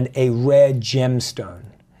and a rare gemstone.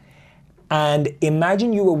 And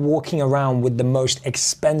imagine you were walking around with the most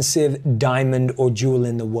expensive diamond or jewel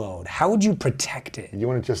in the world. How would you protect it? You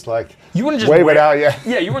want to just like wave it out, yeah.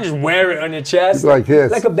 Yeah, you want to just wear it on your chest. It's like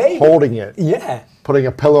this. Like a baby. Holding it. Yeah. Putting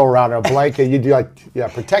a pillow around it, a blanket, you'd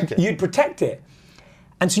protect it. You'd protect it.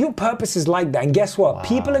 And so your purpose is like that. And guess what? Wow.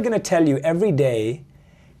 People are going to tell you every day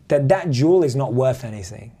that jewel is not worth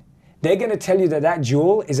anything. They're going to tell you that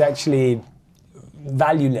jewel is actually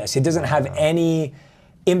valueless. It doesn't have any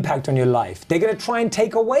impact on your life. They're going to try and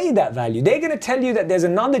take away that value. They're going to tell you that there's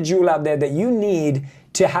another jewel out there that you need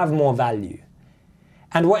to have more value.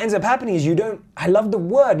 And what ends up happening is I love the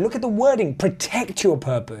word, look at the wording, protect your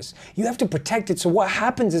purpose. You have to protect it. So what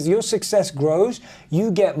happens is your success grows,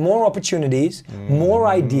 you get more opportunities, more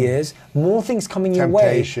ideas, more things coming your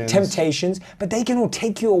way, temptations, but they can all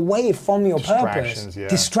take you away from your purpose. Yeah.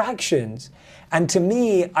 Distractions. And to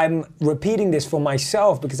me, I'm repeating this for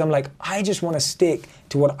myself because I'm like, I just want to stick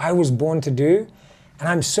to what I was born to do. And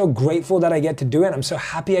I'm so grateful that I get to do it. I'm so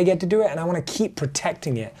happy I get to do it. And I want to keep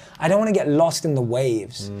protecting it. I don't want to get lost in the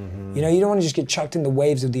waves. You don't want to just get chucked in the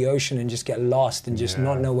waves of the ocean and just get lost and just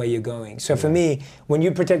not know where you're going. So for me, when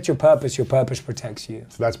you protect your purpose protects you.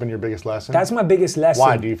 So that's been your biggest lesson? That's my biggest lesson.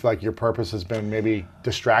 Why? Do you feel like your purpose has been maybe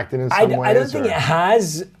distracted in some ways? I don't think it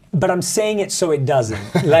has. But I'm saying it so it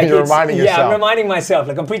doesn't. Like you're reminding yourself. Yeah, I'm reminding myself.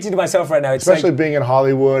 Like I'm preaching to myself right now. It's especially like, being in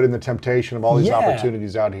Hollywood and the temptation of all these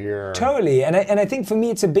opportunities out here. Totally. And I think for me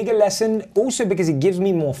it's a bigger lesson also because it gives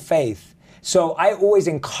me more faith. So I always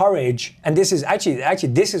encourage, and this is actually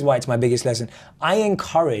this is why it's my biggest lesson. I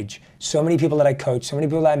encourage so many people that I coach, so many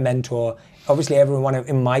people that I mentor, obviously everyone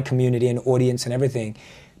in my community and audience and everything,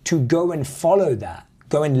 to go and follow that,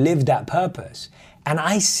 go and live that purpose. And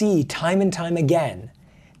I see time and time again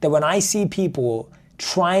that when I see people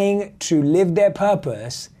trying to live their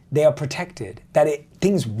purpose, they are protected, that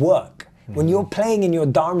things work. When you're playing in your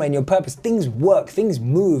dharma and your purpose, things work, things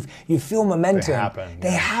move, you feel momentum. They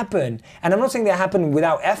happen. And I'm not saying they happen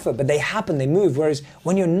without effort, but they happen, they move. Whereas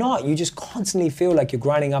when you're not, you just constantly feel like you're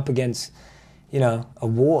grinding up against, a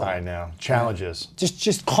wall. I know, challenges.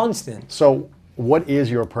 Just constant. So what is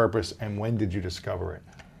your purpose and when did you discover it?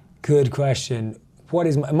 Good question. What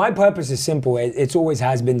is my purpose is simple. It's always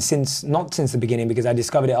has been not since the beginning because I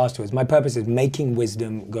discovered it afterwards. My purpose is making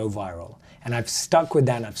wisdom go viral. And I've stuck with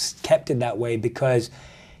that and I've kept it that way because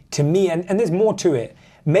to me, and there's more to it,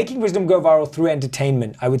 making wisdom go viral through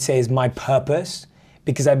entertainment, I would say is my purpose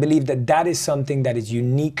because I believe that is something that is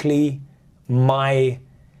uniquely my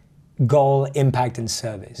goal, impact, and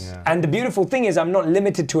service. Yeah. And the beautiful thing is I'm not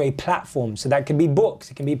limited to a platform. So that can be books,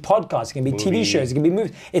 it can be podcasts, it can be TV shows, it can be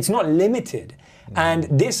movies. It's not limited. And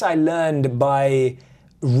this I learned by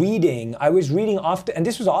reading after, and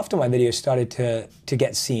this was after my videos started to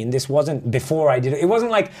get seen. This wasn't before I did it. It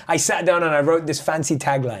wasn't like I sat down and I wrote this fancy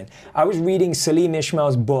tagline. I was reading Salim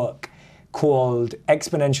Ismail's book called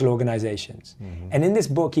Exponential Organizations. And in this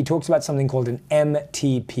book, he talks about something called an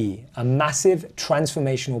MTP, a massive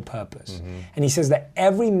transformational purpose. And he says that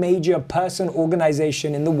every major person,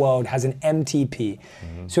 organization in the world has an MTP.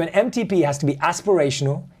 So an MTP has to be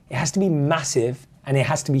aspirational, it has to be massive, and it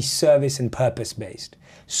has to be service and purpose-based.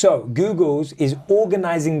 So Google's is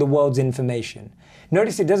organizing the world's information.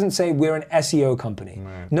 Notice it doesn't say we're an SEO company.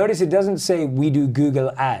 Right. Notice it doesn't say we do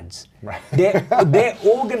Google ads. Right. They're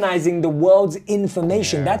organizing the world's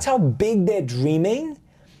information. Yeah. That's how big they're dreaming.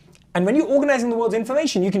 And when you're organizing the world's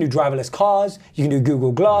information, you can do driverless cars, you can do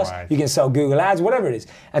Google Glass, right. You can sell Google ads, whatever it is.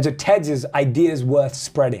 And so TED's is ideas worth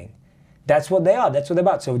spreading. That's what they are. That's what they're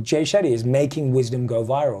about. So Jay Shetty is making wisdom go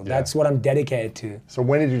viral. Yeah. That's what I'm dedicated to. So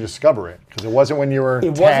when did you discover it? Because it wasn't when you were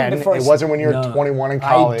 10. It wasn't when you were 21 in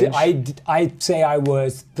college. I'd say I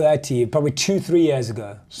was 30, probably 2-3 years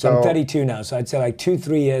ago. So I'm 32 now. So I'd say like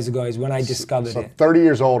 2-3 years ago is when I discovered it. So 30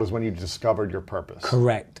 years old is when you discovered your purpose.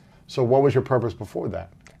 Correct. So what was your purpose before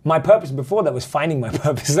that? My purpose before that was finding my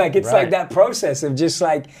purpose. Like it's like that process of just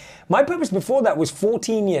like, my purpose before that was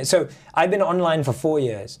 14 years. So I've been online for 4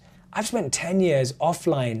 years. I've spent 10 years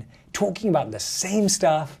offline talking about the same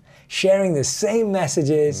stuff, sharing the same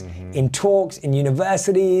messages in talks, in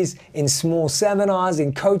universities, in small seminars,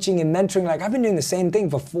 in coaching, in mentoring. Like I've been doing the same thing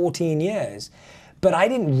for 14 years. But I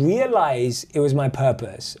didn't realize it was my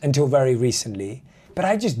purpose until very recently. But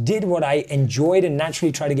I just did what I enjoyed and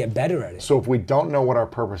naturally try to get better at it. So if we don't know what our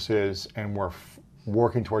purpose is and we're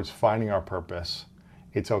working towards finding our purpose,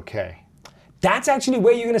 it's okay. That's actually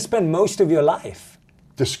where you're going to spend most of your life.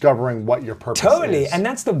 Discovering what your purpose is. Totally, and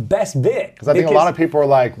that's the best bit. Because I think a lot of people are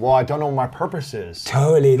like, well, I don't know what my purpose is.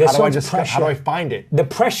 Totally, there's so much pressure. How do I find it? The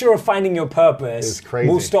pressure of finding your purpose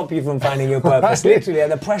will stop you from finding your purpose. Literally,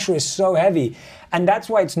 the pressure is so heavy. And that's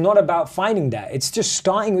why it's not about finding that. It's just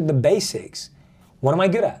starting with the basics. What am I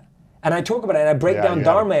good at? And I talk about it, and I break down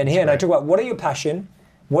Dharma in here, and I talk about what are your passion,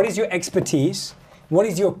 what is your expertise, what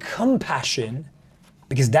is your compassion,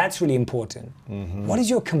 because that's really important. What is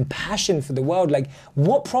your compassion for the world? Like,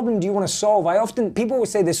 what problem do you want to solve? People always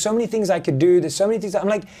say, there's so many things I could do, there's so many things. I'm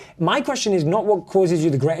like, my question is not what causes you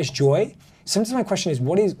the greatest joy. Sometimes my question is,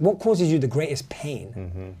 what causes you the greatest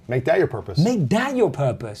pain? Make that your purpose. Make that your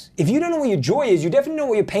purpose. If you don't know what your joy is, you definitely know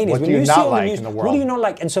what your pain is. What do you not like in the world? What do you not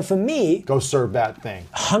like? And so for me... Go serve that thing.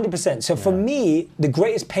 100%. So for me, the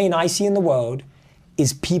greatest pain I see in the world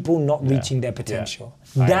is people not reaching their potential.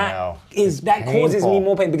 That causes me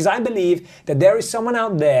more pain, because I believe that there is someone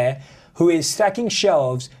out there who is stacking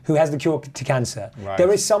shelves who has the cure to cancer. Right.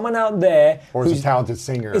 There is someone out there who's a talented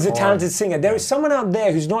singer. Is a talented singer. There is someone out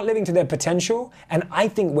there who's not living to their potential, and I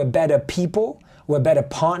think we're better people, we're better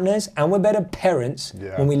partners, and we're better parents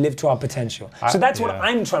when we live to our potential. So that's what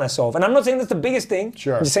I'm trying to solve. And I'm not saying that's the biggest thing,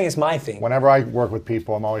 I'm just saying it's my thing. Whenever I work with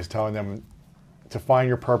people, I'm always telling them, to find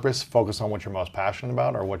your purpose, focus on what you're most passionate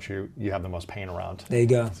about or what you have the most pain around. There you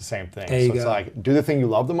go. It's the same thing. It's like, do the thing you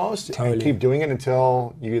love the most and keep doing it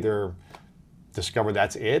until you either discover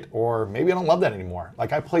that's it or maybe I don't love that anymore.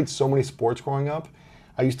 Like I played so many sports growing up.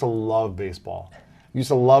 I used to love baseball. I used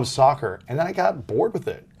to love soccer. And then I got bored with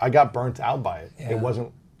it. I got burnt out by it. It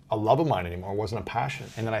wasn't a love of mine anymore. It wasn't a passion.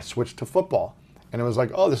 And then I switched to football. And it was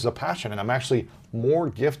like, oh, this is a passion. And I'm actually more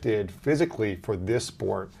gifted physically for this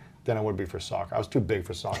sport than I would be for soccer. I was too big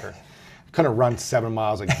for soccer. I couldn't run 7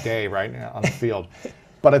 miles a day right on the field.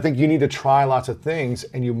 But I think you need to try lots of things,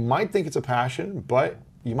 and you might think it's a passion, but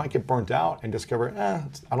you might get burnt out and discover,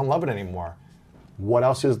 I don't love it anymore. What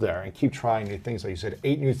else is there? And keep trying new things. Like you said,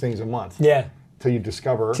 8 new things a month. Yeah. Till you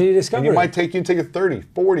discover. And it might take you until you're 30,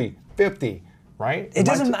 40, 50, right? And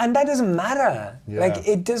that doesn't matter. Like,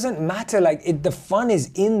 it doesn't matter. Like, the fun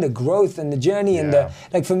is in the growth and the journey and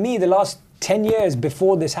like for me, the last 10 years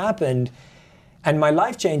before this happened and my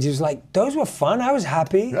life changes, like those were fun. I was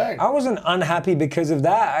happy. Right. I wasn't unhappy because of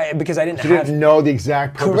that, because I didn't didn't know the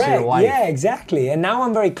exact purpose of your life. Yeah, exactly. And now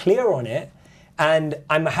I'm very clear on it and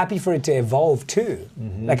I'm happy for it to evolve too.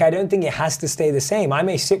 Like I don't think it has to stay the same. I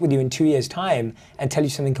may sit with you in 2 years' time and tell you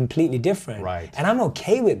something completely different. Right. And I'm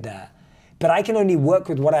okay with that. But I can only work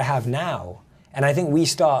with what I have now. And I think we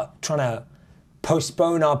start trying to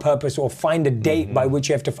postpone our purpose or find a date by which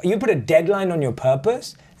you have to, you put a deadline on your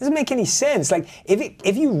purpose, it doesn't make any sense. Like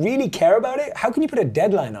if you really care about it, how can you put a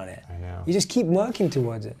deadline on it? I know. You just keep working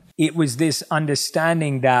towards it. It was this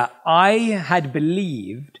understanding that I had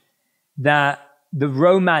believed that the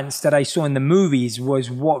romance that I saw in the movies was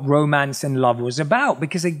what romance and love was about.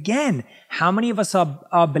 Because again, how many of us,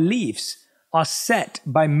 our beliefs are set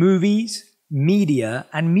by movies, media,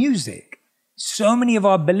 and music. So many of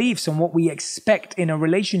our beliefs on what we expect in a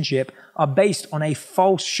relationship are based on a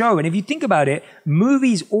false show. And if you think about it,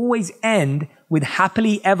 movies always end with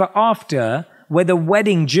happily ever after, where the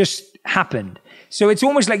wedding just happened. So it's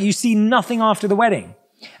almost like you see nothing after the wedding.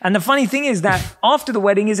 And the funny thing is that after the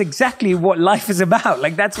wedding is exactly what life is about.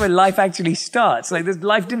 Like, that's where life actually starts. Like, this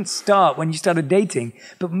life didn't start when you started dating,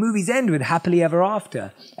 but movies end with happily ever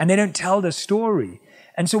after, and they don't tell the story.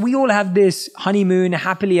 And so we all have this honeymoon,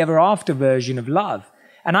 happily ever after version of love.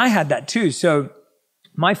 And I had that too. So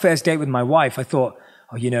my first date with my wife, I thought,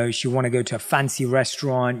 oh, you know, she'll want to go to a fancy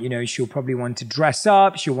restaurant. You know, she'll probably want to dress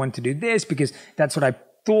up. She'll want to do this, because that's what I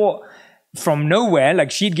thought from nowhere.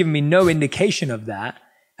 Like, she'd given me no indication of that.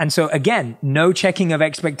 And so again, no checking of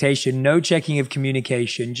expectation, no checking of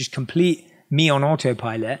communication, just complete me on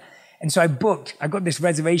autopilot. And so I got this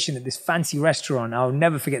reservation at this fancy restaurant. I'll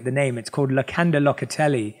never forget the name. It's called Locanda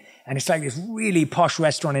Locatelli. And it's like this really posh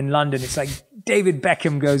restaurant in London. It's like David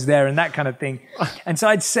Beckham goes there and that kind of thing. And so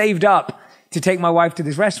I'd saved up to take my wife to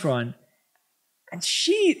this restaurant. And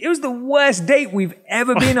it was the worst date we've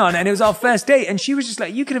ever been on. And it was our first date. And she was just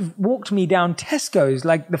like, you could have walked me down Tesco's,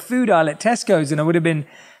 like the food aisle at Tesco's, and I would have been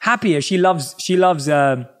happier. She loves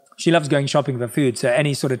going shopping for food. So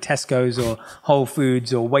any sort of Tesco's or Whole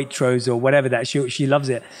Foods or Waitrose or whatever that, she loves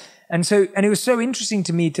it. And it was so interesting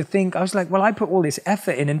to me to think, I was like, well, I put all this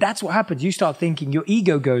effort in. And that's what happens. You start thinking, your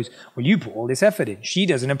ego goes, well, you put all this effort in. She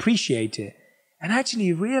doesn't appreciate it. And actually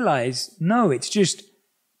you realize, no, it's just,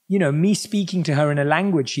 you know, me speaking to her in a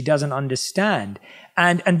language she doesn't understand.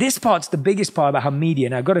 And this part's the biggest part about how media,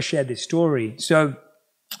 and I've got to share this story. So,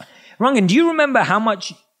 Rangan, do you remember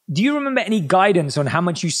any guidance on how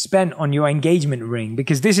much you spent on your engagement ring?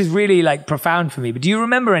 Because this is really like profound for me. But do you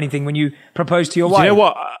remember anything when you proposed to your wife? You know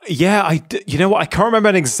what? Yeah, you know what? I can't remember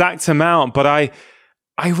an exact amount, but I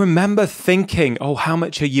remember thinking, oh, how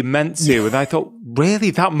much are you meant to? Yeah. And I thought,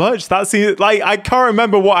 really, that much? That's like, I can't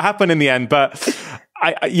remember what happened in the end, but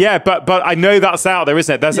but I know that's out there,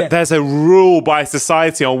 isn't it? There's a rule by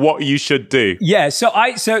society on what you should do. Yeah. So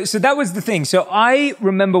that was the thing. So I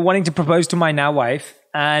remember wanting to propose to my now wife.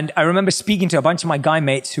 And I remember speaking to a bunch of my guy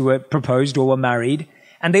mates who were proposed or were married.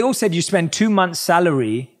 And they all said, you spend 2 months'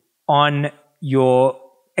 salary on your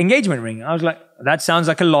engagement ring. I was like, that sounds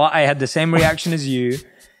like a lot. I had the same reaction as you.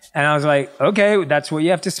 And I was like, okay, that's what you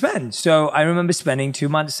have to spend. So I remember spending 2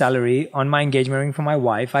 months' salary on my engagement ring for my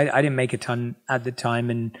wife. I didn't make a ton at the time,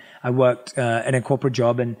 and I worked in a corporate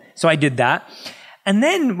job. And so I did that. And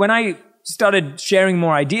then when I started sharing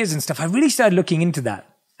more ideas and stuff, I really started looking into that.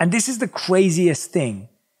 And this is the craziest thing.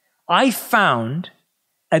 I found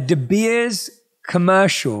a De Beers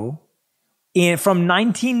commercial from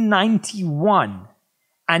 1991.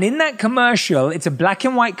 And in that commercial, it's a black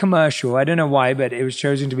and white commercial. I don't know why, but it was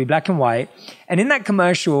chosen to be black and white. And in that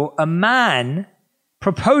commercial, a man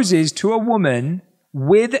proposes to a woman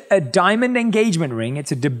with a diamond engagement ring.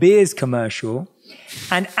 It's a De Beers commercial.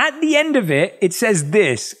 And at the end of it, it says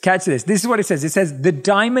this. Catch this. This is what it says. It says, the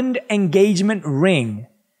diamond engagement ring.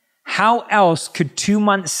 How else could 2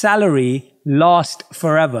 months' salary last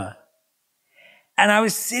forever? And I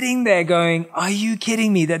was sitting there going, are you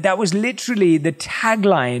kidding me? That was literally the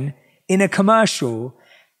tagline in a commercial.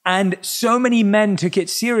 And so many men took it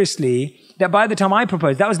seriously that by the time I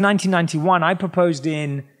proposed, that was 1991, I proposed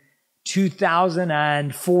in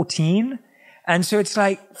 2014. And so it's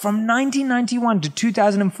like from 1991 to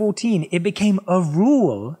 2014, it became a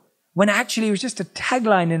rule when actually it was just a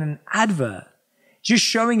tagline in an advert. Just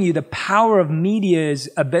showing you the power of media's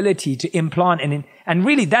ability to implant. And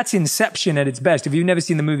really, that's Inception at its best. If you've never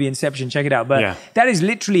seen the movie Inception, check it out. But that is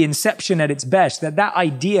literally Inception at its best. That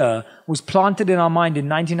idea was planted in our mind in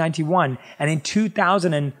 1991. And in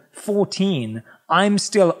 2014, I'm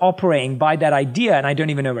still operating by that idea, and I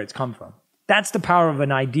don't even know where it's come from. That's the power of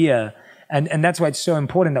an idea. And that's why it's so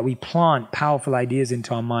important that we plant powerful ideas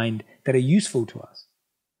into our mind that are useful to us.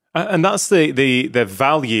 And that's the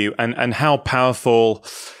value and how powerful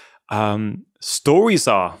stories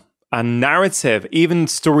are, and narrative, even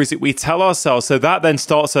stories that we tell ourselves. So that then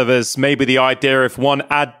starts off as maybe the idea of one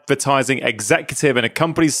advertising executive in a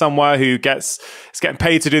company somewhere who is getting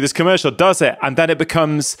paid to do this commercial, does it, and then it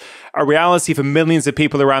becomes a reality for millions of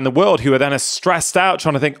people around the world who are then stressed out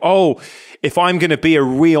trying to think, oh, if I'm going to be a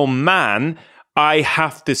real man, I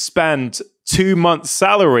have to spend 2 months'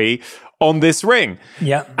 salary on this ring.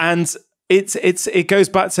 Yeah. And it goes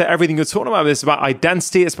back to everything you're talking about. It's about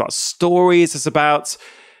identity, it's about stories, it's about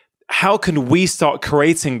how can we start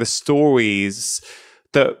creating the stories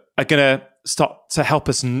that are going to start to help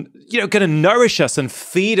us, going to nourish us and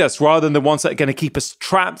feed us rather than the ones that are going to keep us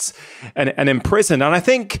trapped and imprisoned. And I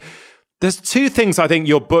think there's two things I think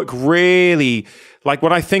your book really, like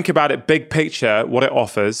when I think about it, big picture, what it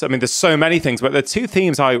offers. I mean, there's so many things, but the two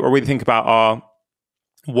themes I really think about are,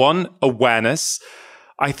 one, awareness.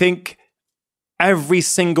 I think every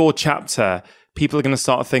single chapter, people are going to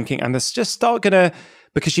start thinking, and let's just start going to,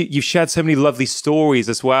 because you've shared so many lovely stories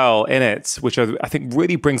as well in it, which I think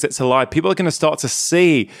really brings it to life. People are going to start to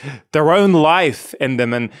see their own life in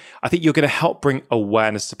them. And I think you're going to help bring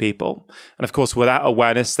awareness to people. And of course, without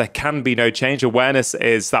awareness, there can be no change. Awareness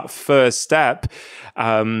is that first step.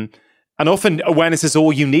 And often awareness is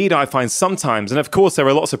all you need, I find sometimes. And of course, there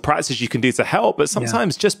are lots of practices you can do to help, but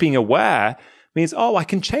sometimes just being aware means, oh, I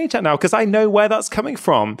can change that now because I know where that's coming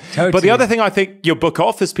from. Totally. But the other thing I think your book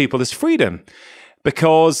offers people is freedom.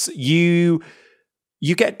 Because you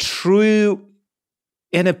get true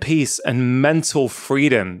inner peace and mental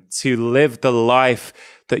freedom to live the life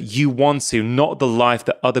that you want to, not the life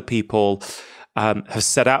that other people have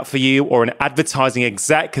set out for you, or an advertising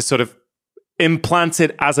exec has sort of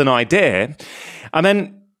implanted as an idea. And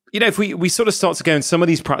then, if we sort of start to go in some of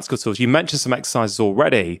these practical tools, you mentioned some exercises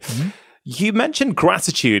already. Mm-hmm. You mentioned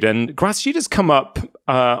gratitude, and gratitude has come up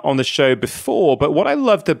on the show before. But what I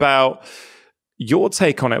loved about your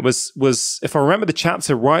take on it was, if I remember the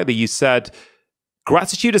chapter rightly, you said,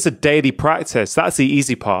 gratitude is a daily practice. That's the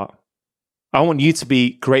easy part. I want you to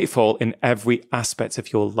be grateful in every aspect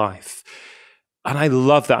of your life. And I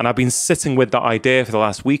love that. And I've been sitting with that idea for the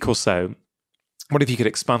last week or so. What if you could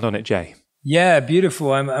expand on it, Jay? Yeah,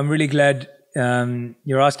 beautiful. I'm really glad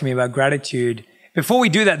you're asking me about gratitude. Before we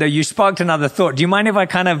do that, though, you sparked another thought. Do you mind if I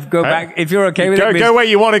kind of go back, if you're okay with it? Go where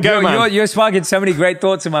you want to go, man. You're sparking so many great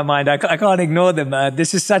thoughts in my mind. I can't ignore them.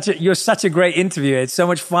 This is you're such a great interview. It's so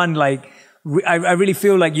much fun. Like, I really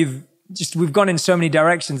feel like we've gone in so many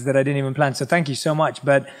directions that I didn't even plan. So thank you so much.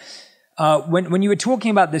 But when you were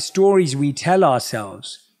talking about the stories we tell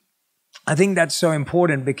ourselves, I think that's so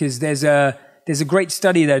important, because there's a great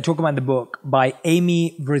study that I talk about in the book by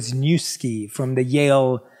Amy Wrzesniewski from the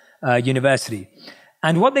Yale University.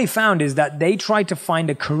 And what they found is that they tried to find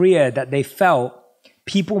a career that they felt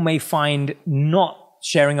people may find not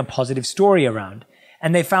sharing a positive story around.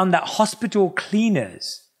 And they found that hospital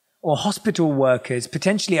cleaners or hospital workers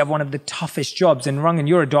potentially have one of the toughest jobs. And Rangan,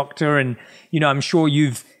 you're a doctor, and I'm sure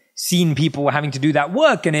you've seen people having to do that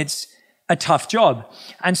work, and it's a tough job.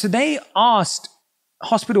 And so they asked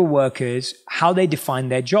hospital workers how they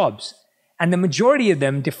defined their jobs. And the majority of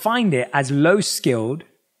them defined it as low-skilled,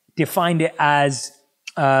 defined it as,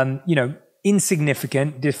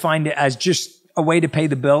 insignificant, defined it as just a way to pay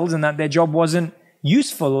the bills, and that their job wasn't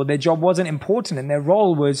useful or their job wasn't important. And their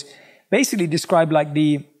role was basically described like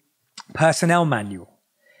the personnel manual.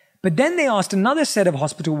 But then they asked another set of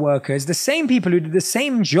hospital workers, the same people who did the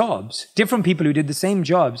same jobs, different people who did the same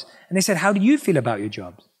jobs, and they said, how do you feel about your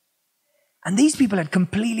jobs? And these people had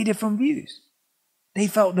completely different views. They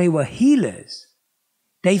felt they were healers.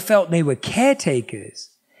 They felt they were caretakers.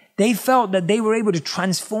 They felt that they were able to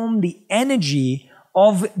transform the energy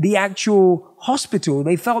of the actual hospital.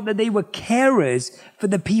 They felt that they were carers for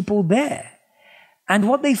the people there. And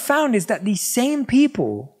what they found is that these different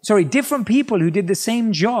people who did the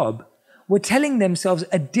same job were telling themselves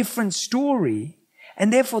a different story.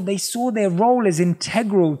 And therefore they saw their role as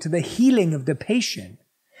integral to the healing of the patient.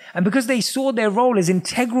 And because they saw their role as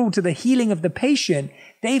integral to the healing of the patient,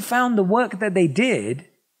 they found the work that they did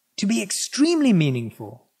to be extremely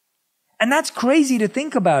meaningful. And that's crazy to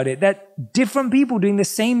think about it, that different people doing the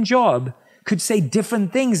same job could say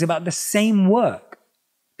different things about the same work.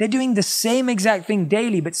 They're doing the same exact thing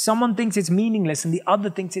daily, but someone thinks it's meaningless and the other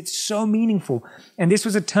thinks it's so meaningful. And this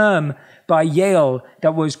was a term by Yale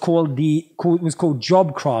that was called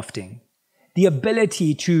job crafting. The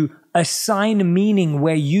ability to assign meaning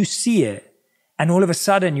where you see it, and all of a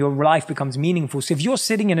sudden your life becomes meaningful. So if you're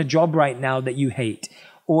sitting in a job right now that you hate,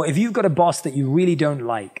 or if you've got a boss that you really don't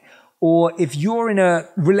like, or if you're in a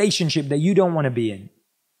relationship that you don't want to be in,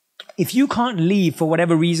 if you can't leave for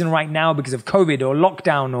whatever reason right now because of COVID or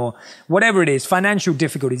lockdown or whatever it is, financial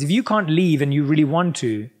difficulties, if you can't leave and you really want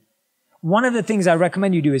to, one of the things I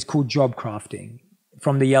recommend you do is called job crafting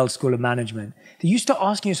from the Yale School of Management. So you start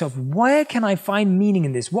asking yourself, where can I find meaning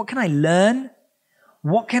in this? What can I learn?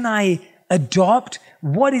 What can I adopt?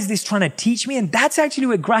 What is this trying to teach me? And that's actually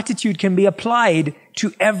where gratitude can be applied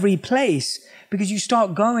to every place, because you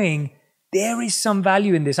start going, there is some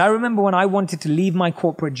value in this. I remember when I wanted to leave my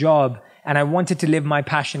corporate job and I wanted to live my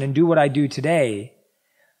passion and do what I do today.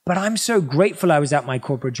 But I'm so grateful I was at my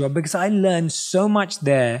corporate job, because I learned so much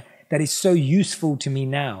there that is so useful to me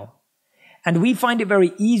now. And we find it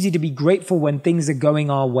very easy to be grateful when things are going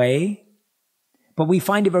our way, but we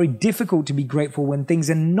find it very difficult to be grateful when things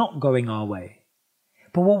are not going our way.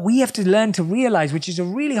 But what we have to learn to realize, which is a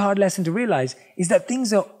really hard lesson to realize, is that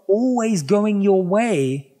things are always going your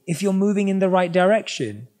way if you're moving in the right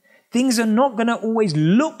direction. Things are not going to always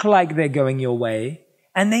look like they're going your way,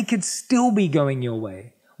 and they could still be going your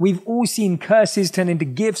way. We've all seen curses turn into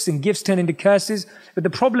gifts and gifts turn into curses. But the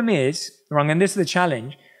problem is, and this is the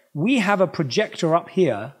challenge, we have a projector up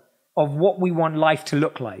here of what we want life to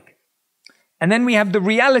look like. And then we have the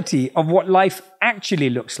reality of what life actually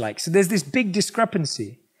looks like. So there's this big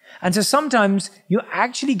discrepancy. And so sometimes you're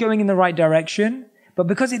actually going in the right direction, but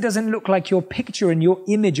because it doesn't look like your picture and your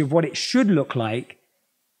image of what it should look like,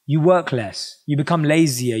 you work less, you become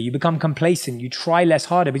lazier, you become complacent, you try less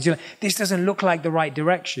harder because you're like, this doesn't look like the right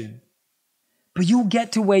direction. But you'll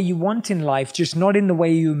get to where you want in life, just not in the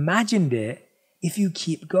way you imagined it, if you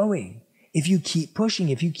keep going, if you keep pushing,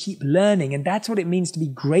 if you keep learning. And that's what it means to be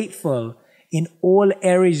grateful in all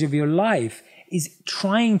areas of your life, is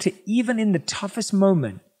trying to, even in the toughest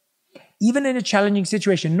moment, even in a challenging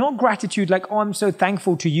situation, not gratitude like, oh, I'm so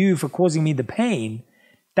thankful to you for causing me the pain.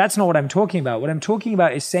 That's not what I'm talking about. What I'm talking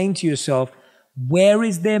about is saying to yourself, where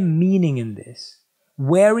is there meaning in this?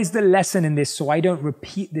 Where is the lesson in this so I don't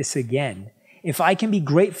repeat this again? If I can be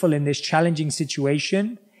grateful in this challenging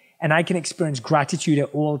situation and I can experience gratitude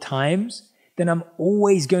at all times, then I'm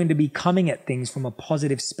always going to be coming at things from a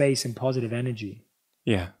positive space and positive energy.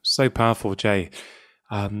 Yeah, so powerful, Jay.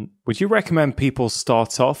 Would you recommend people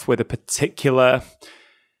start off with a particular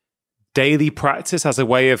daily practice as a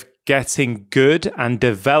way of getting good and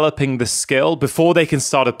developing the skill before they can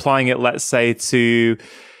start applying it, let's say, to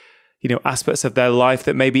aspects of their life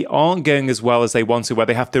that maybe aren't going as well as they want to, where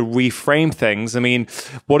they have to reframe things? I mean,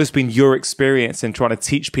 what has been your experience in trying to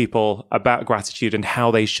teach people about gratitude and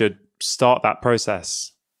how they should start that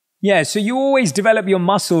process? Yeah, so you always develop your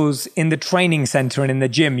muscles in the training center and in the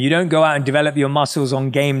gym. You don't go out and develop your muscles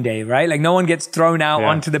on game day, right? Like no one gets thrown out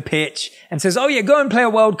onto the pitch and says, oh yeah, go and play a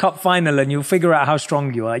World Cup final and you'll figure out how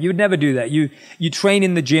strong you are. You would never do that. You train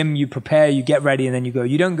in the gym, you prepare, you get ready, and then you go.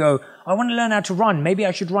 You don't go, I want to learn how to run. Maybe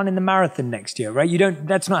I should run in the marathon next year, right?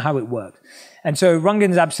 That's not how it works. And so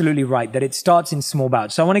Rangan's absolutely right that it starts in small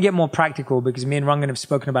bouts. So I want to get more practical because me and Rangan have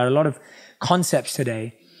spoken about a lot of concepts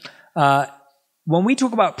today. When we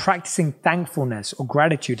talk about practicing thankfulness or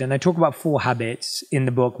gratitude, and I talk about 4 habits in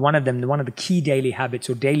the book, one of the key daily habits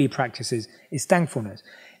or daily practices is thankfulness.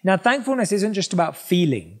 Now, thankfulness isn't just about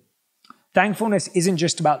feeling. Thankfulness isn't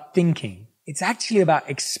just about thinking. It's actually about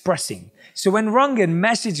expressing. So when Rangan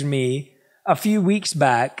messaged me a few weeks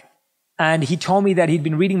back and he told me that he'd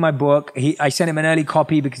been reading my book, I sent him an early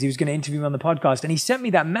copy because he was going to interview me on the podcast, and he sent me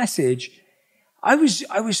that message. I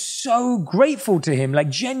was so grateful to him, like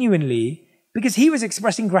genuinely, because he was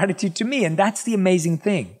expressing gratitude to me. And that's the amazing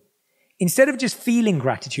thing. Instead of just feeling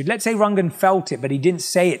gratitude, let's say Rangan felt it, but he didn't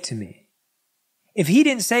say it to me. If he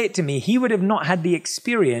didn't say it to me, he would have not had the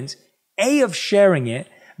experience, A, of sharing it,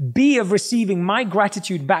 B, of receiving my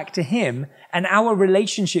gratitude back to him and our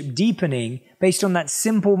relationship deepening based on that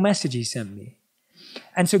simple message he sent me.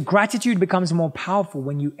 And so gratitude becomes more powerful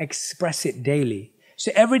when you express it daily.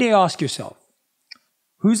 So every day ask yourself,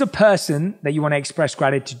 who's a person that you want to express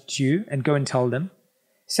gratitude to and go and tell them?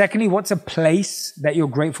 Secondly, what's a place that you're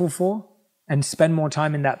grateful for and spend more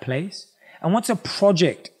time in that place? And what's a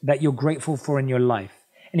project that you're grateful for in your life?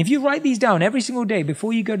 And if you write these down every single day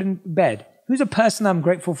before you go to bed, who's a person I'm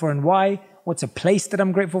grateful for and why? What's a place that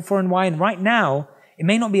I'm grateful for and why? And right now, it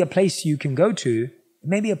may not be a place you can go to. It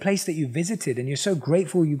may be a place that you visited and you're so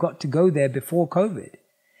grateful you got to go there before COVID.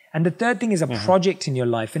 And the third thing is a project in your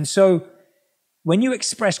life. And so when you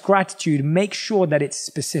express gratitude, make sure that it's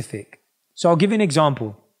specific. So I'll give you an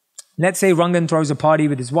example. Let's say Rangan throws a party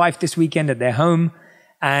with his wife this weekend at their home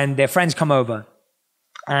and their friends come over.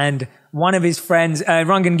 And one of his friends,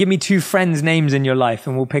 Rangan, give me 2 friends' names in your life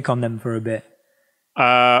and we'll pick on them for a bit.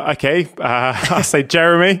 Okay. I'll say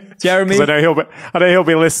Jeremy. Jeremy. 'Cause I know he'll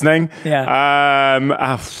be listening. Yeah.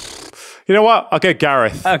 You know what? I'll go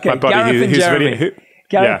Gareth. Okay, my buddy Gareth and Jeremy.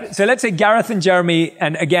 Gareth, Yeah. So let's say Gareth and Jeremy,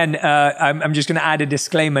 and again, I'm just going to add a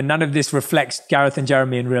disclaimer. None of this reflects Gareth and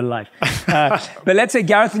Jeremy in real life. But let's say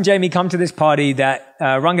Gareth and Jamie come to this party that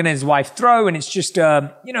Rangan and his wife throw, and it's just,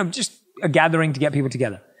 just a gathering to get people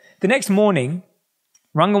together. The next morning,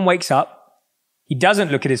 Rangan wakes up. He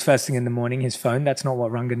doesn't look at his first thing in the morning, his phone. That's not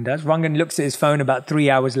what Rangan does. Rangan looks at his phone about 3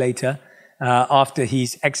 hours later, after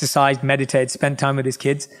he's exercised, meditated, spent time with his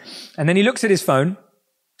kids. And then he looks at his phone,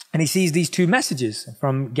 and he sees these 2 messages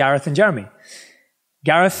from Gareth and Jeremy.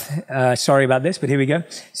 Gareth, sorry about this, but here we go.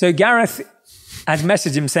 So Gareth I'd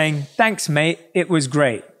messaged him saying, thanks, mate. It was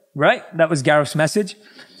great. Right? That was Gareth's message.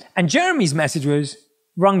 And Jeremy's message was,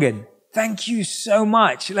 Rungan, thank you so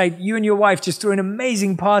much. Like, you and your wife just threw an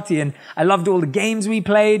amazing party, and I loved all the games we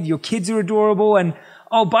played. Your kids are adorable. And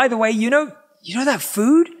oh, by the way, you know that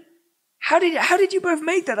food? How did you both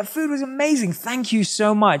make that? That food was amazing. Thank you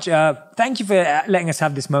so much. Thank you for letting us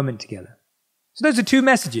have this moment together. So those are two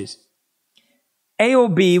messages. A or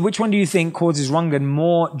B, which one do you think causes Rungan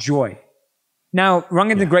more joy? Now,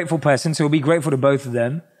 Rungan's a grateful person, so he'll be grateful to both of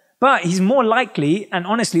them. But he's more likely, and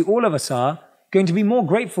honestly, all of us are, going to be more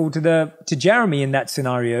grateful to Jeremy in that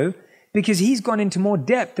scenario, because he's gone into more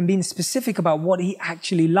depth and been specific about what he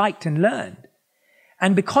actually liked and learned.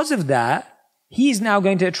 And because of that, he's now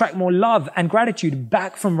going to attract more love and gratitude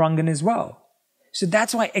back from Rungan as well. So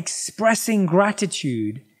that's why expressing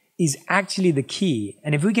gratitude is actually the key.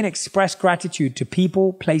 And if we can express gratitude to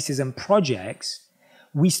people, places, and projects,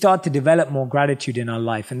 we start to develop more gratitude in our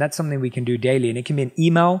life. And that's something we can do daily. And it can be an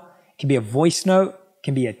email, it can be a voice note, it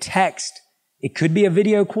can be a text, it could be a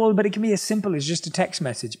video call, but it can be as simple as just a text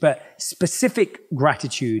message. But specific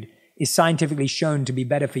gratitude is scientifically shown to be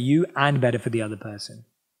better for you and better for the other person.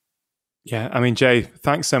 Yeah, I mean, Jay,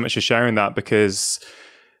 thanks so much for sharing that, because,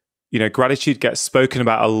 you know, gratitude gets spoken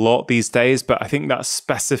about a lot these days, but I think that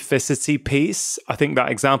specificity piece, I think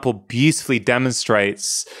that example beautifully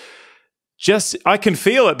demonstrates I can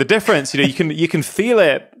feel it, the difference. You know, you can feel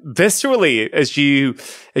it viscerally as you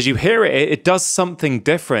hear it. It does something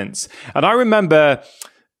different. And I remember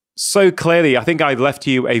so clearly, I think I left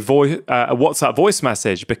you a WhatsApp voice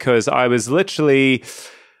message, because I was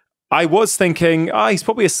thinking, oh, he's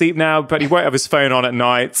probably asleep now, but he won't have his phone on at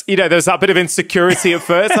night. You know, there's that bit of insecurity at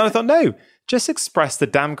first. And I thought, no, just express the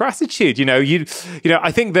damn gratitude. You know,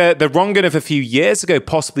 I think the Rungan of a few years ago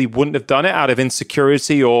possibly wouldn't have done it out of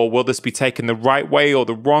insecurity, or will this be taken the right way or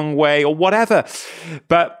the wrong way or whatever.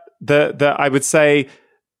 But I would say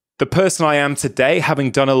the person I am today,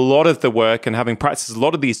 having done a lot of the work and having practiced a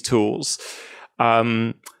lot of these tools,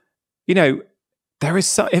 you know, there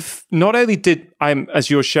is if not only as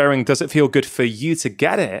you're sharing, does it feel good for you to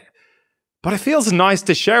get it, but it feels nice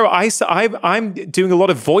to share it. I'm doing a lot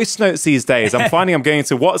of voice notes these days. I'm finding I'm going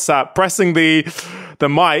into WhatsApp, pressing the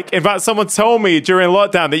mic. In fact, someone told me during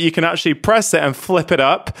lockdown that you can actually press it and flip it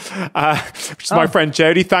up, which is my friend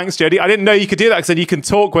Jody. Thanks, Jody. I didn't know you could do that, because then you can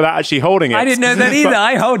talk without actually holding it. I didn't know that either.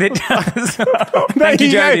 I hold it down. Thank you,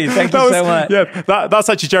 Jody. Thank you so much. Yeah, that's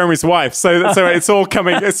actually Jeremy's wife. So it's all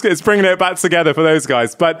coming. It's bringing it back together for those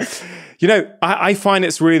guys. But, you know, I find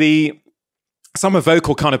it's really... So I'm a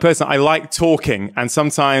vocal kind of person. I like talking, and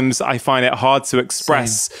sometimes I find it hard to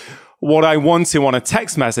express what I want to on a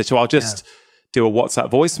text message. So I'll just do a WhatsApp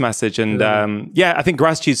voice message. And I think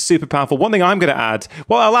gratitude is super powerful. One thing I'm going to add,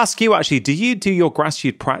 well, I'll ask you actually, do you do your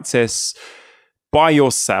gratitude practice by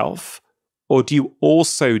yourself, or do you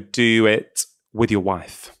also do it with your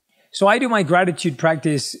wife? So I do my gratitude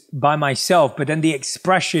practice by myself, but then the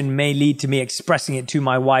expression may lead to me expressing it to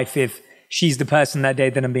my wife if she's the person that day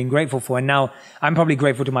that I'm being grateful for. And now I'm probably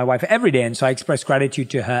grateful to my wife every day, and so I express gratitude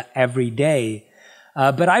to her every day.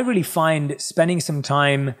 But I really find spending some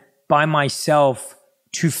time by myself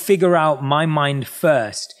to figure out my mind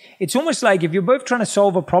first. It's almost like if you're both trying to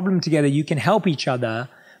solve a problem together, you can help each other,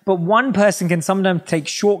 but one person can sometimes take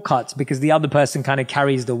shortcuts because the other person kind of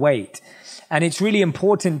carries the weight. And it's really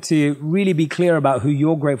important to really be clear about who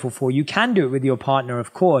you're grateful for. You can do it with your partner,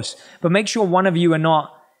 of course, but make sure one of you are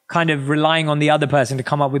not kind of relying on the other person to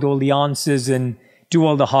come up with all the answers and do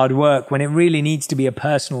all the hard work, when it really needs to be a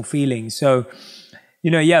personal feeling. So,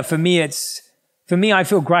 you know, yeah, for me, I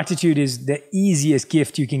feel gratitude is the easiest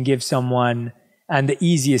gift you can give someone, and the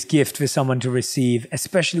easiest gift for someone to receive,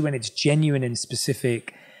 especially when it's genuine and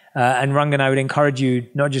specific. And Rungan, I would encourage you,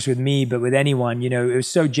 not just with me, but with anyone, you know, it was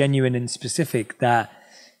so genuine and specific that,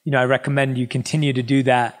 you know, I recommend you continue to do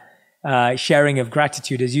that. Sharing of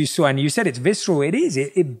gratitude, as you saw, and you said it's visceral. It is.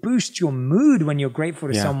 It boosts your mood when you're grateful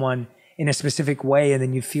to someone in a specific way, and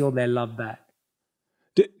then you feel their love back.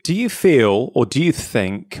 Do you feel, or do you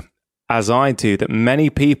think, as I do, that many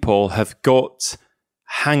people have got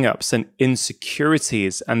hang-ups and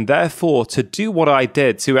insecurities, and therefore to do what I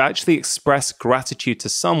did, to actually express gratitude to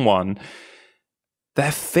someone,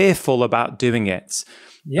 they're fearful about doing it?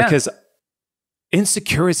 Yeah. Because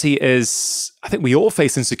insecurity is, I think we all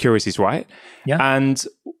face insecurities, right? Yeah. And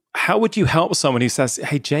how would you help someone who says,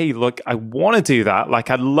 hey, Jay, look, I want to do that. Like,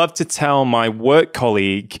 I'd love to tell my work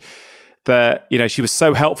colleague that, you know, she was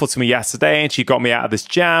so helpful to me yesterday and she got me out of this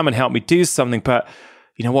jam and helped me do something. But,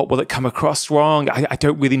 you know what, will it come across wrong? I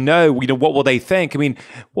don't really know. You know, what will they think? I mean,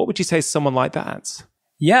 what would you say to someone like that?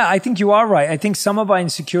 Yeah, I think you are right. I think some of our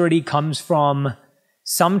insecurity comes from,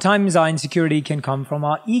 sometimes our insecurity can come from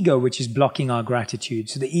our ego, which is blocking our gratitude.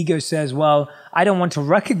 So the ego says, well, I don't want to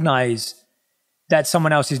recognize that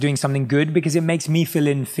someone else is doing something good because it makes me feel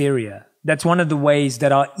inferior. That's one of the ways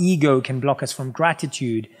that our ego can block us from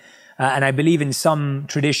gratitude. And I believe in some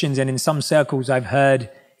traditions and in some circles, I've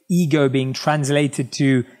heard ego being translated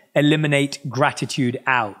to eliminate gratitude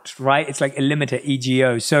out, right? It's like eliminate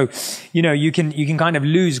ego. So, you can kind of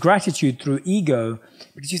lose gratitude through ego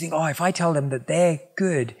because you think, oh, if I tell them that they're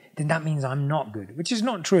good, then that means I'm not good, which is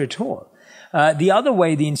not true at all. The other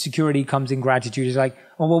way the insecurity comes in gratitude is like,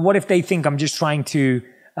 oh, well, what if they think I'm just trying to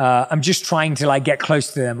like get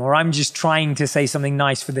close to them, or I'm just trying to say something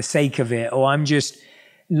nice for the sake of it, or I'm just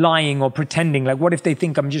lying or pretending. Like, what if they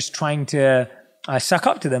think I'm just trying to suck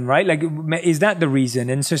up to them, right? Like, is that the reason?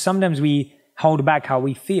 And so sometimes we hold back how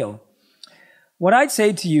we feel. What I'd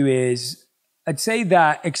say to you is, I'd say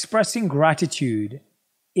that expressing gratitude,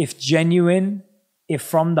 if genuine, if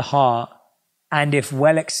from the heart, and if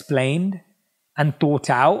well explained and thought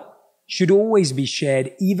out, should always be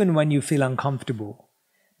shared even when you feel uncomfortable.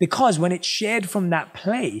 Because when it's shared from that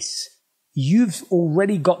place, you've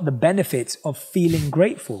already got the benefits of feeling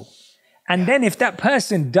grateful. And then if that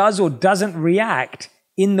person does or doesn't react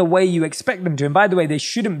in the way you expect them to, and by the way, there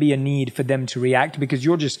shouldn't be a need for them to react because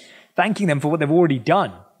you're just thanking them for what they've already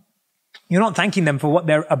done. You're not thanking them for what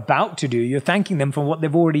they're about to do. You're thanking them for what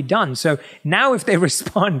they've already done. So now if they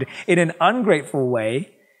respond in an ungrateful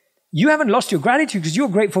way, you haven't lost your gratitude because you're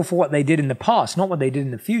grateful for what they did in the past, not what they did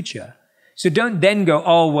in the future. So don't then go,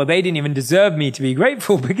 oh, well, they didn't even deserve me to be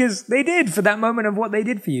grateful, because they did for that moment of what they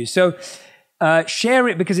did for you. So share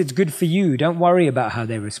it because it's good for you. Don't worry about how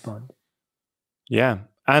they respond. Yeah.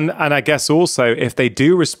 And I guess also if they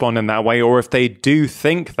do respond in that way, or if they do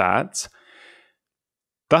think that,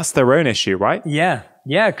 that's their own issue, right? Yeah.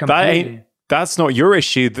 Yeah, completely. That's not your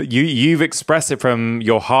issue. That you've expressed it from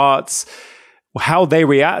your heart. How they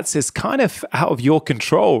react is kind of out of your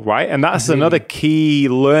control, right? And that's another key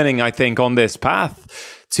learning, I think, on this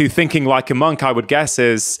path to thinking like a monk, I would guess,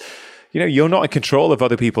 is, you're not in control of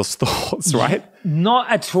other people's thoughts, right? Not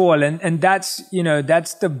at all. And that's,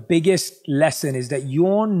 that's the biggest lesson, is that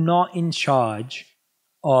you're not in charge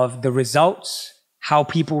of the results, how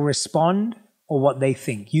people respond, or what they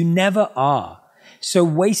think. You never are. So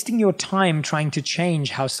wasting your time trying to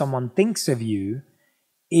change how someone thinks of you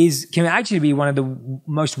can actually be one of the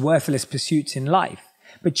most worthless pursuits in life.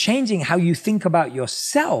 But changing how you think about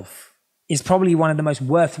yourself is probably one of the most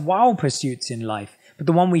worthwhile pursuits in life, but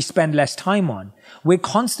the one we spend less time on. We're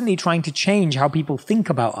constantly trying to change how people think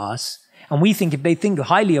about us, and we think if they think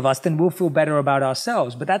highly of us, then we'll feel better about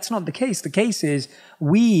ourselves. But that's not the case. The case is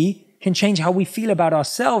we can change how we feel about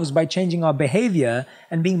ourselves by changing our behavior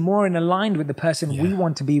and being more in aligned with the person we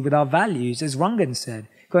want to be, with our values, as Rangan said,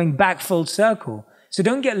 going back full circle. So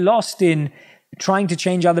don't get lost in trying to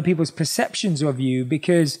change other people's perceptions of you,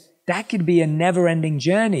 because that could be a never-ending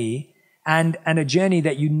journey, and a journey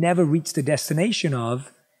that you never reach the destination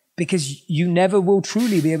of, because you never will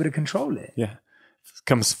truly be able to control it. Yeah. It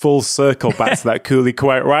comes full circle back to that Cooley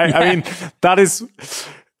quote, right? Yeah. I mean,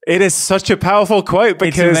 it is such a powerful quote,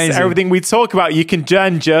 because everything we talk about, you can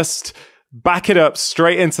then just back it up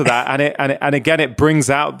straight into that, and again, it brings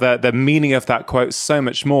out the meaning of that quote so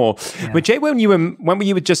much more. Yeah. But Jay, when you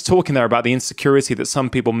were just talking there about the insecurity that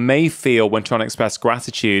some people may feel when trying to express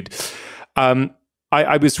gratitude, I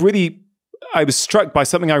was struck by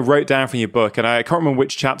something I wrote down from your book, and I can't remember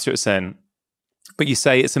which chapter it's in, but you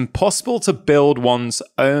say it's impossible to build one's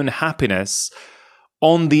own happiness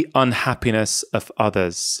on the unhappiness of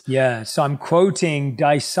others. Yeah, so I'm quoting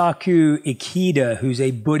Daisaku Ikeda, who's a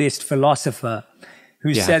Buddhist philosopher,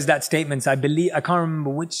 who says that statement. I can't remember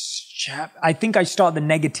which chapter. I think I start the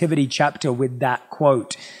negativity chapter with that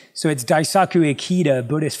quote. So it's Daisaku Ikeda,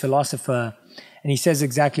 Buddhist philosopher, and he says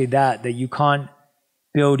exactly that you can't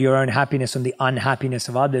build your own happiness on the unhappiness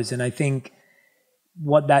of others. And I think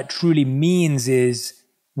what that truly means is,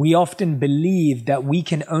 we often believe that we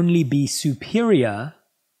can only be superior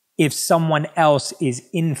if someone else is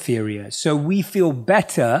inferior. So we feel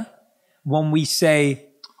better when we say,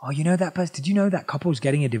 oh, that person, did you know that couple's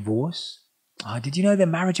getting a divorce? Oh, did you know their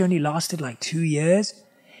marriage only lasted like 2 years?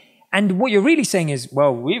 And what you're really saying is,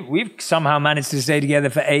 well, we've somehow managed to stay together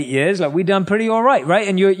for 8 years. Like, we've done pretty all right, right?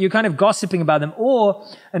 And you're kind of gossiping about them. Or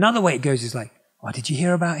another way it goes is like, oh, did you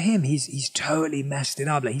hear about him? He's totally messed it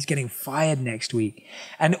up. Like, he's getting fired next week.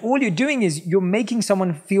 And all you're doing is you're making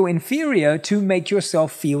someone feel inferior to make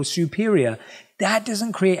yourself feel superior. That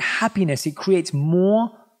doesn't create happiness. It creates more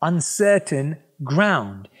uncertain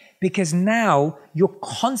ground, because now you're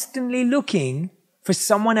constantly looking for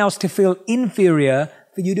someone else to feel inferior,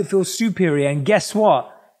 for you to feel superior. And guess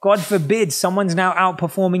what? God forbid someone's now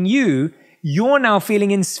outperforming you. You're now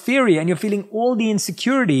feeling inferior and you're feeling all the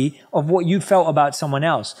insecurity of what you felt about someone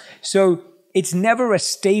else. So it's never a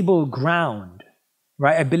stable ground,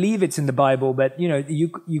 right? I believe it's in the Bible, but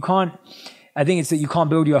you can't, I think it's that you can't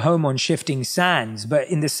build your home on shifting sands. But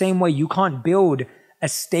in the same way, you can't build a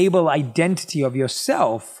stable identity of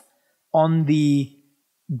yourself on the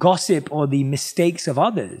gossip or the mistakes of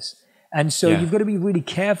others. And so you've got to be really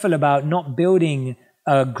careful about not building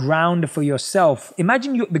a ground for yourself.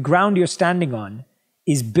 Imagine the ground you're standing on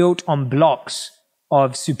is built on blocks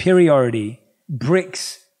of superiority,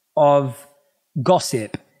 bricks of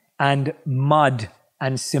gossip, and mud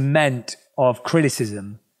and cement of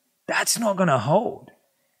criticism. That's not going to hold.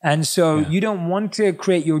 And so you don't want to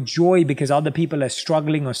create your joy because other people are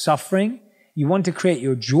struggling or suffering. You want to create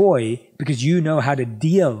your joy because you know how to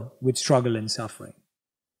deal with struggle and suffering.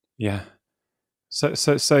 Yeah.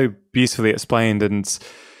 So beautifully explained. And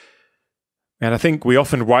I think we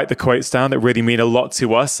often write the quotes down that really mean a lot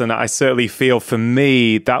to us. And I certainly feel for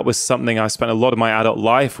me, that was something I spent a lot of my adult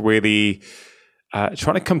life really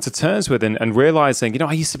trying to come to terms with and realizing,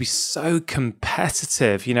 I used to be so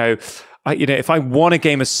competitive, if I won a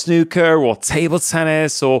game of snooker or table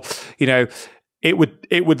tennis or, it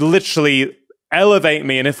would literally elevate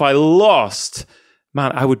me. And if I lost,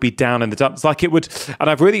 man, I would be down in the dumps. Like it would, and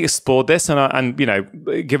I've really explored this, and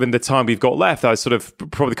given the time we've got left, I sort of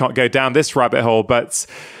probably can't go down this rabbit hole. But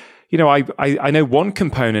I know one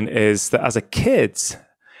component is that as a kid,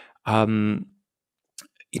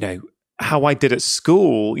 how I did at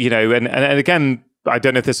school, and again, I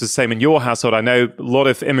don't know if this was the same in your household. I know a lot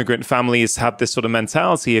of immigrant families have this sort of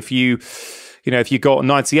mentality. If you got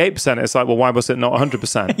 98%, it's like, well, why was it not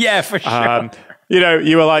 100%? Yeah, for sure.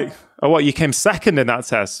 You were like, oh, what? You came second in that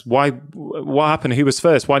test. Why? What happened? Who was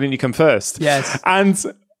first? Why didn't you come first? Yes. And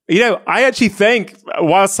I actually think,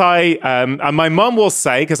 whilst and my mum will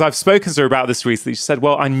say, because I've spoken to her about this recently, she said,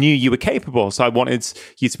 well, I knew you were capable, so I wanted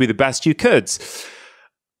you to be the best you could.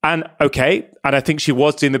 And okay, and I think she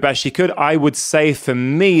was doing the best she could. I would say for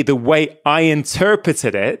me, the way I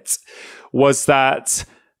interpreted it was that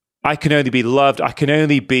I can only be loved. I can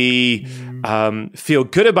only be feel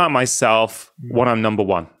good about myself when I'm number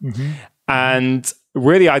one. Mm-hmm. And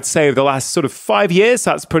really, I'd say over the last sort of 5 years,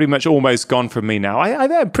 that's pretty much almost gone from me now.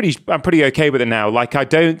 I'm pretty okay with it now. Like I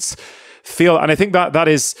don't feel, and I think that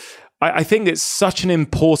is, I think it's such an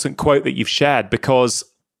important quote that you've shared, because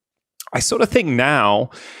I sort of think now,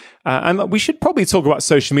 and we should probably talk about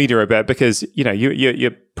social media a bit, because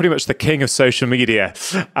you're pretty much the king of social media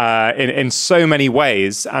in so many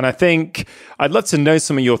ways. And I think I'd love to know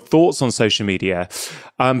some of your thoughts on social media.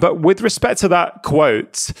 But with respect to that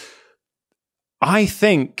quote, I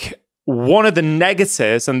think one of the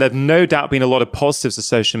negatives, and there've no doubt been a lot of positives of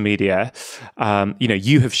social media,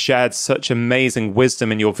 you have shared such amazing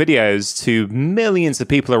wisdom in your videos to millions of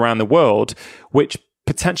people around the world, which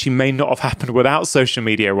potentially may not have happened without social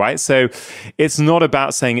media, right? So it's not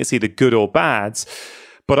about saying it's either good or bad.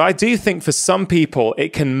 But I do think for some people,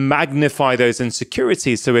 it can magnify those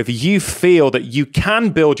insecurities. So if you feel that you can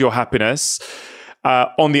build your happiness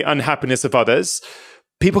on the unhappiness of others,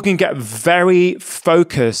 people can get very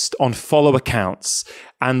focused on follow accounts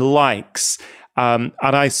and likes. And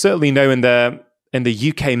I certainly know in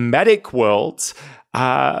the UK medic world,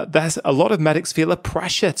 there's a lot of medics feel a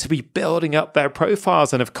pressure to be building up their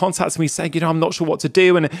profiles and have contacted me saying, I'm not sure what to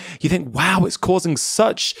do. And you think, wow, it's causing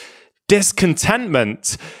such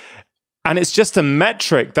discontentment. And it's just a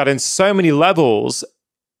metric that in so many levels,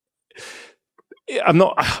 I'm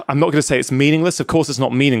not going to say it's meaningless. Of course, it's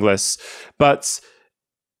not meaningless. But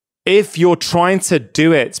if you're trying to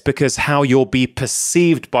do it because how you'll be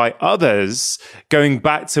perceived by others, going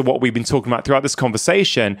back to what we've been talking about throughout this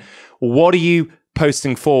conversation, what are you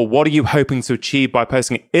posting for? What are you hoping to achieve by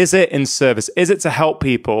posting it? Is it in service? Is it to help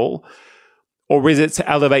people? Or is it to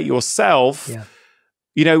elevate yourself? Yeah.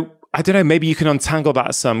 I don't know, maybe you can untangle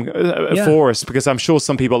that some for us, because I'm sure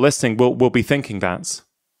some people listening will be thinking that.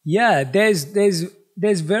 Yeah, there's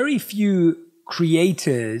very few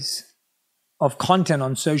creators of content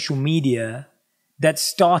on social media that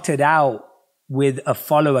started out with a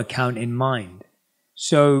follow account in mind.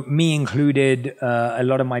 So me included, a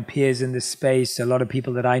lot of my peers in this space, a lot of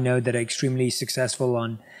people that I know that are extremely successful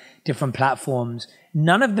on different platforms,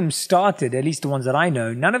 none of them started, at least the ones that I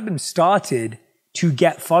know, none of them started to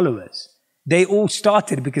get followers. They all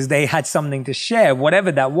started because they had something to share,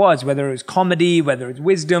 whatever that was, whether it was comedy, whether it was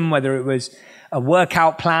wisdom, whether it was a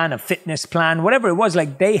workout plan, a fitness plan, whatever it was.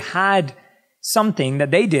 Like they had something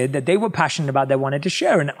that they did that they were passionate about, they wanted to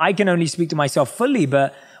share. And I can only speak to myself fully,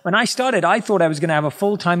 but when I started, I thought I was going to have a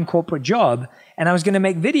full-time corporate job and I was going to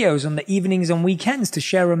make videos on the evenings and weekends to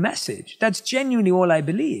share a message. That's genuinely all I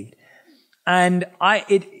believed. And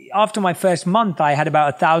after my first month, I had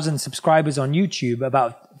about 1,000 subscribers on YouTube,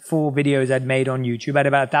 about 4 videos I'd made on YouTube. I had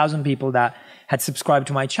about 1,000 people that had subscribed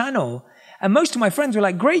to my channel. And most of my friends were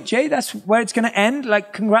like, great, Jay, that's where it's going to end.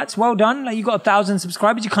 Like, congrats, well done. Like, you got 1,000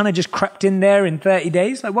 subscribers. You kind of just crept in there in 30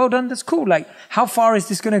 days. Like, well done, that's cool. Like, how far is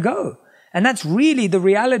this going to go? And that's really the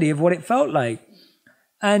reality of what it felt like.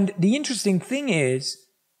 And the interesting thing is,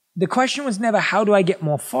 the question was never, how do I get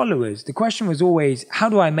more followers? The question was always, how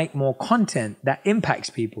do I make more content that impacts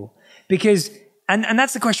people? Because, and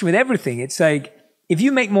that's the question with everything. It's like, if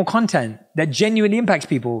you make more content that genuinely impacts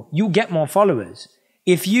people, you'll get more followers.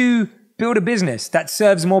 If you build a business that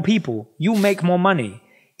serves more people, you'll make more money.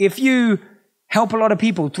 If you help a lot of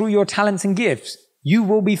people through your talents and gifts, you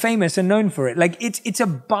will be famous and known for it. Like, it's a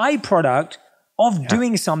byproduct of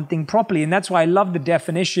doing something properly. And that's why I love the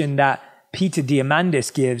definition that Peter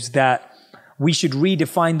Diamandis gives, that we should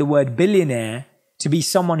redefine the word billionaire to be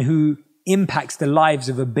someone who impacts the lives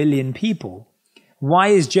of 1 billion people. Why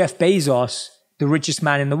is Jeff Bezos the richest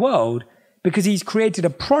man in the world? Because he's created a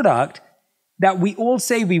product that we all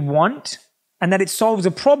say we want and that it solves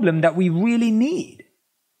a problem that we really need.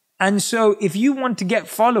 And so if you want to get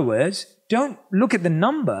followers, don't look at the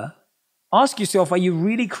number. Ask yourself, are you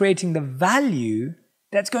really creating the value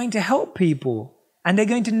that's going to help people? And they're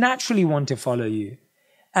going to naturally want to follow you.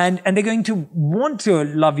 And they're going to want to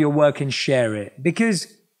love your work and share it. Because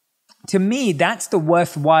to me, that's the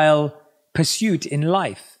worthwhile pursuit in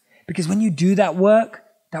life. Because when you do that work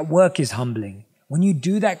is humbling. When you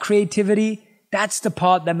do that creativity, that's the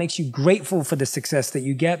part that makes you grateful for the success that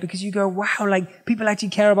you get, because you go, wow, like, people actually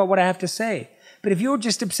care about what I have to say. But if you're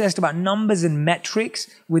just obsessed about numbers and metrics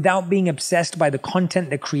without being obsessed by the content,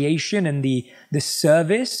 the creation, and the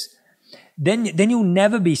service, then you'll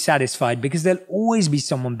never be satisfied, because there'll always be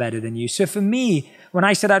someone better than you. So for me, when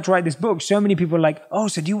I set out to write this book, so many people were like, oh,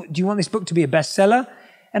 so do you want this book to be a bestseller?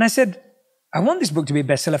 And I said, I want this book to be a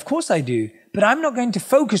bestseller. Of course I do. But I'm not going to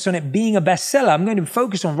focus on it being a bestseller. I'm going to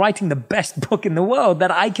focus on writing the best book in the world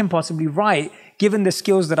that I can possibly write, given the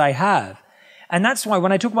skills that I have. And that's why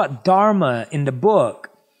when I talk about Dharma in the book,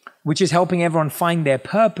 which is helping everyone find their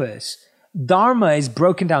purpose, Dharma is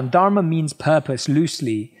broken down. Dharma means purpose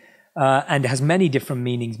loosely, and has many different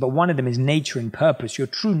meanings, but one of them is nature and purpose, your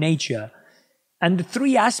true nature. And the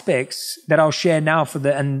 3 aspects that I'll share now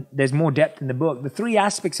and there's more depth in the book, the 3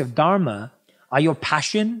 aspects of Dharma are your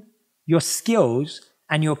passion, your skills,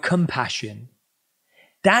 and your compassion.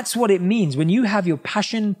 That's what it means. When you have your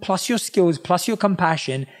passion plus your skills plus your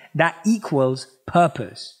compassion, that equals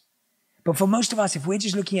purpose. But for most of us, if we're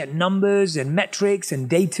just looking at numbers and metrics and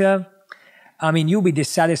data, I mean, you'll be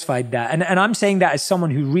dissatisfied that. And I'm saying that as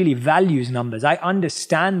someone who really values numbers. I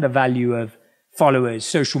understand the value of followers,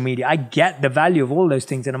 social media. I get the value of all those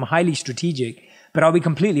things, and I'm highly strategic. But I'll be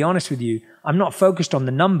completely honest with you. I'm not focused on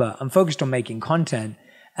the number. I'm focused on making content.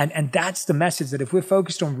 And that's the message, that if we're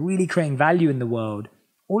focused on really creating value in the world,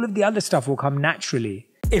 all of the other stuff will come naturally.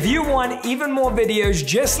 If you want even more videos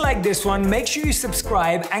just like this one, make sure you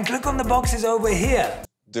subscribe and click on the boxes over here.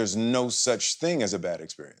 There's no such thing as a bad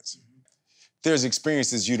experience. There's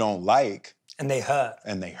experiences you don't like. And they hurt.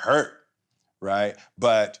 And they hurt, right?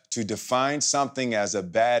 But to define something as a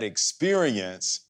bad experience